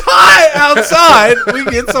 Because it's hot outside. We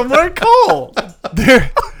get somewhere cold.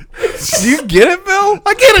 there. Do you get it, Bill?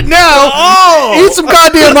 I get it now. Oh. Eat some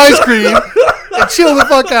goddamn ice cream and chill the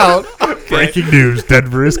fuck out. Breaking news: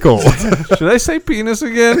 Denver is cold. Should I say penis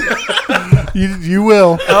again? You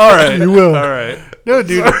will. All right. You will. All right. No,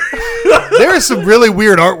 dude. There is some really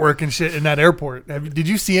weird artwork and shit in that airport. Did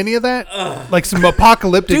you see any of that? Like some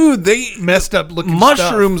apocalyptic, Dude, they messed up looking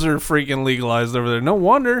mushrooms are freaking legalized over there. No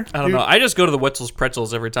wonder. I don't know. I just go to the Wetzel's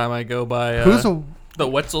Pretzels every time I go by. Who's a the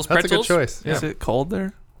Wetzel's That's a Pretzels? good choice. Is it cold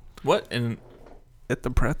there What? And at the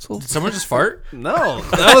pretzels? did someone just fart? No,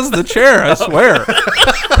 that was the chair. I swear.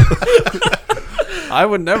 I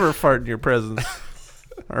would never fart in your presence.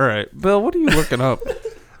 All right, Bill. What are you looking up?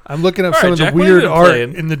 I'm looking up All some right, of the Jack, what have weird you been art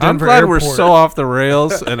playing? in the I'm Denver glad airport. we're so off the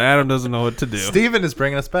rails, and Adam doesn't know what to do. Steven is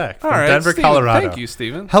bringing us back from All right, Denver, Steven, Colorado. Thank you,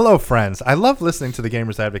 Steven. Hello, friends. I love listening to the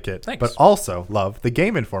Gamers Advocate, Thanks. but also love the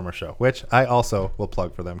Game Informer show, which I also will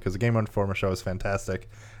plug for them because the Game Informer show is fantastic,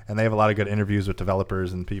 and they have a lot of good interviews with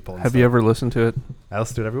developers and people. And Have you ever listened to it? I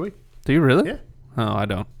listen to it every week. Do you really? Yeah. Oh, I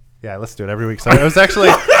don't. Yeah, I listen to it every week. So it was actually,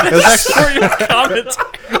 Comment.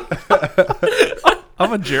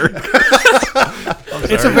 I'm a jerk.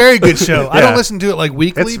 It's a very good show. I Yeah. don't listen to it like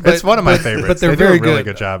weekly, it's one of my favorites. But they're they very do a really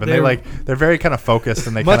good. good job, and They're they're very kind of focused,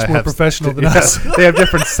 and they much kind of more have professional than yeah, us. They have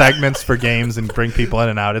different segments for games and bring people in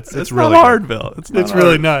and out. It's It's really not hard, good. Bill. It's not It's hard.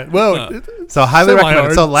 really not. Well, So highly Semi-hard.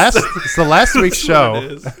 recommend it. So last week's show, what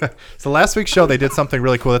it is. so last week's show they did something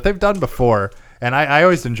really cool that they've done before, and I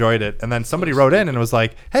always enjoyed it. And then somebody wrote in and was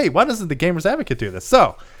like, "Hey, why doesn't the Gamers Advocate do this?"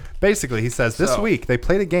 So basically, he says this week they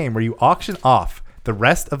played a game where you auction off the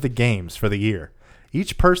rest of the games for the year.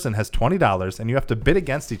 Each person has $20, and you have to bid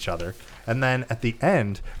against each other, and then at the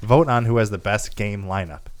end, vote on who has the best game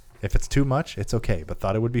lineup. If it's too much, it's okay, but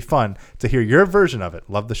thought it would be fun to hear your version of it.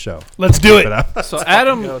 Love the show. let's do Keep it. up. So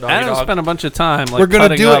Adam Go, doggy Adam dog. spent a bunch of time like We're gonna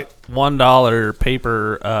cutting do up it. $1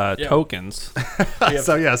 paper tokens.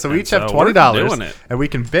 So we And each have so we're $20, doing it. and we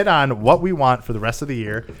can bid on what we want for the rest of the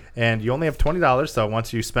year. And you only have $20, so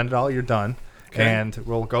once you spend it all, you're done. Okay. And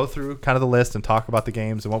we'll go through kind of the list and talk about the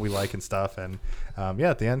games and what we like and stuff. And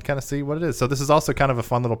at the end, kind of see what it is. So this is also kind of a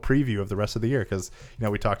fun little preview of the rest of the year because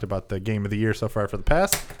we talked about the game of the year so far for the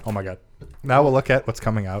past. Oh my god! Now we'll look at what's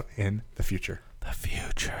coming out in the future. The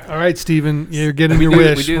future. All right, Steven, you're getting your We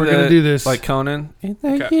wish. do We're the- gonna do this. Like Conan. In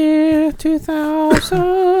the Okay. year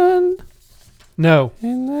 2000. No.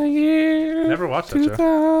 In the year Never watched that show.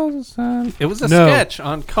 2000. It was a No. sketch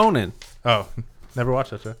on Conan. Oh, never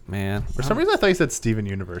watched that show. Man. For some reason, I thought you said Steven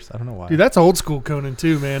Universe. I don't know why. Dude, that's old school Conan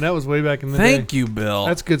too, man. That was way back in the day. Thank you, Bill.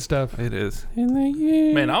 That's good stuff. It is. In the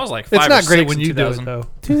year Man, I was like 5 It's or not great 6 when in you do it 2000. though.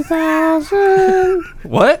 2000.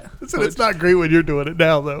 What? It's not great when you're doing it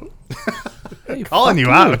now though. Hey, Calling fuck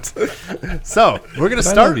you out. So we're gonna I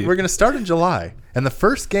start. love you. We're gonna start in July, and the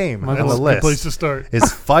first game on That's the a good list place to start.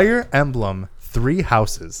 is Fire Emblem Three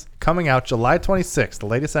Houses, coming out July 26th, the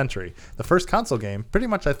latest entry. The first console game, pretty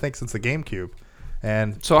much I think since the GameCube.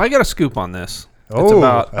 And So I got a scoop on this. It's oh,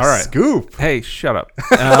 about, a all right. scoop. Hey, shut up.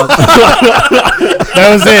 That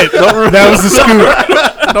was it. That was the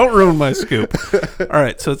scoop. Don't ruin my scoop. All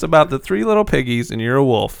right, so it's about the 3 little piggies, and you're a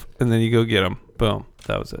wolf, and then you go get them. Boom.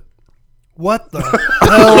 That was it. What the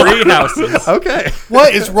hell? 3 houses. Okay.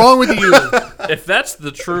 What is wrong with you? If that's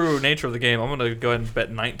the true nature of the game, I'm gonna go ahead and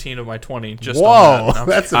bet 19 of my 20 just Whoa, on that. No,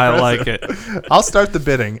 that's I impressive. like it. I'll start the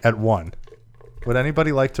bidding at 1. Would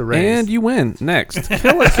anybody like to raise? And you win. Next.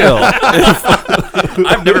 Kill a kill.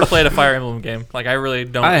 I've never played a Fire Emblem game. Like I really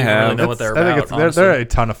don't I even have. really know what they're I think about. it's, honestly. they're a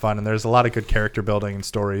ton of fun, and there's a lot of good character building and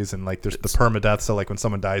stories, and like there's the permadeath. So like when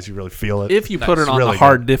someone dies, you really feel it. If you put it on Really the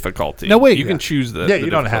hard difficulty. No, wait. You can choose the Yeah, the you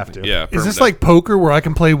don't have difficulty. to. Yeah. Is this permanent. like poker where I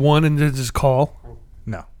can play one and then just call?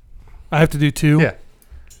 No. I have to do 2? Yeah.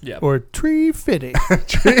 Yeah. Or tree fitting.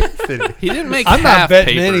 He didn't make I'm half not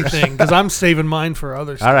betting papers. anything because I'm saving mine for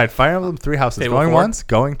others. All right, Fire Emblem Three Houses. Table Going 4. once,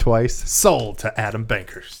 going twice. Sold to Adam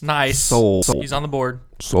Bankers. Nice. Sold. He's on the board.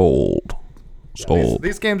 Sold.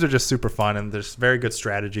 These games are just super fun, and there's very good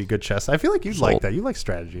strategy, good chess. I feel like you'd like Sold. that. You like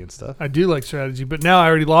strategy and stuff. I do like strategy, but now I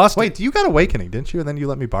already lost Wait, you got Awakening, didn't you? And then you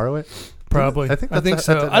let me borrow it? Probably. I think I think that's-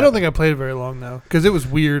 so. that did I don't happen. think I played it very long though, because it was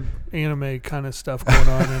weird anime kind of stuff going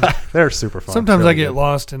on. And They're super fun. sometimes Really I get good.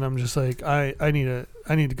 lost, and I'm just like, I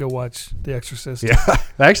need to go watch The Exorcist. Yeah,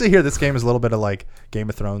 I actually hear this game is a little bit of like Game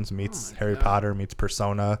of Thrones meets Harry Potter meets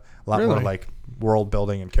Persona. A lot more Really? like world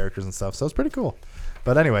building and characters and stuff. So it's pretty cool.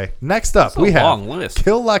 But anyway, next up That's a we have long list.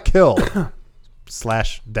 Kill La Kill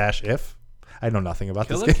 /-if. I know nothing about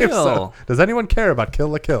Kill this La game. So Kill. does anyone care about Kill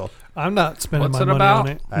La Kill? I'm not spending What's my it money about? on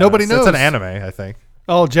it. I don't Nobody know. knows. It's an anime, I think.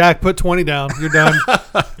 Oh, Jack, put 20 down. You're done.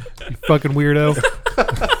 You fucking weirdo.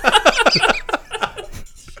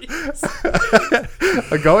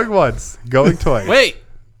 Going once, going twice. Wait.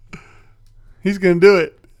 He's gonna do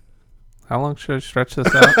it. How long should I stretch this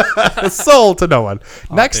out? Sold to no one.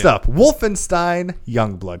 Next damn. up, Wolfenstein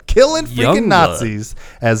Youngblood. Killing freaking Youngblood. Nazis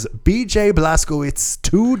as BJ Blazkowicz's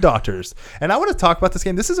 2 daughters. And I want to talk about this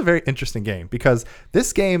game. This is a very interesting game because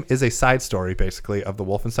this game is a side story, basically, of the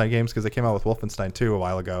Wolfenstein games because they came out with Wolfenstein 2 a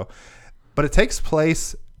while ago. But it takes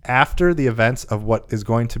place after the events of what is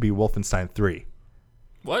going to be Wolfenstein 3.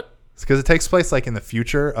 What? Because it takes place like in the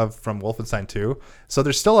future of from Wolfenstein 2. So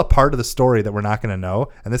there's still a part of the story that we're not going to know.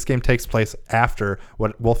 And this game takes place after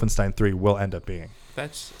what Wolfenstein 3 will end up being.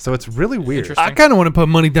 That's So it's really weird. Interesting. I kind of want to put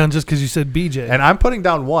money down just because you said BJ. And I'm putting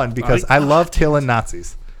down 1 because I love killing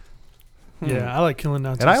Nazis. yeah, I like killing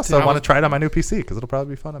Nazis. And I also too. want to try it on my new PC because it'll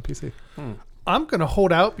probably be fun on PC. I'm gonna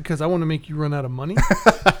hold out because I want to make you run out of money.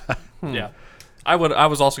 yeah. I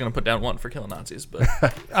was also gonna put down 1 for killing Nazis, but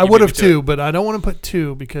I You would beat have me to too, but I don't want to put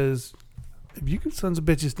 2 because if you sons of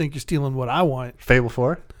bitches think you're stealing what I want, Fable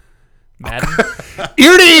 4. Madden.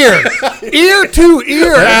 ear to ear, ear to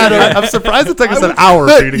ear, Adam. I'm surprised it took us an hour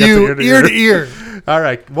for you to get to ear to ear ear. to ear. All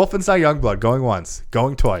right. Wolfenstein Youngblood going once,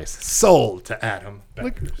 going twice. Sold to Adam.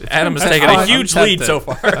 Adam has That's taken a fine. huge I'm lead tempted. so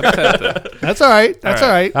far. I'm tempted. That's all right. That's all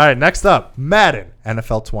right. All right. Next up, Madden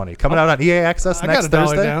NFL 20 coming out on EA Access I got next a dollar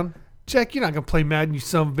Thursday. down. Jack, you're not gonna play Madden, you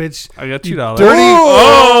son of a bitch. I got You $2. dirty.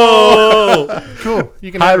 Oh! Cool.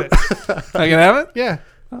 You can have it. I can have it? Yeah.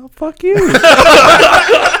 Oh, fuck you.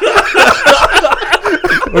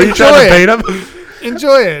 Were you trying to bait him?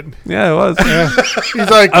 Enjoy it. Yeah, it was. He's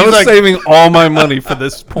like, I was saving all my money for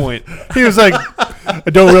this point. he was like, I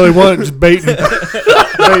don't really want it, just baiting.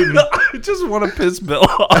 I just want to piss Bill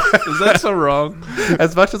off. Is that so wrong?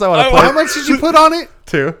 As much as I want to How play much did you put on it?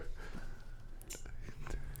 2.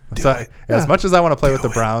 So, as much as I want to play with the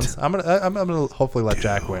Browns, I'm gonna hopefully let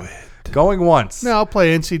Jack win. Going once. No, I'll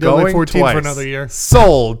play NCAA Going 14 twice. for another year.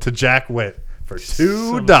 Sold to Jack Witt for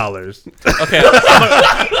 $2. Okay,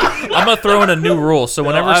 I'm gonna throw in a new rule. So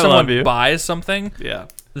whenever I love someone you. buys something, Yeah.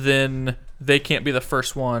 then they can't be the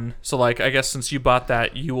first one. So, like, I guess since you bought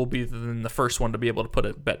that, you will be the first one to be able to put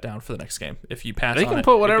a bet down for the next game. If you pass They on can it,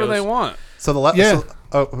 put it whatever they goes- want. So the Yeah.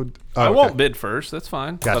 I okay. won't bid first. That's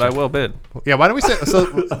fine. Gotcha. But I will bid. Yeah, why don't we say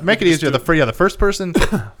so? Make it easier. The first person,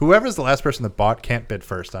 whoever's the last person that bought, can't bid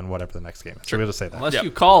first on whatever the next game is. So we'll just say that. Unless Yep.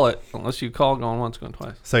 you call it. Unless you call going once, going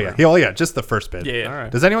twice. So yeah, just the first bid. Yeah, yeah. All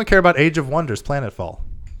right. Does anyone care about Age of Wonders Planetfall?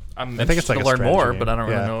 I'm I think it's like to a learn strategy more, game. but I don't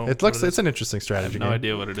Yeah. really know. It looks what it's an interesting strategy No game.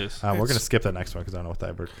 idea what it is. We're gonna skip the next one because I don't know what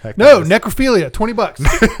the heck No, that is. necrophilia, $20.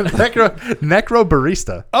 Necro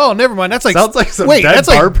Barista. Oh, never mind. That's like Sounds like some wait, dead that's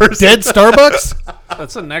bar like person. dead Starbucks,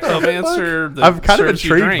 That's a necromancer. that I'm kind of serves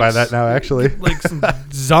you intrigued by drinks. that now, actually. like some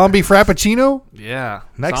zombie frappuccino. Yeah.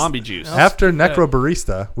 Next- Zombie juice. After Necro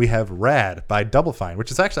Barista, we have Rad by Double Fine,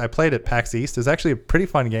 which is actually I played at PAX East. It's actually a pretty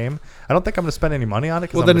fun game. I don't think I'm going to spend any money on it.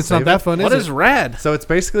 'Cause Well, I'm then gonna it's not save that it. fun, What is is it? rad? So it's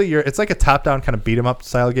basically it's like a top-down kind of beat 'em up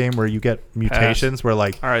style game where you get mutations where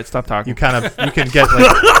like All right, stop talking. you can get like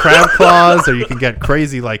crab claws or you can get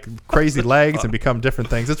crazy legs and become different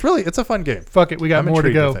things. It's a fun game. Fuck it, we got I'm more to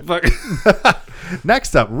intrigued go. with it.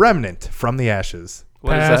 Next up, Remnant from the Ashes.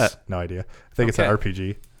 What is Pass. that? No idea. I think it's an Okay.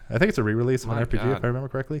 RPG. I think it's a re-release of an My RPG God. if I remember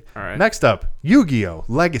correctly. All right. Next up, Yu-Gi-Oh!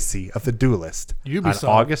 Legacy of the Duelist Ubisoft. on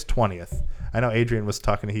August 20th. I know Adrian was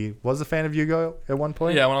talking. He was a fan of Yu-Gi-Oh! At one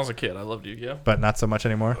point, Yeah, when I was a kid, I loved Yu-Gi-Oh. but not so much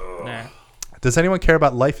anymore. Nah. Does anyone care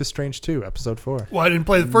about Life is Strange 2, Episode 4? Well, I didn't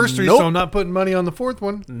play the first three, Nope. so I'm not putting money on the fourth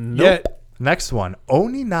one Nope. yet. Next one,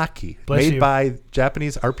 Oninaki, Bless made you. by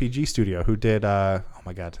Japanese RPG studio who did I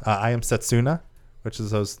Am Setsuna, which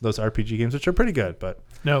is those RPG games which are pretty good, but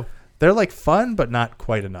No, they're like fun but not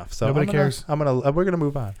quite enough. So Nobody cares. we're gonna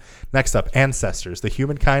move on. Next up, Ancestors: The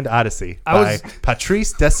Humankind Odyssey I by was-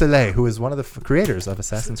 Patrice Desilets, who is one of the creators of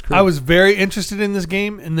Assassin's Creed. I was very interested in this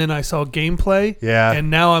game, and then I saw gameplay. Yeah. and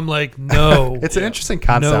now I'm like, no. It's an interesting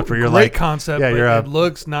concept where you're great like concept. yeah, but you're it a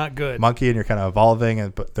looks not good. monkey and you're kind of evolving,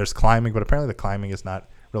 but there's climbing, but apparently the climbing is not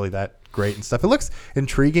really that great and stuff. It looks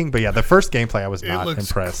intriguing, but yeah, the first gameplay I was It not looks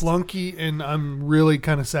impressed. clunky, and I'm really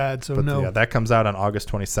kind of sad. So But no, yeah, that comes out on August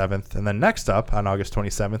 27th. And then next up on August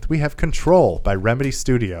 27th, we have Control by Remedy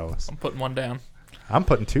Studios. I'm putting one down. I'm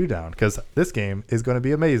putting 2 down because this game is going to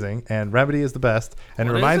be amazing and Remedy is the best. And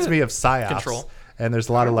What it is reminds it? me of PsyOps. Control. And there's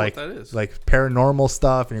a lot of don't know like what that is. paranormal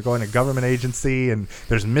stuff, and you're going to government agency, and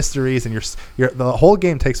there's mysteries, and the whole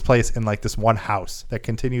game takes place in like this one house that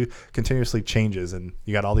continuously changes, and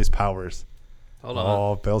you got all these powers. Hold on.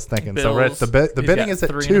 Oh, Bill's thinking. Bill's- So the he's bidding got is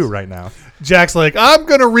at 3 in 2 his- right now. Jack's like, I'm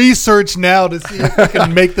gonna research now to see if we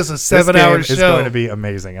can make this a This game 7-hour show. is going to be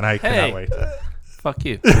amazing, and I Hey. cannot wait. Fuck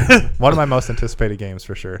you. One of my most anticipated games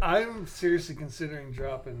for sure. I'm seriously considering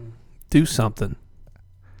dropping. Do something.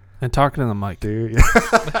 And talking to the mic. Do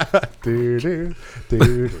do do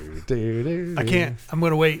do do do. I can't. I'm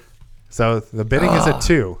gonna wait. So the bidding is at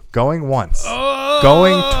 2. Going once.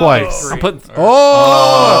 Going twice. I'm putting.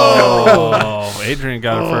 Oh! Oh, Adrian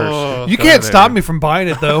got it first. You Go can't ahead, stop Adrian. me from buying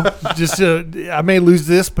it though. Just I may lose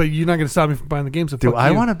this, but you're not gonna stop me from buying the game. So Do fuck I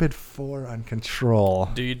you. want to bid 4 on Control?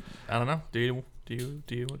 Do you? I don't know. Do you want to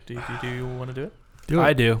do it? do it?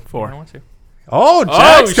 I do. I 4. want to. Oh,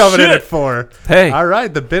 Jack's coming in shit. at 4. Hey. All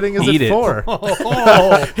right, the bidding is Eat at it. 4.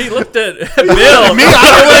 He looked at Bill. Me?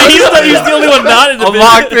 He's the only one not in the I'm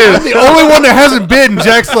locked in. I'm the only one that hasn't bid, and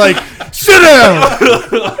Jack's like, sit down.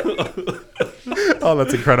 Oh,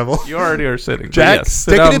 that's incredible. You already are sitting. But Jack yes, sit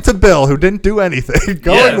sticking down. it to Bill, who didn't do anything.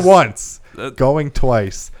 Going Yes. once. That- Going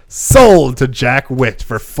twice. Sold to Jack Witt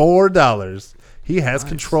for $4. He has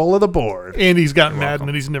control of the board. And he's gotten mad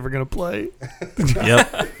that he's never gonna play.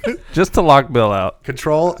 Yep. Just to lock Bill out.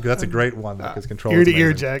 Control, that's a great one, though, because Control Ear is to ear,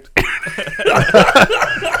 amazing. Jack.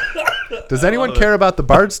 Does anyone care about The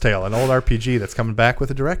Bard's Tale, an old RPG that's coming back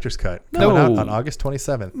with a director's cut? Coming out No. on August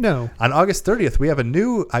 27th. No. On August 30th, we have a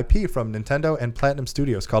new IP from Nintendo and Platinum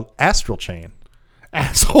Studios called Astral Chain.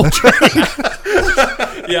 Asshole.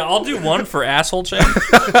 Yeah, I'll do one for asshole chain.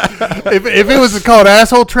 if it was called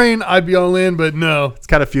Asshole Train, I'd be all in, but no. It's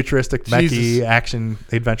kind of futuristic, mechy, Jesus. action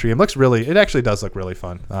adventure game. It actually does look really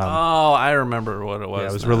fun. Oh, I remember what it was. Yeah,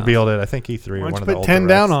 it was now. revealed at, I think, E3 or Why one don't of you the put old 10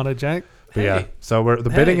 down directs. on it, Jack? But yeah, Hey. so the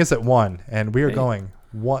bidding Hey. is at 1, and we are Hey. going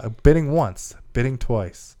bidding once, bidding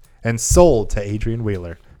twice, and sold to Adrian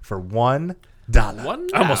Wheeler for $1. I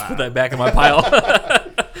almost put that back in my pile.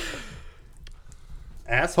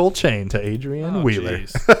 Asshole Chain to Adrian Oh, Wheeler.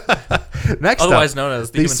 jeez. Next Otherwise up, known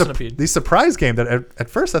as the the, Human Centipede. the surprise game that at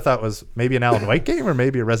first I thought was maybe an Alan Wake game or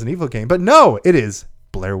maybe a Resident Evil game, but no, it is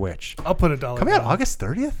Blair Witch. I'll put $1 Coming out down. August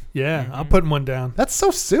 30th? Yeah, I'm putting one down. That's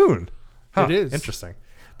so soon. Huh, It is. Interesting.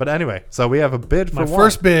 But anyway, so we have a bid for My one.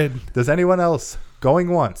 first bid. Does anyone else going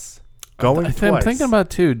once? Going I'm twice. thinking about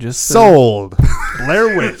two. Just Sold.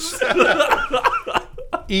 Blair Witch.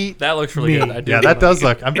 Eat. That looks really Me. good. I do Yeah, that does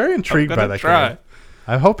look. I'm very intrigued by gonna that try. game.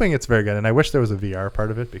 I'm hoping it's very good, and I wish there was a VR part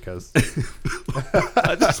of it because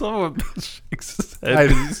I just love when Bill shakes his head. I-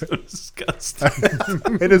 'cause he's so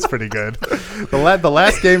disgusting. it is pretty good. The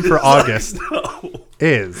last game for August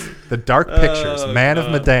is the Dark Pictures Man of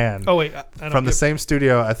Medan Oh wait, I don't from the get same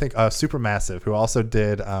studio, I think, Supermassive, who also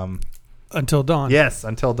did Until Dawn. yes,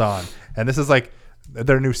 Until Dawn, and this is like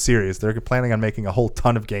their new series. They're planning on making a whole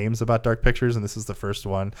ton of games about Dark Pictures, and this is the first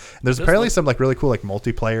one. And there's apparently some like really cool like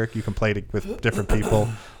multiplayer you can play with different people.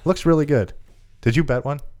 Looks really good. Did you bet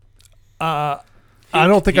one? I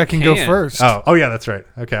don't think You I can go can. first. Oh yeah, that's right.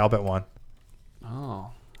 Okay, I'll bet one.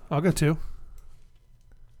 Oh. I'll go 2.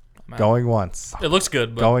 Man. Going once, It looks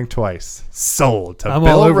good, but going twice. Sold to I'm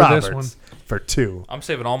Bill all over Roberts this one. for 2. I'm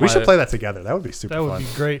saving all my. We should play that together. That would be super That would fun. be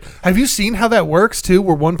great. Have you seen how that works too?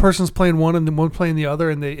 Where one person's playing one and then one playing the other,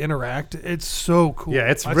 and they interact. It's so cool. Yeah,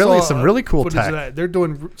 it's I really saw, some really cool footage of tech. that. They're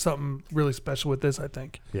doing something really special with this. I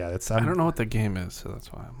think. Yeah, it's I don't know what the game is, so that's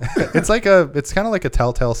why. it's kind of like a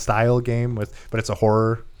Telltale style game but it's a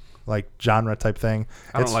horror like genre type thing.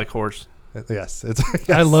 I don't It's- like horse. Yes, it's.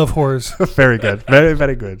 I yes. love horrors. Very good, very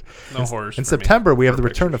very good. No horse. In for me. September, we have the Or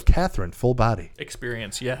return of Catherine, full body.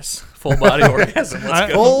 experience. Yes, full body orgasm. Let's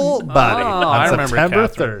go. Full body Oh, on I remember September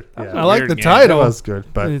Catherine. 3rd. Yeah. I like Weird the game. It title. was good,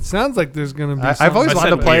 but It sounds like there's going to be. I've always I wanted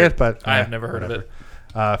said to play weird. it, but I have never heard of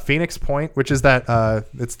it. Phoenix Point, which is that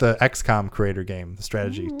it's the XCOM creator game, the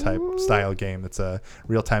strategy type style game. It's a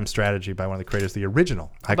real time strategy by one of the creators, the original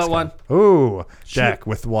XCOM. about one? Ooh, Jack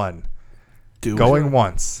with one. Do Going it.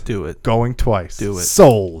 once. Do it. Going twice. Do it.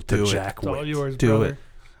 Sold to Do it. Jack It's all Witt. yours, Do brother. it.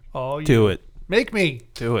 All you. Do it. Make me.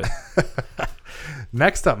 Do it.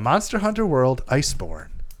 Next up, Monster Hunter World Iceborne.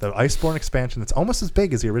 The Iceborne expansion that's almost as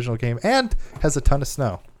big as the original game and has a ton of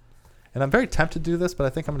snow. And I'm very tempted to do this, but I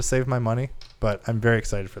think I'm going to save my money. But I'm very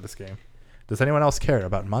excited for this game. Does anyone else care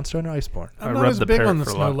about Monster Hunter Iceborne? I'm I not read as the big parrot on the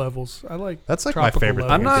for a snow lot. levels. I like. That's like my tropical favorite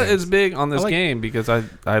levels. I'm not games. as big on this I like- game because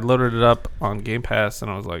I loaded it up on Game Pass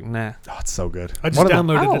and I was like, nah, Oh, it's so good. I just One of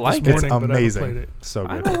the- downloaded I don't it like this it. It's morning, but I haven't played amazing. it. So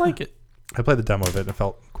I good. don't like it. I played the demo of it and it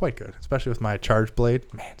felt quite good, especially with my Charge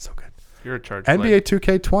Blade. Man, so good. You're a charge. NBA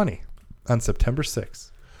 2K20 on September 6th.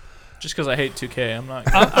 Just because I hate 2K, I'm not.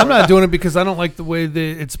 I'm not doing it because I don't like the way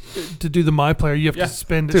it's to do the My Player. You have Yeah. to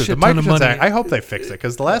spend a Dude, the shit ton of money. microtransactions, I hope they fix it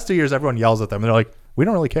because the last 2 years everyone yells at them and they're like, we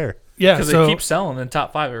don't really care. Yeah, Because so they keep selling in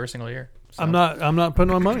top 5 every single year. So. I'm not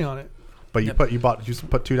putting my money on it. But you put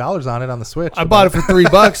 $2 on it on the Switch. I bought it for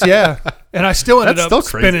 $3, yeah, and I still ended That's up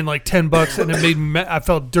still crazy. spending like $10, and it made me, I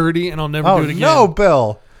felt dirty, and I'll never Oh do it again. no,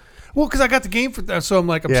 Bill! Well, because I got the game for that, so I'm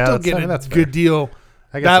like, I'm Yeah, still that's- I getting mean, a that's good fair. deal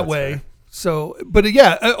I guess that that's way. fair. So, but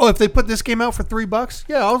yeah, if they put this game out for $3,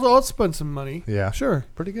 yeah, I'll spend some money. Yeah, Sure,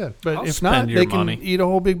 pretty good. but I'll if not, spend your they can money. eat a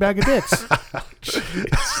whole big bag of dicks.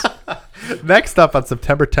 Next up on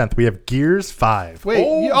September 10th, we have Gears 5.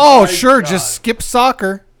 Wait, my sure, God. just skip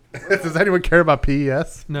soccer. Does anyone care about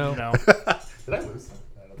PES? No, No. Did I lose?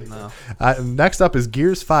 No. Next up is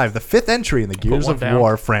Gears 5, the 5th entry in the Gears one of down.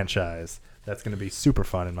 War franchise. That's going to be super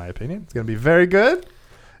fun, in my opinion. It's going to be very good,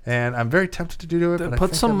 and I'm very tempted to do it. But I Put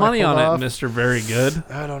think some I might money hold on off. it, Mr. Very Good.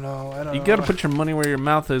 I don't know. I don't You know. got to put your money where your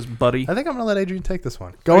mouth is, buddy. I think I'm going to let Adrian take this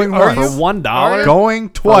one. Going are once. you? For $1. Going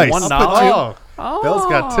twice. $1? Oh. Oh. Bill's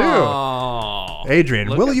got two. Adrian,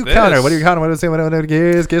 Look will at you this. counter? What do you counter? What do you say? What do you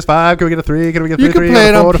Gears? Gears 5? Can we get a 3? Can we get a 3? You can 3? play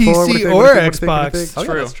it on What do you think? What do you PC think? or What do you think? What do you think? Xbox. Oh, yeah,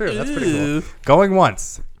 True. that's true. That's pretty cool. Ew. Going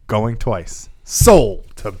once. Going twice. Sold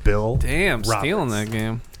to Bill. Damn, stealing Roberts. that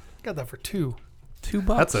game. got that for $2.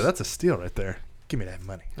 $2. That's a steal right there. Give me that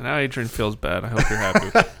money. And now Adrian feels bad. I hope you're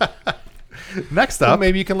happy. Next Well, up,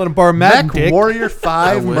 maybe you can let him borrow Madden, Mech Dick. Warrior I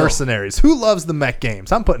 5 will. Mercenaries. Who loves the mech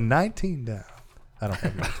games? I'm putting 19 down. I don't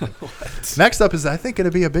have 19. Next up is, I think, going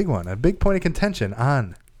to be a big one. A big point of contention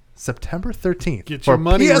on September 13th. Get for your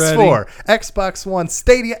money PS4, Xbox One,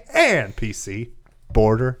 Stadia, and PC.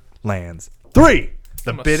 Borderlands 3. The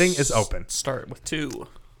I'm gonna bidding is open. Start with 2.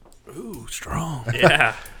 Ooh, strong.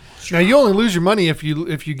 Yeah. Now you only lose your money if you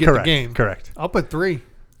get Correct. the game. Correct. I'll put 3.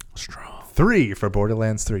 Strong. 3 for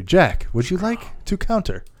Borderlands 3. Jack, would you like to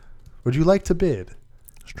counter? Would you like to bid?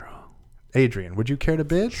 Strong. Adrian, would you care to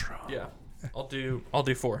bid? Yeah. I'll do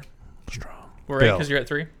 4. Strong. We're Bill. because you're at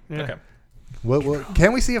 3. Yeah. Okay. What,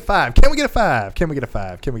 can we see a 5? Can we get a 5? Can we get a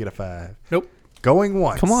 5? Can we get a 5? Nope. Going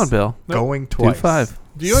once. Come on, Bill. Going Do twice. 5.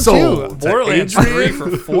 Do you on Sold 2? to Borderlands Adrian.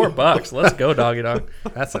 3 for $4. Let's go, doggy dog.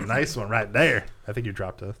 That's a nice one right there. I think you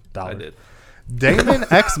dropped $1. I did. Damon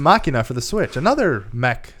X Machina for the Switch. Another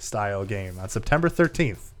mech style game on September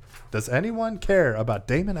 13th. Does anyone care about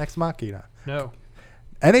Damon X Machina? No.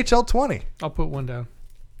 NHL 20. I'll put 1 down.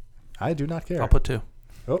 I do not care. I'll put 2.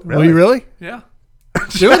 Oh, Will you really? Yeah.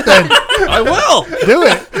 Do it then. I will. Do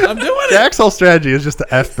it. I'm doing it. Jack's whole strategy is just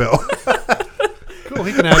the F bill. Cool.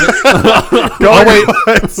 He can have it.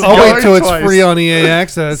 I'll I'll wait till it's free on EA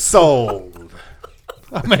Access. Sold.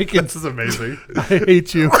 I'm making. This is amazing. I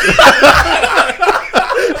hate you.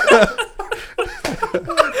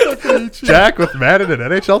 Jack with Madden and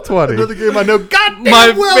NHL 20. Another game I know. God damn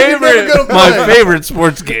My well you're never favorite, gonna my play. favorite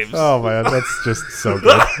sports games. Oh man, that's just so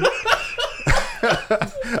good.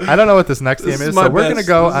 I don't know what this next This game is is, my so we're gonna best.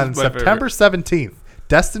 go This is on my September 17th.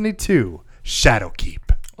 Destiny 2,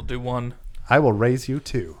 Shadowkeep. I'll do 1. I will raise you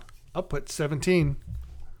 2. I'll put 17.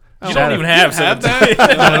 You Shadow- don't even have Have 17.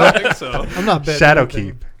 that? I don't think so. I'm not betting. Shadowkeep.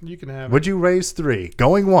 anything. You can have it. Would you raise 3?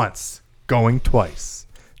 Going once, going twice.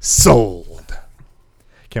 Sold.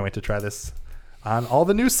 Can't wait to try this on all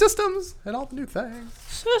the new systems and all the new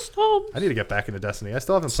things. I need to get back into Destiny. I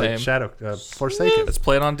still haven't played Same. Forsaken. Let's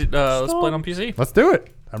play it on PC. Let's do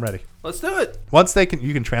it. I'm ready. Let's do it. Once you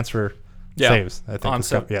can transfer saves. I think on, this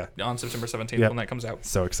stuff, on September 17th Yep. when that comes out.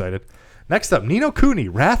 So excited. Next up, Ni no Kuni,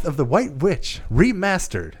 Wrath of the White Witch,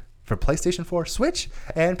 remastered for PlayStation 4, Switch,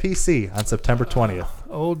 and PC on September 20th.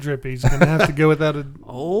 Old Drippy's gonna have to go without a.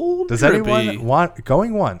 Old Does Drippy. anyone want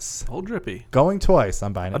going once, Old Drippy. going twice?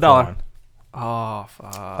 I'm buying it for $1. one. Oh,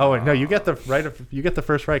 fuck. Oh wait, no, you get the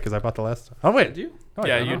first right because I bought the last. Oh wait, Did you? No, I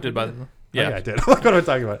Yeah, don't you know. did buy the. Oh, Yeah. yeah, I did. What am I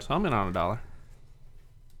talking about? So I'm in on $1.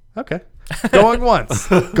 Okay, going once,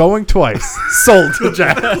 going twice, sold to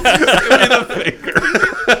Jack.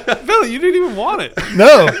 Billy, you didn't even want it.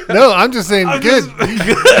 No, I'm just saying good.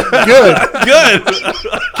 Good. Good.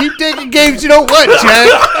 Keep taking games you don't want, Jack.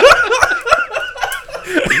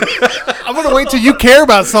 I'm gonna wait till you care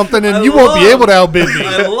about something and you won't be able to outbid me.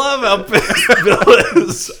 I love how pissed Bill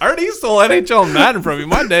is. I already stole NHL and Madden from you.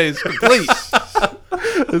 My day is complete.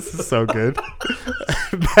 This is so good.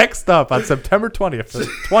 Next up on September 20th for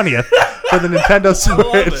the Nintendo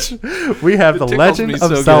Switch, we have The tickles Legend me of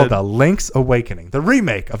so Zelda: good. Link's Awakening, the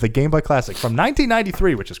remake of the Game Boy Classic from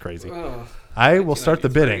 1993, which is crazy. I will start the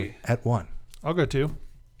bidding at 1. I'll go 2,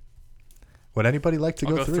 Would anybody like to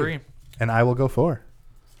I'll go go 3? 3. And I will go 4.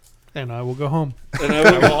 and I will go home.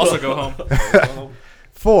 I will also go home.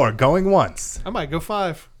 4, going once. I might go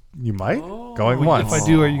 5. You might. Going once. If I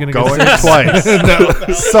do, are you gonna go Going 6? twice.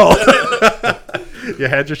 No. Sold. You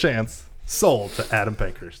had your chance. Sold to Adam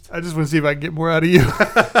Pankhurst. I just want to see if I can get more out of you.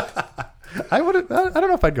 I wouldn't. I don't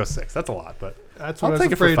know if I'd go 6. That's a lot, but That's I'll what I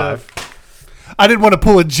take was it for afraid 5. of. I didn't want to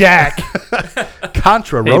pull a Jack.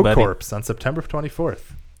 Contra Hey, Rogue buddy. Corps on September 24th.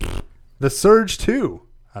 The Surge 2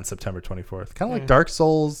 on September 24th. Kind of like Dark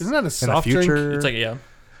Souls. Isn't that a in the soft drink? future. It's like, yeah.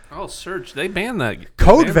 Oh, Surge. They banned that.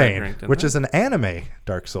 Code they banned that Vein, drink, didn't which they? is an anime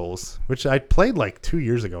Dark Souls, which I played like 2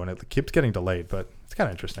 years ago, and it keeps getting delayed, but it's kind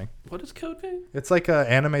of interesting. What is Code Vein? It's like an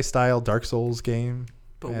anime style Dark Souls game.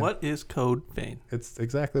 But And what is Code Vein? It's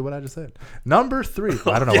exactly what I just said. Number 3.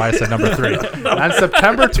 Well, I don't know why I said number 3. On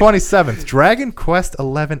September 27th, Dragon Quest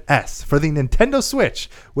XI for the Nintendo Switch,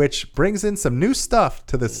 which brings in some new stuff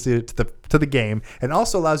to the game and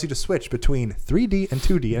also allows you to switch between 3D and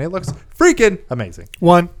 2D, and it looks freaking amazing.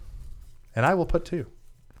 1. And I will put 2.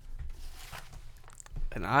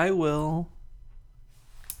 And I will.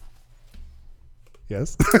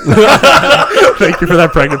 Yes. Thank you for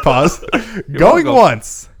that pregnant pause. Going welcome.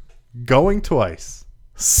 once, going twice.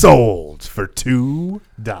 Sold for $2.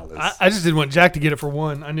 I just didn't want Jack to get it for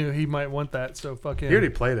 1. I knew he might want that, so fuck him. He already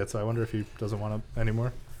played it, so I wonder if he doesn't want it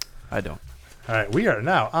anymore. I don't. All right, we are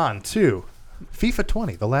now on to FIFA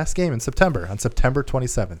 20, the last game in September, on September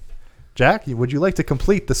 27th. Jack, would you like to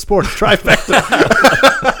complete the sports trifecta?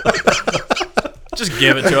 Just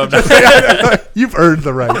give it to him. You've earned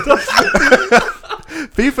the right.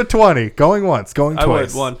 FIFA 20, going once, going I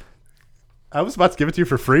twice. would. 1. I was about to give it to you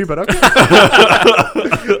for free, but okay.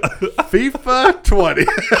 FIFA 20.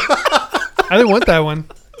 I didn't want that one.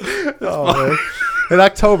 Oh, man. In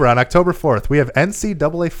October, on October 4th, we have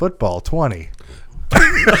NCAA Football 20.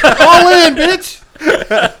 All in,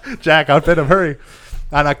 bitch. Jack, outbid him, hurry.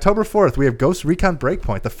 On October 4th, we have Ghost Recon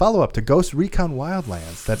Breakpoint, the follow-up to Ghost Recon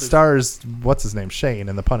Wildlands that stars, what's his name, Shane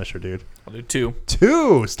and the Punisher, dude. I'll do 2.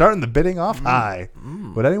 2, starting the bidding off high.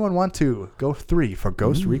 Would anyone want to go 3 for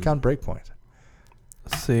Ghost Recon Breakpoint?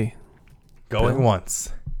 Let's see. Going Bill?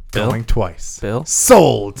 once, Bill? going twice. Bill?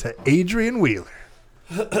 Sold to Adrian Wheeler.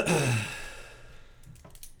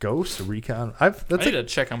 Ghost Recon. I need to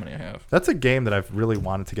check how many I have. That's a game that I've really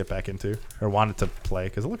wanted to get back into or wanted to play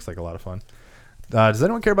because it looks like a lot of fun. Does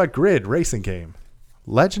anyone care about Grid Racing Game?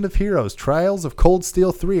 Legend of Heroes Trials of Cold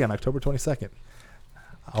Steel 3 on October 22nd.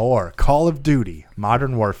 Or Call of Duty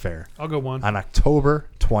Modern Warfare I'll go 1. on October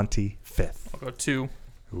 25th. I'll go 2.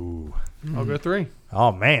 Ooh. I'll go 3.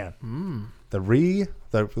 Oh man. The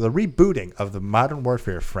rebooting of the Modern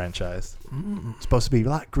Warfare franchise. Supposed to be a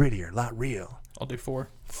lot grittier, a lot real. I'll do 4.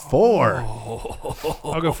 4.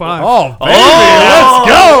 I'll go 5. Oh, baby,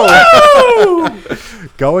 let's go.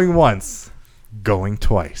 Going once, going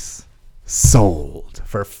twice. Sold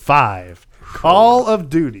for 5. Call of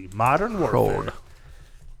Duty Modern Warfare.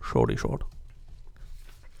 Short.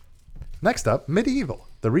 Next up, Medieval,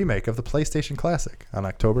 the remake of the PlayStation Classic on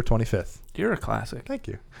October 25th. You're a classic. Thank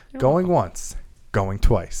you. Going once, going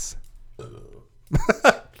twice.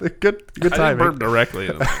 Good I didn't timing. burp directly.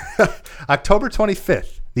 October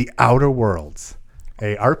 25th, The Outer Worlds,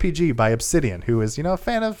 a RPG by Obsidian, who is, a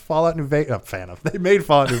fan of Fallout New Vegas. They made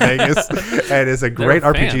Fallout New Vegas, and is a great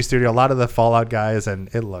They're a RPG fan. studio. A lot of the Fallout guys,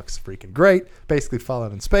 and it looks freaking great. Basically,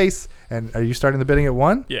 Fallout in space. And are you starting the bidding at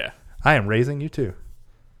 1? Yeah. I am raising you 2.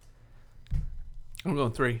 I'm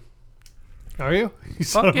going 3. Are you? You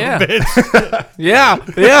son Fuck of yeah. a bitch. Yeah,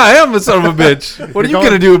 I am a son of a bitch. What are you going-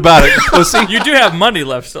 going to do about it, pussy? You do have money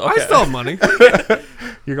left, so okay. I still have money.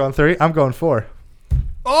 You're going 3? I'm going 4.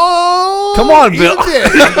 Oh! Come on, Bill.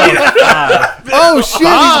 Oh, shit. He's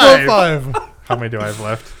going 5. How many do I have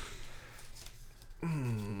left?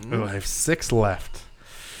 Oh, I have 6 left.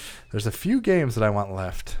 There's a few games that I want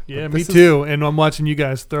left. Yeah, but me this is- too. And I'm watching you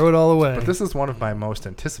guys throw it all away. But this is one of my most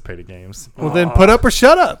anticipated games. Well, then put up or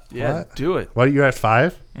shut up. Yeah, What? do it. What are you at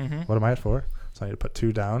 5? Mhm. What am I at 4? So I need to put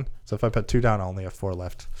 2 down. So if I put 2 down, I only have 4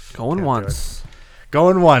 left. Going Can't do once.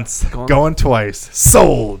 Going once, Going- going twice.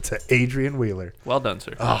 Sold to Adrian Wheeler. Well done,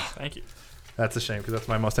 sir. Thank you. That's a shame because that's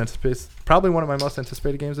my most anticipated, probably one of my most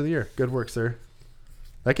anticipated games of the year. Good work, sir.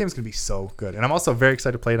 That game's gonna be so good, and I'm also very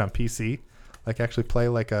excited to play it on PC. Like actually play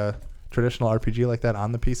like a traditional RPG like that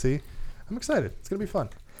on the PC. I'm excited. It's gonna be fun.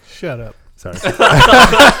 Shut up. Sorry.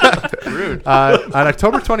 Rude. On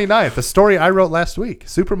October 29th, the story I wrote last week,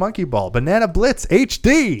 Super Monkey Ball Banana Blitz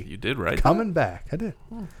HD, You did right. coming back. I did.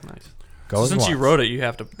 Nice. Going Since you once. wrote it, you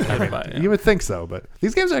have to type it by it. You would think so, but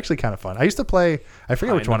these games are actually kind of fun. I used to play, I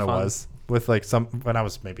forget which Kinda one it fun. was, with like some, when I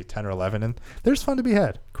was maybe 10 or 11, and there's fun to be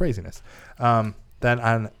had. Craziness. Then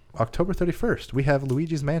on October 31st, we have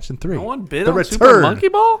Luigi's Mansion 3. No one bid the on return Super Monkey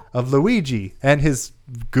Ball? of Luigi and his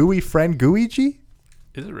gooey friend Gooigi.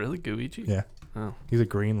 Is it really Gooigi? Yeah. Oh. He's a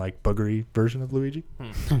green, like, boogery version of Luigi.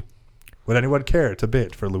 Would anyone care to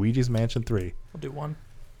bid for Luigi's Mansion 3? I'll do 1.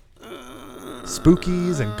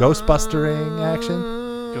 Spookies and Ghostbustering action?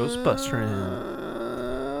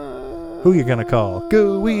 Ghostbusters. Who you gonna call?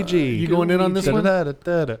 Gooigi. You going in on this one?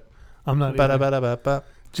 Da-da-da-da-da. I'm not either. Ba-da-ba-da-ba-ba.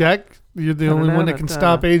 Jack, you're the only one that can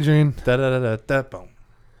stop Adrian. Da-da-da-da-da. Boom.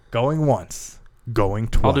 Going once. Going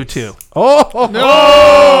twice. I'll do 2. Oh!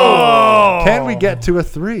 No! Can we get to a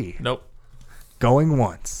 3? Nope. Going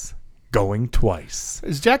once. Going twice.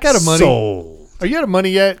 Is Jack out of money? Sold. Are you out of money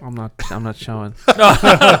yet? I'm not showing.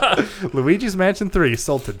 Luigi's Mansion 3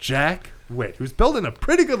 sold to Jack Witt, who's building a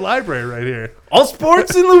pretty good library right here. All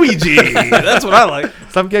sports and Luigi. That's what I like.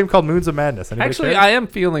 Some game called Moons of Madness. Anybody Actually, care? I am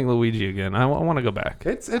feeling Luigi again. I want to go back.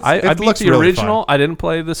 I I beat the original. I didn't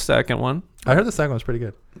play the second one. I heard the second one's pretty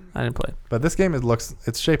good. I didn't play it. But this game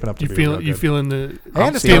it's shaping up to You be feel real you good. feeling the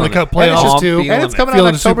And it's Stanley feeling Cup it. And it's playoffs just- too? feeling And it's it. coming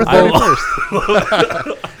Feeling out the October Super Bowl.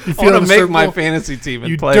 31st. You I feeling want the to make Super my Bowl? fantasy team and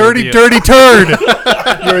You play dirty, with you. dirty turd!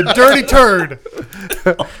 You're a dirty turd.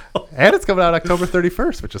 And it's coming out October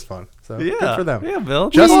 31st, which is fun. So good for them. Yeah, Bill.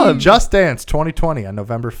 Just Dance 2020 on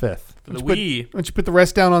November 5th. For the But- Wii. Why don't you put the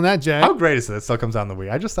rest down on that, Jack? How great is it? It still comes out on the Wii.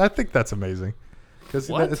 I think that's amazing.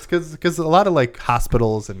 What? It's because a lot of like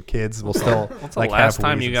hospitals and kids will still What's the like last have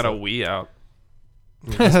time Wiis you and got a stuff. Wii out?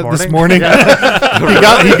 This morning.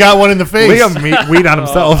 he got one in the face. Liam weed on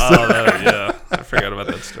himself. Yeah. I forgot about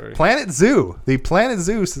that story. Planet Zoo, the Planet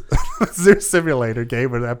Zoo Zoo Simulator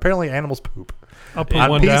game where apparently animals poop I'll put on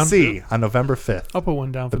one down. PC on November 5th. I'll put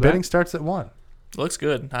one down for The that. bidding starts at 1. It looks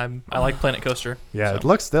good. I like Planet Coaster. Yeah,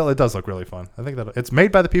 so. it does look really fun. I think that it's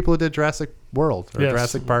made by the people who did Jurassic World or Yes.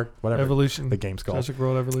 Jurassic Park, whatever Evolution. the game's called. Jurassic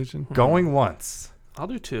World Evolution. Going once. I'll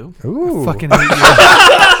do 2. Ooh. Fucking hate you.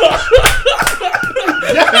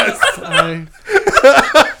 I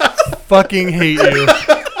fucking hate you.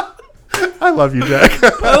 I love you, Jack.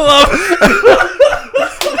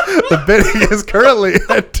 The bidding is currently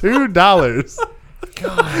at $2.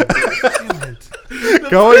 God damn it.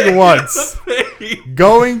 Going once.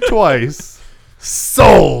 Going twice.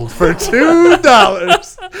 Sold for $2.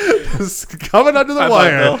 Just coming under the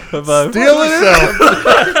wire. Stealing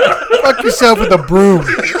it. Fuck yourself with a broom.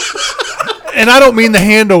 And I don't mean the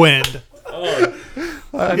handle end.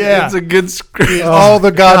 Yeah. It's a good script. all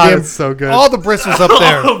the goddamn, it's so good. all the bristles up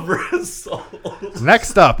there.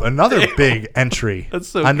 Next up, another big entry. That's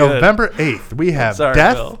so On good. November 8th, we have sorry,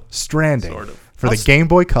 Death Bill. Stranding Sort of. for the Game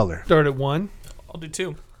Boy Color. Start at 1. I'll do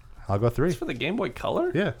 2. I'll go 3. It's for the Game Boy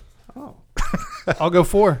Color? Yeah. Oh. I'll go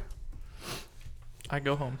 4. I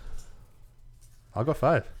go home. I'll go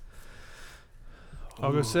 5.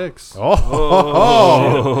 I'll go 6.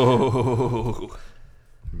 Oh,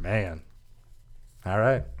 man. All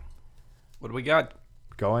right. What do we got?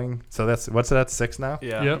 Going. So that's, what's that, 6 now?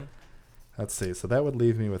 Yeah. Yep. Let's see. So that would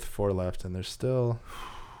leave me with 4 left, and there's still.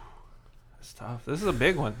 It's tough. This is a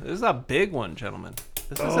big one. This is a big one, gentlemen.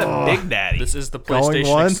 This is a big daddy. This is the Going PlayStation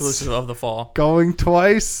once. exclusive of the fall. Going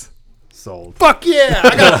twice. Sold. Fuck yeah!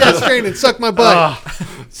 I got Death Stranding. Suck my butt.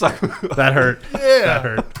 That hurt. Yeah. That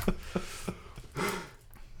hurt.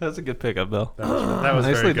 That's a good pickup, Bill. That was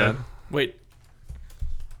Nicely very good. done. Wait.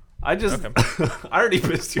 I just, Okay. I already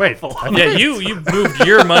missed you. Wait. Yeah, you moved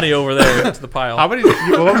your money over there to the pile. How many?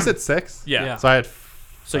 What was it? 6? Yeah. So I had.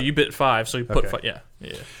 So you bit 5. So you put Okay. 5. Yeah.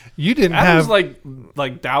 You didn't Adam's have.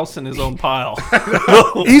 like dousing his own pile.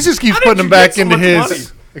 He just keeps putting them back into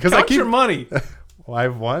his. Because I Count keep. your money. Well, I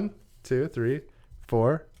have 1, 2, 3,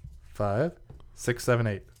 4, 5, 6, 7,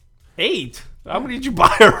 8. 8. How many did you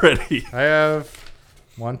buy already? I have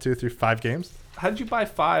 1, 2, 3, 5 games. How did you buy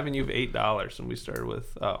 5 and you have $8 and we started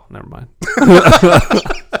with? Oh, never mind.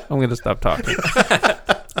 I'm gonna stop talking.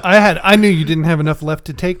 I knew you didn't have enough left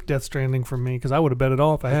to take Death Stranding from me because I would have bet it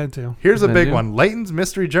all if I had to. Here's a Then big do. one: Layton's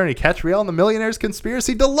Mystery Journey: Catch Riel and the Millionaire's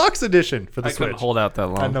Conspiracy Deluxe Edition for the I couldn't Switch hold out that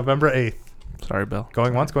on long. November 8th. Sorry, Bill.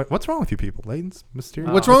 Going once, going. What's wrong with you people? Layton's Mystery.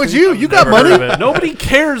 What's wrong with you? You got Never heard of money? it. Nobody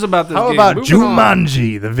cares about this How game. about Moving on.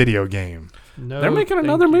 Jumanji, the video game? No, They're making thank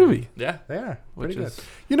another you. movie. Yeah. They are Which pretty is good.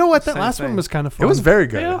 You know what? That Same last thing. one was kind of fun. It was very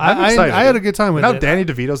good. Yeah. I'm I excited. had a good time with And now it. Danny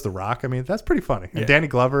DeVito's The Rock. I mean, that's pretty funny. And Yeah. Danny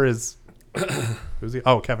Glover is. Who's he?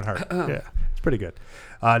 Oh, Kevin Hart. Yeah. It's pretty good.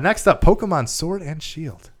 Next up, Pokemon Sword and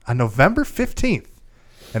Shield on November 15th,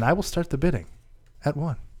 and I will start the bidding at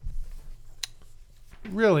 1.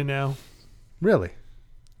 Really now? Really?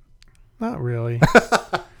 Not really.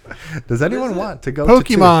 Does anyone is it? want to go to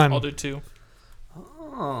 2? Pokemon. I'll do 2.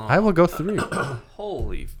 Oh, I will go 3.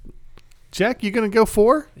 holy. Jack, you gonna go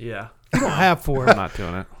 4? Yeah. You don't have 4. I'm not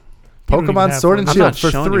doing it. don't even Pokemon have Sword one. and I'm Shield not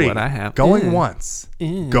for showing you 3. what I have. Going Mm. once.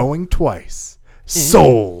 Mm. Going twice.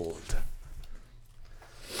 Sold.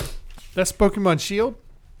 That's Pokemon Shield.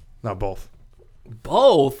 No, both.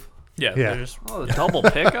 Both. Yeah. Yeah. There's Oh, the double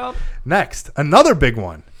pickup. Next, another big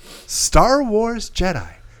one. Star Wars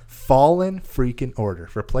Jedi Fallen Freaking Order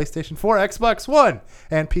for PlayStation 4, Xbox One,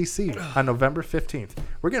 and PC on November 15th.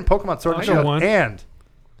 We're getting Pokemon Sword and I'll go Shield 1. and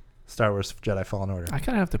Star Wars Jedi Fallen Order. I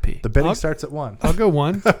kind of have to pee. The bidding I'll- starts at 1. I'll go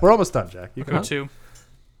 1. We're almost done, Jack. You I'll go can. 2.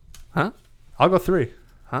 Huh? I'll go 3.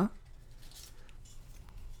 Huh?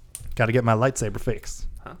 Got to get my lightsaber fix.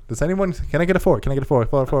 Huh? Does anyone? Can I get a 4? Can I get a 4?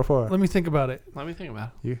 4, 4, 4. Let me think about it. Let me think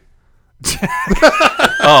about it. You.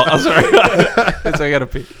 Oh, I'm sorry. It's, I gotta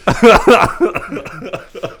pee.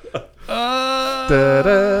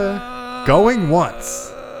 Da-da. Going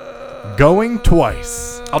once. Going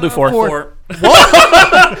twice. I'll do 4. 4.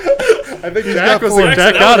 I think Jack was four.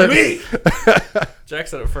 Jack got it. Jack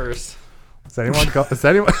said it first. Does anyone go? Is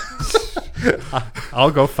anyone?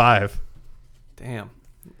 I'll go 5. Damn.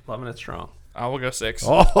 Loving it strong. I will go 6.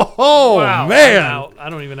 Oh, Wow, man! I'm out. I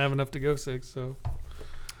don't even have enough to go 6, so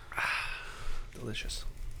Delicious.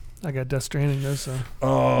 I got Death Stranding though. So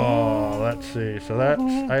Oh, let's see. So that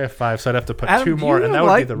I have 5, so I'd have to put Adam, 2 do more, you and that even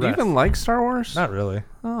would like, be the do you rest. even like Star Wars? Not really.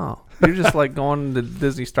 Oh, you're just like going to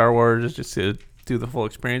Disney Star Wars just to do the full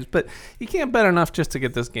experience. But you can't bet enough just to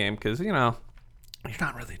get this game because you're not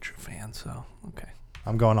really a true fan. So okay.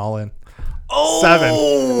 I'm going all in. Oh,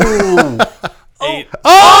 7. 8.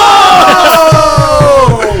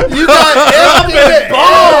 you got empty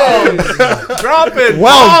dropping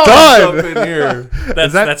Well bombs done. up in here.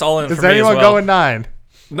 That's all in Is for me as anyone well. going 9?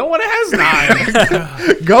 No one has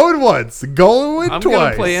 9. Going once. Going I'm twice.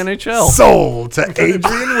 gonna play NHL. Sold to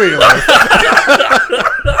Adrian Wheeler.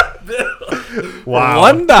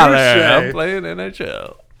 Wow. $1. Touche. I'm playing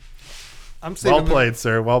NHL. I'm saving Well played,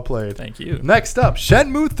 sir. Well played. Thank you. Next up,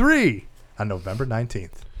 Shenmue 3 on November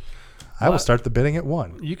 19th. I will What? start the bidding at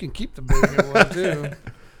 1. You can keep the big one too.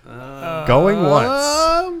 Going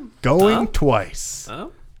once. Going twice.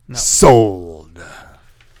 Oh, No. Sold.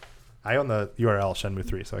 I own the URL Shenmue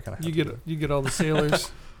 3, so I kind of You get all the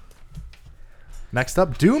sailors. Next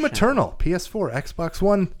up, Doom Eternal, PS4, Xbox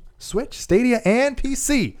One, Switch, Stadia, and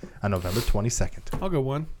PC on November 22nd. I'll go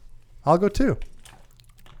 1. I'll go 2.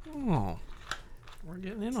 oh, we're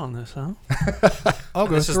getting in on this, huh? I'll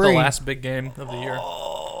go This 3. is the last big game of the year.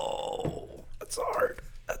 Oh, that's hard.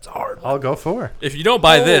 That's a hard. I'll go 4. If you don't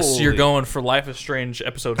buy this, you're Holy. going for Life is Strange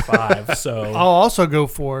episode 5. So I'll also go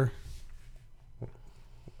 4.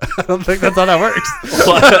 I don't think that's how that works.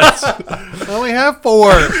 I only have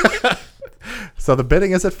 4. So the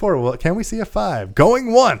bidding is at 4. Well, can we see a 5?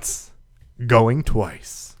 Going once, going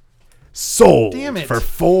twice. Sold Damn it. for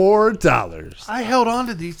 $4. I held on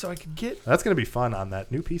to these so I could get. That's going to be fun on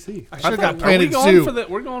that new PC. I should have got Are we Planet going Zoo. for the?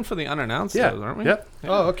 We're going for the unannounced, Yeah. those, aren't we? Yep.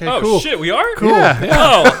 Oh, okay, oh cool. shit, we are Cool. Yeah.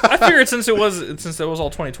 Oh, I figured since it was all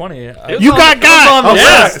 2020. You got got. Oh,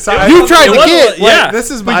 Yeah. sorry. Sorry. You tried to It was- get. yeah. Wait,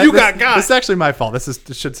 this is But my. you this, got got. This is actually my fault. It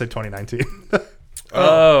should say 2019.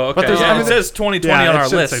 Oh, okay. But there's- Yeah, I mean, it says 2020 Yeah, on it our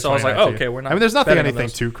should list, say so I was like, 2019. oh, okay, we're not. I mean, there's nothing betting on anything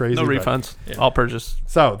those. too crazy. No but- refunds. Yeah. All purchase.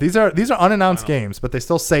 So these are unannounced games, but they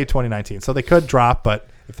still say 2019. So they could drop, but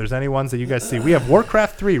if there's any ones that you guys see, we have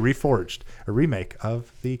Warcraft 3 Reforged, a remake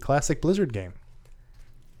of the classic Blizzard game.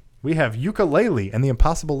 We have Yooka-Laylee and the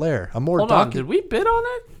Impossible Lair, a more Hold on. donkey. Did we bid on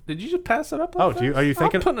it? Did you just pass it up? Oh, Like do you, that? are you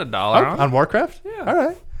thinking I'm putting $1 on. on Warcraft? Yeah. All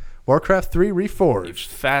right. Warcraft 3 You Reforged.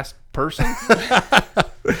 fast person.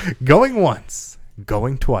 Going once,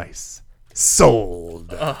 going twice.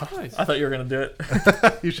 Sold. Nice. I thought you were gonna do it.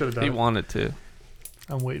 You should have done He it. wanted to.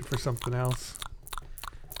 I'm waiting for something else.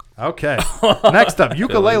 Okay. Next up,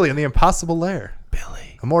 Yooka-Laylee and the Impossible Lair.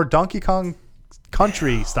 Billy. A more Donkey Kong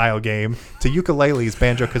Country style game to Yooka-Laylee's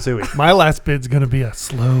Banjo-Kazooie. My last bid's gonna be a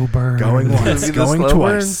slow burn. Going once, Be the going slow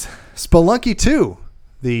twice. Spelunky 2,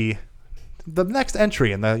 the next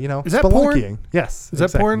entry in the, Is that porn? spelunkying. Yes. Is that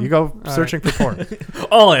exactly. porn? You go All searching for porn.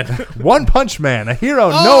 All in. One Punch Man, a hero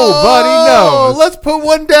nobody Oh, knows. let's put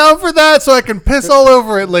one down for that so I can piss all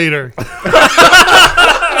over it later.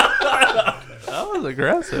 That was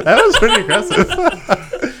aggressive. That was pretty aggressive.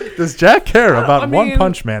 Does Jack care about I One mean,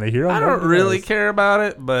 Punch Man, a hero I don't nobody really knows? care about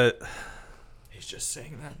it, but He's just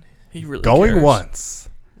saying that. He really Going cares. once.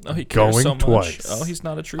 Oh, he cares going so much. twice. Oh, he's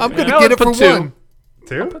not a true I'm fan. gonna get it for put 2. 1.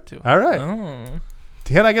 2? put 2. All right. Oh.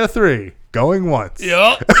 Can I get a 3? Going once.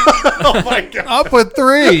 Yep. Oh my god. I'll put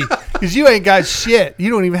 3 because you ain't got shit. You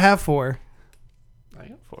don't even have 4. I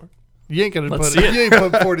got 4. You ain't gonna Let's put see it. You ain't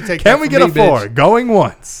put 4 to take. Can that we from get a me, 4? bitch. Going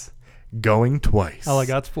once. Going twice. All I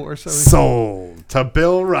got's 4. So Sold to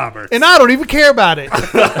Bill Roberts. and I don't even care about it.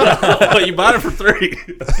 But you bought it for 3.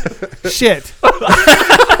 Shit.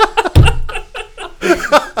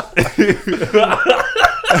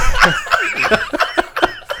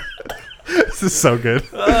 This is so good.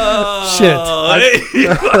 Shit.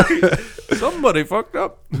 Somebody fucked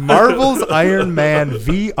up. Marvel's Iron Man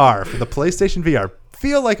VR for the PlayStation VR.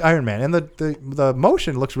 Feel like Iron Man, and the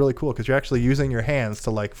motion looks really cool because you're actually using your hands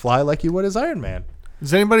to like fly like you would as Iron Man.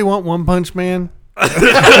 Does anybody want One Punch Man?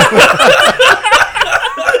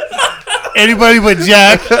 Anybody but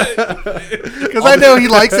Jack? Because I know he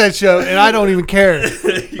likes that show, and I don't even care.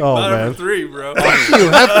 Oh man. 3, bro. You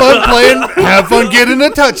have fun playing. Have fun getting a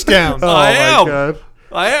touchdown. Oh I my am. god.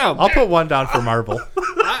 I am. I'll put 1 down for Marvel.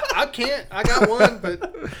 I can't. I got one,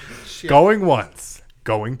 but shit. Going once,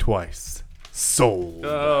 going twice. Sold.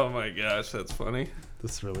 Oh my gosh, that's funny.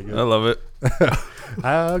 This is really I good. love it.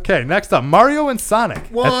 Okay, next up, Mario and Sonic.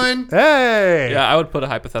 One. Hey. Yeah, I would put a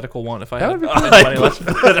hypothetical 1 if I That had would be any money left.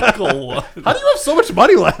 Hypothetical 1. How do you have so much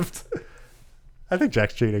money left? I think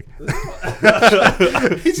Jack's cheating.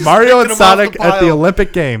 He's just Mario picking and them off Sonic the at the pile.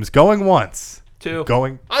 Olympic Games. Going once. 2.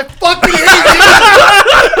 Going. I fucking hate you.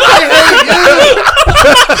 I hate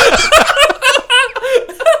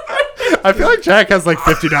you. I feel like Jack has like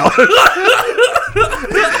 $50.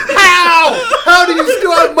 How do you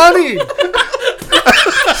still have money?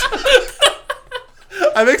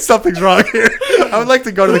 I think something's wrong here. I would like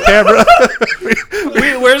to go to the camera.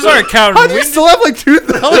 Where's our accountant? How do you still have like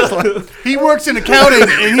 $2 left? He works in accounting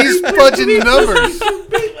and he's fudging the numbers.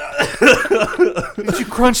 Did you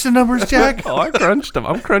crunch the numbers, Jack? Oh, I crunched them.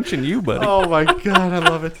 I'm crunching you, buddy. Oh my god, I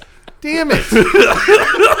love it. Damn it.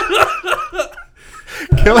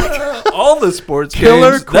 Killer, All the sports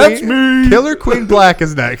Killer games. Queen. That's me. Killer Queen Black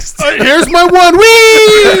is next. Here's my one.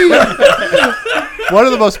 Whee! One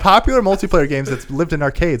of the most popular multiplayer games that's lived in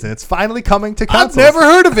arcades, and it's finally coming to I've consoles. never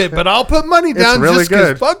heard of it, but I'll put money down really just because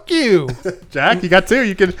good. fuck you. Jack, you got 2.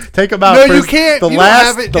 You can take them out. No, for you can't. The You last,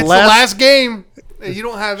 don't have it. The It's last, the last game. You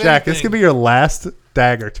don't have Jack, anything. this could be your last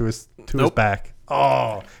dagger to his Nope. back.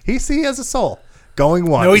 Oh, he has a soul. Going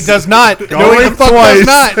once. No, he does not. No, he Going the fuck twice.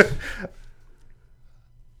 does not.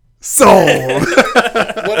 Sold.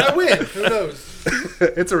 What I win? Who knows?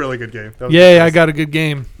 It's a really good game. That was Yay, I got a good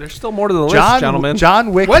game. There's still more to the list, gentlemen.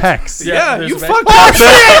 John Wick What? Hex. Yeah, there's you a back- fucked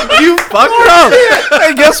up. You fucked up.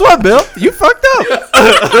 Hey, guess what, Bill? You fucked up.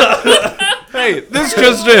 Hey, this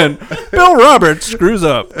just in. Bill Roberts screws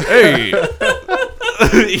up. Hey.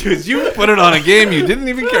 You put it on a game you didn't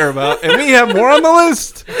even care about, and we have more on the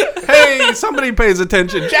list. Hey, somebody pays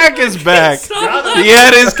attention. Jack is back. He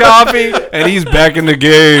had his coffee, and he's back in the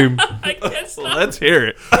game. I guess not. Let's hear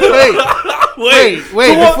it. Wait,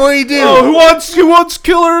 before you do. Oh, who wants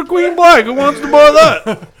Killer Queen Black? Who wants to buy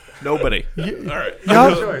that? Nobody. All right.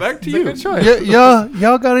 Y'all, Back to you. Good choice.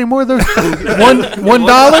 y'all got any more of those $1?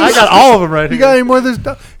 I got all of them right You here. got any more of those?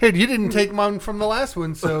 Hey, you didn't take mine from the last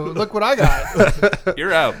one, so look what I got.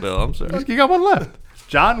 You're out, Bill. I'm sorry. You got one left.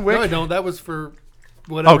 John Wick. No, I don't. That was for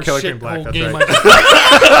whatever Killer shit Queen Black, whole that's game right.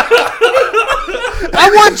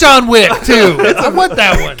 I want John Wick too. I want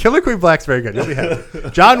that one. Killer Queen Black's very good. You'll be happy.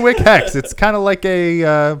 John Wick Hex. It's kind of like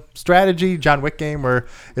a strategy John Wick game where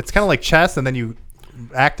it's kind of like chess, and then you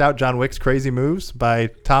act out John Wick's crazy moves by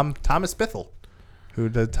Thomas Bithell, who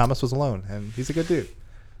did Thomas Was Alone, and he's a good dude.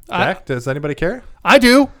 Jack, does anybody care? I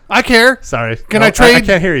do. I care. Sorry. Can I trade- I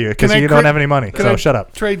can't hear you because can I you don't cra- have any money. can So I shut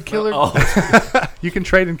up. Trade Killer. You can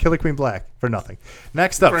trade in Killer Queen Black for nothing.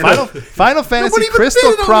 Next up, nothing. Final Fantasy Nobody even Crystal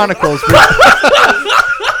bid on it. Chronicles.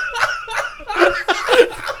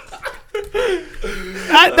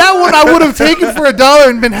 That one I would have taken for $1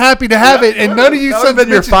 and been happy to have it, and none of you That would sons have of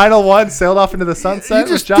been your bitches. final one, sailed off into the sunset. You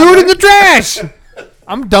with just John threw it in Wick. the trash.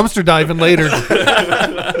 I'm dumpster diving later.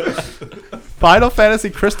 Final Fantasy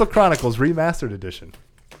Crystal Chronicles Remastered Edition.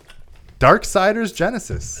 Darksiders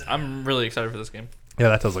Genesis. I'm really excited for this game. Yeah,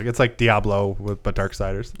 that does look. It's like Diablo but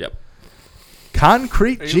Darksiders. Yep.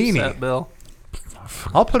 Concrete Are you Genie. upset, Bill?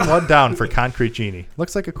 I'll put one down for Concrete Genie.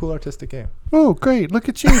 Looks like a cool artistic game. Oh, great! Look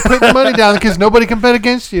at you putting money down because nobody can bet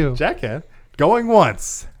against you. Jack can. Going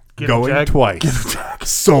once. Get him, going Jack. twice.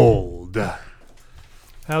 Sold.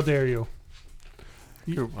 How dare you?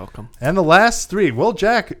 You're welcome. And the last three. Will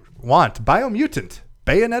Jack want Biomutant,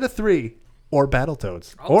 Bayonetta 3, or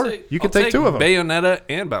Battletoads? You can take two of them. Bayonetta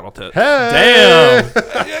and Battletoads. Hey!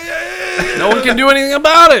 Damn. No one can do anything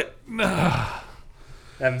about it.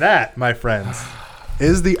 And that, my friends,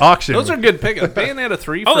 is the auction. Those are good pickups. Bayonetta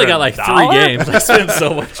 3 I only got like $3 3 games. I spent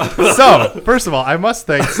so much. So, first of all, I must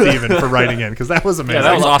thank Steven for writing in because that was amazing. Yeah,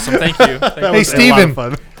 that was awesome. Thank you. Thank That you. was Hey, a lot of Steven.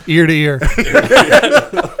 fun. Ear to ear.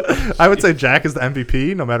 I would say Jack is the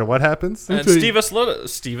MVP no matter what happens. And Steven,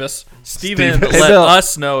 Steven. let Hey, Bill.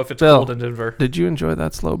 us know if it's Bill. cold in Denver. Did you enjoy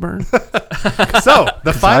that slow burn? So,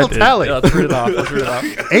 the final did. tally. Yeah, let's read it off. Let's read it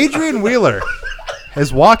off. Adrian Wheeler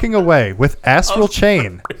is walking away with Astral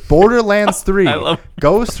Chain, Borderlands 3, I love-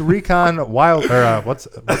 Ghost Recon Wild, or what's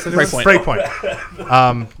it? Breakpoint.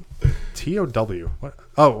 Breakpoint. TOW.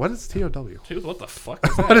 What is TOW? Dude, what the fuck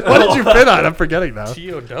is that? What did you bid on? I'm forgetting now.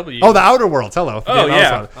 TOW. Oh, the Outer Worlds. Hello. Oh, that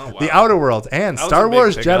yeah. was Oh, wow. The Outer Worlds and That was Star a big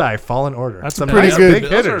Wars pickup. Jedi Fallen Order. That's Some pretty nice good. big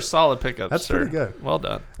Those are hitters. solid pickups. That's sir. pretty good. Well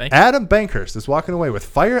done. Thank you. Adam Bankhurst is walking away with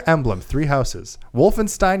Fire Emblem, 3 Houses,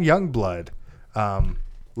 Wolfenstein Youngblood,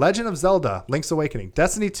 Legend of Zelda, Link's Awakening,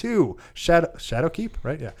 Destiny 2, Shadowkeep,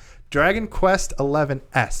 right? Yeah. Dragon Quest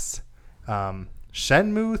 11S,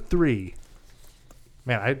 Shenmue 3.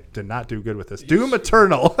 Man, I did not do good with this. Doom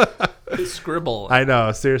Eternal. Scribble. I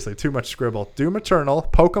know, seriously, too much scribble. Doom Eternal,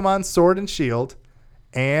 Pokemon Sword and Shield,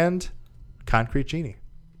 and Concrete Genie.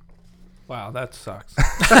 Wow, that sucks.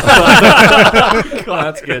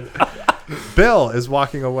 That's good. Bill is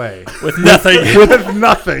walking away With nothing. with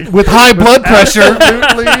nothing. With high blood pressure.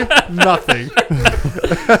 Absolutely nothing.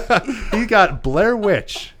 He got Blair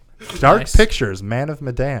Witch, Dark Nice. Pictures, Man of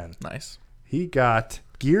Medan. Nice. He got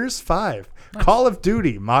Gears 5, Call of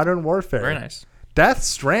Duty, Modern Warfare. Very nice. Death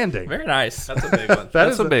Stranding. Very nice. That's a big one. That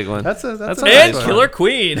That's is a big one. That's a That's nice a And one. Killer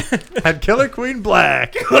Queen. And Killer Queen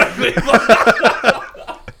Black.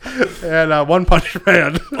 And One Punch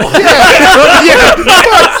Man. Yeah,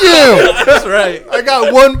 fuck you. That's right. I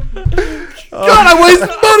got one. God, I wasted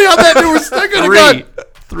money on that. There was I could have got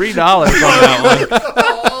 $3 on that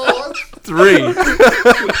one. 3.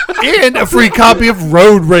 and a free copy of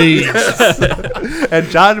Road Rage. And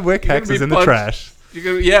John Wick Hex be is in the punched. trash.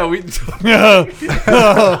 Yeah, we. I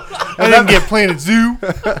didn't get Planet Zoo.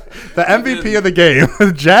 The MVP of the game,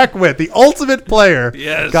 Jack Witt, the ultimate player,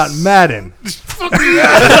 Yes. got Madden.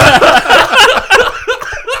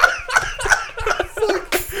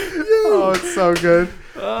 Oh, it's so good.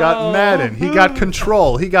 Got Madden. He got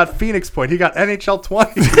Control. He got Phoenix Point. He got NHL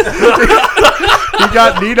 20. He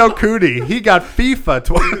got Nino Cooney. He got FIFA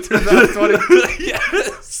 2020.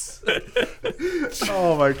 Yes.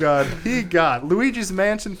 Oh my God. He got Luigi's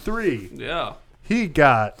Mansion 3. Yeah. He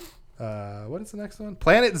got what is the next one?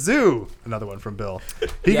 Planet Zoo. Another one from Bill.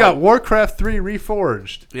 He got Warcraft 3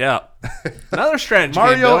 Reforged. Yeah. Another strategy game,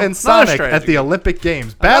 Mario Bill. and Another Sonic strategy at the game. Olympic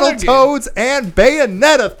Games. Another game. Battletoads and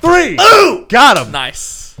Bayonetta 3. Ooh! Got him.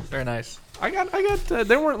 Nice. Very nice. I got.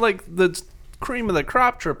 They weren't like the cream of the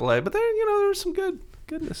crop AAA, but there was some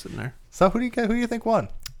goodness in there. So who do you think won?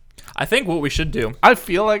 I think what we should do. I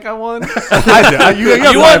feel like I won. I do. You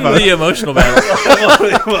You won the emotional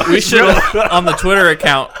battle. We should on the Twitter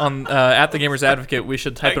account on at the Gamers Advocate. We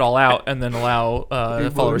should type it all out and then allow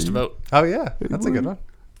followers to vote. Oh yeah, that's a good one.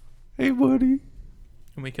 Hey, buddy.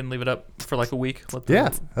 And we can leave it up for like a week. Let Yeah,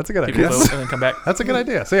 that's a good people idea. vote and then come back. That's a good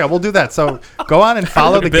idea. So yeah, we'll do that. So go on and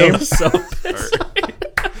follow the Bill game. is so pissed.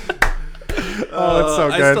 Oh, it's so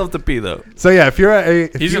I good. still have to pee though. So yeah, if you're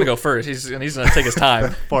He's gonna go first. He's gonna take his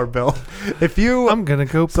time. Poor Bill. If you I'm gonna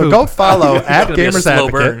go poop. So go follow at gonna be a Gamers slow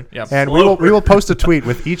Advocate, burn. Yeah. and we will post a tweet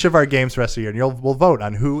with each of our games the rest of the year, and we'll vote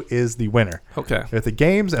on who is the winner. Okay. With the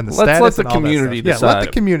games and the Let's status let the and all that community stuff. Yeah, let the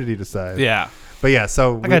decide. community decide. Yeah. But yeah,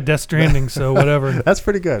 so I got Death Stranding, so whatever. that's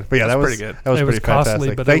pretty good. But yeah, that was pretty good. That was It was pretty costly,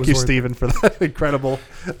 fantastic. but it Thank was you, worth it. Stephen, for that incredible.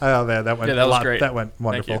 Oh man, that went Yeah, that a was lot. great. That went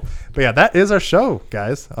wonderful. you. But yeah, that is our show,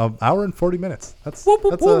 guys. Hour and 40 minutes. That's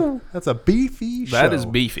a beefy show. That is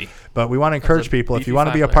beefy. But we want to encourage people, if beefy you want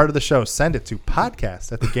to be a five-way. part of the show, send it to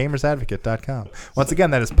podcast@thegamersadvocate.com. Once again,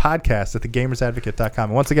 that is podcast@thegamersadvocate.com.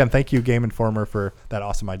 And once again, thank you, Game Informer, for that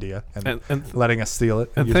awesome idea and letting us steal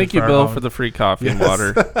it. And use thank it you, our Bill, own. for the free coffee and Yes.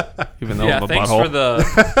 water. Even though Yeah, I'm a thanks butthole. for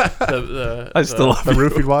the I still love the you.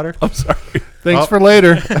 roofied water. I'm sorry. Thanks Oh. for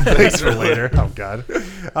later. Thanks for later. Oh, God.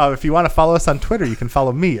 If you want to follow us on Twitter, you can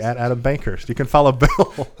follow me at Adam Bankhurst. You can follow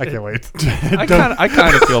Bill. I can't wait. I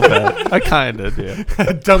kind of feel bad. I kind of do.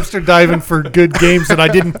 Dumpster diving for good games that I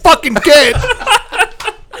didn't fucking get.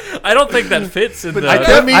 I don't think that fits in the.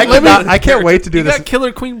 I can't wait to do You this. got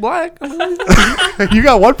Killer Queen Black. You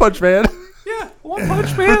got One Punch Man Yeah, One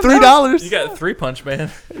Punch Man. for $3. You got Three Punch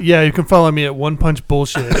Man. Yeah, you can follow me at One Punch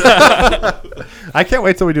Bullshit. I can't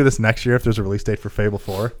wait till we do this next year if there's a release date for Fable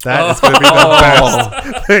 4. That is going to be the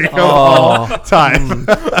best thing of all time.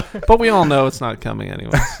 But we all know it's not coming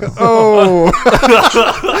anyway. So. Oh.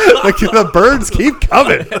 The birds keep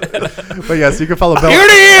coming. But yes, you can follow Bill. Ear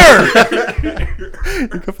to ear. You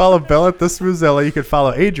can follow Bill at the Smoozilla. You can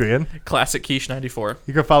follow Adrian. Classic Quiche 94.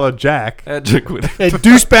 You can follow Jack. At Jiquid. At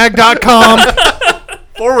douchebag.com.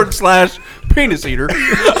 /penis eater.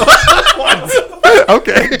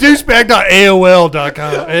 Okay.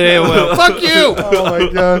 douchebag.aol.com. AOL. Fuck you. Oh my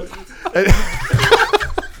god.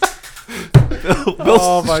 Bill's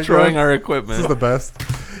Oh my destroying God. our This is equipment. the best.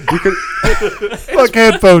 You can Fuck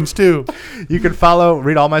headphones too. you can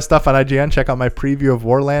read all my stuff on IGN. Check out my preview of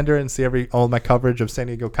Warlander and see all my coverage of San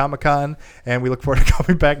Diego Comic-Con. And we look forward to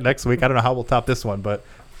coming back next week. I don't know how we'll top this one, but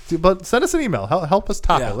send us an email. Help us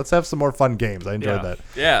top Yeah. it. Let's have some more fun games. I enjoyed that.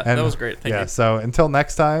 Yeah, And that was great. Thank you. So until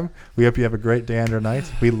next time, we hope you have a great day and or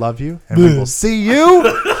night. We love you, and we will see you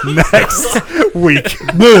next week.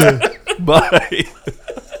 Bye.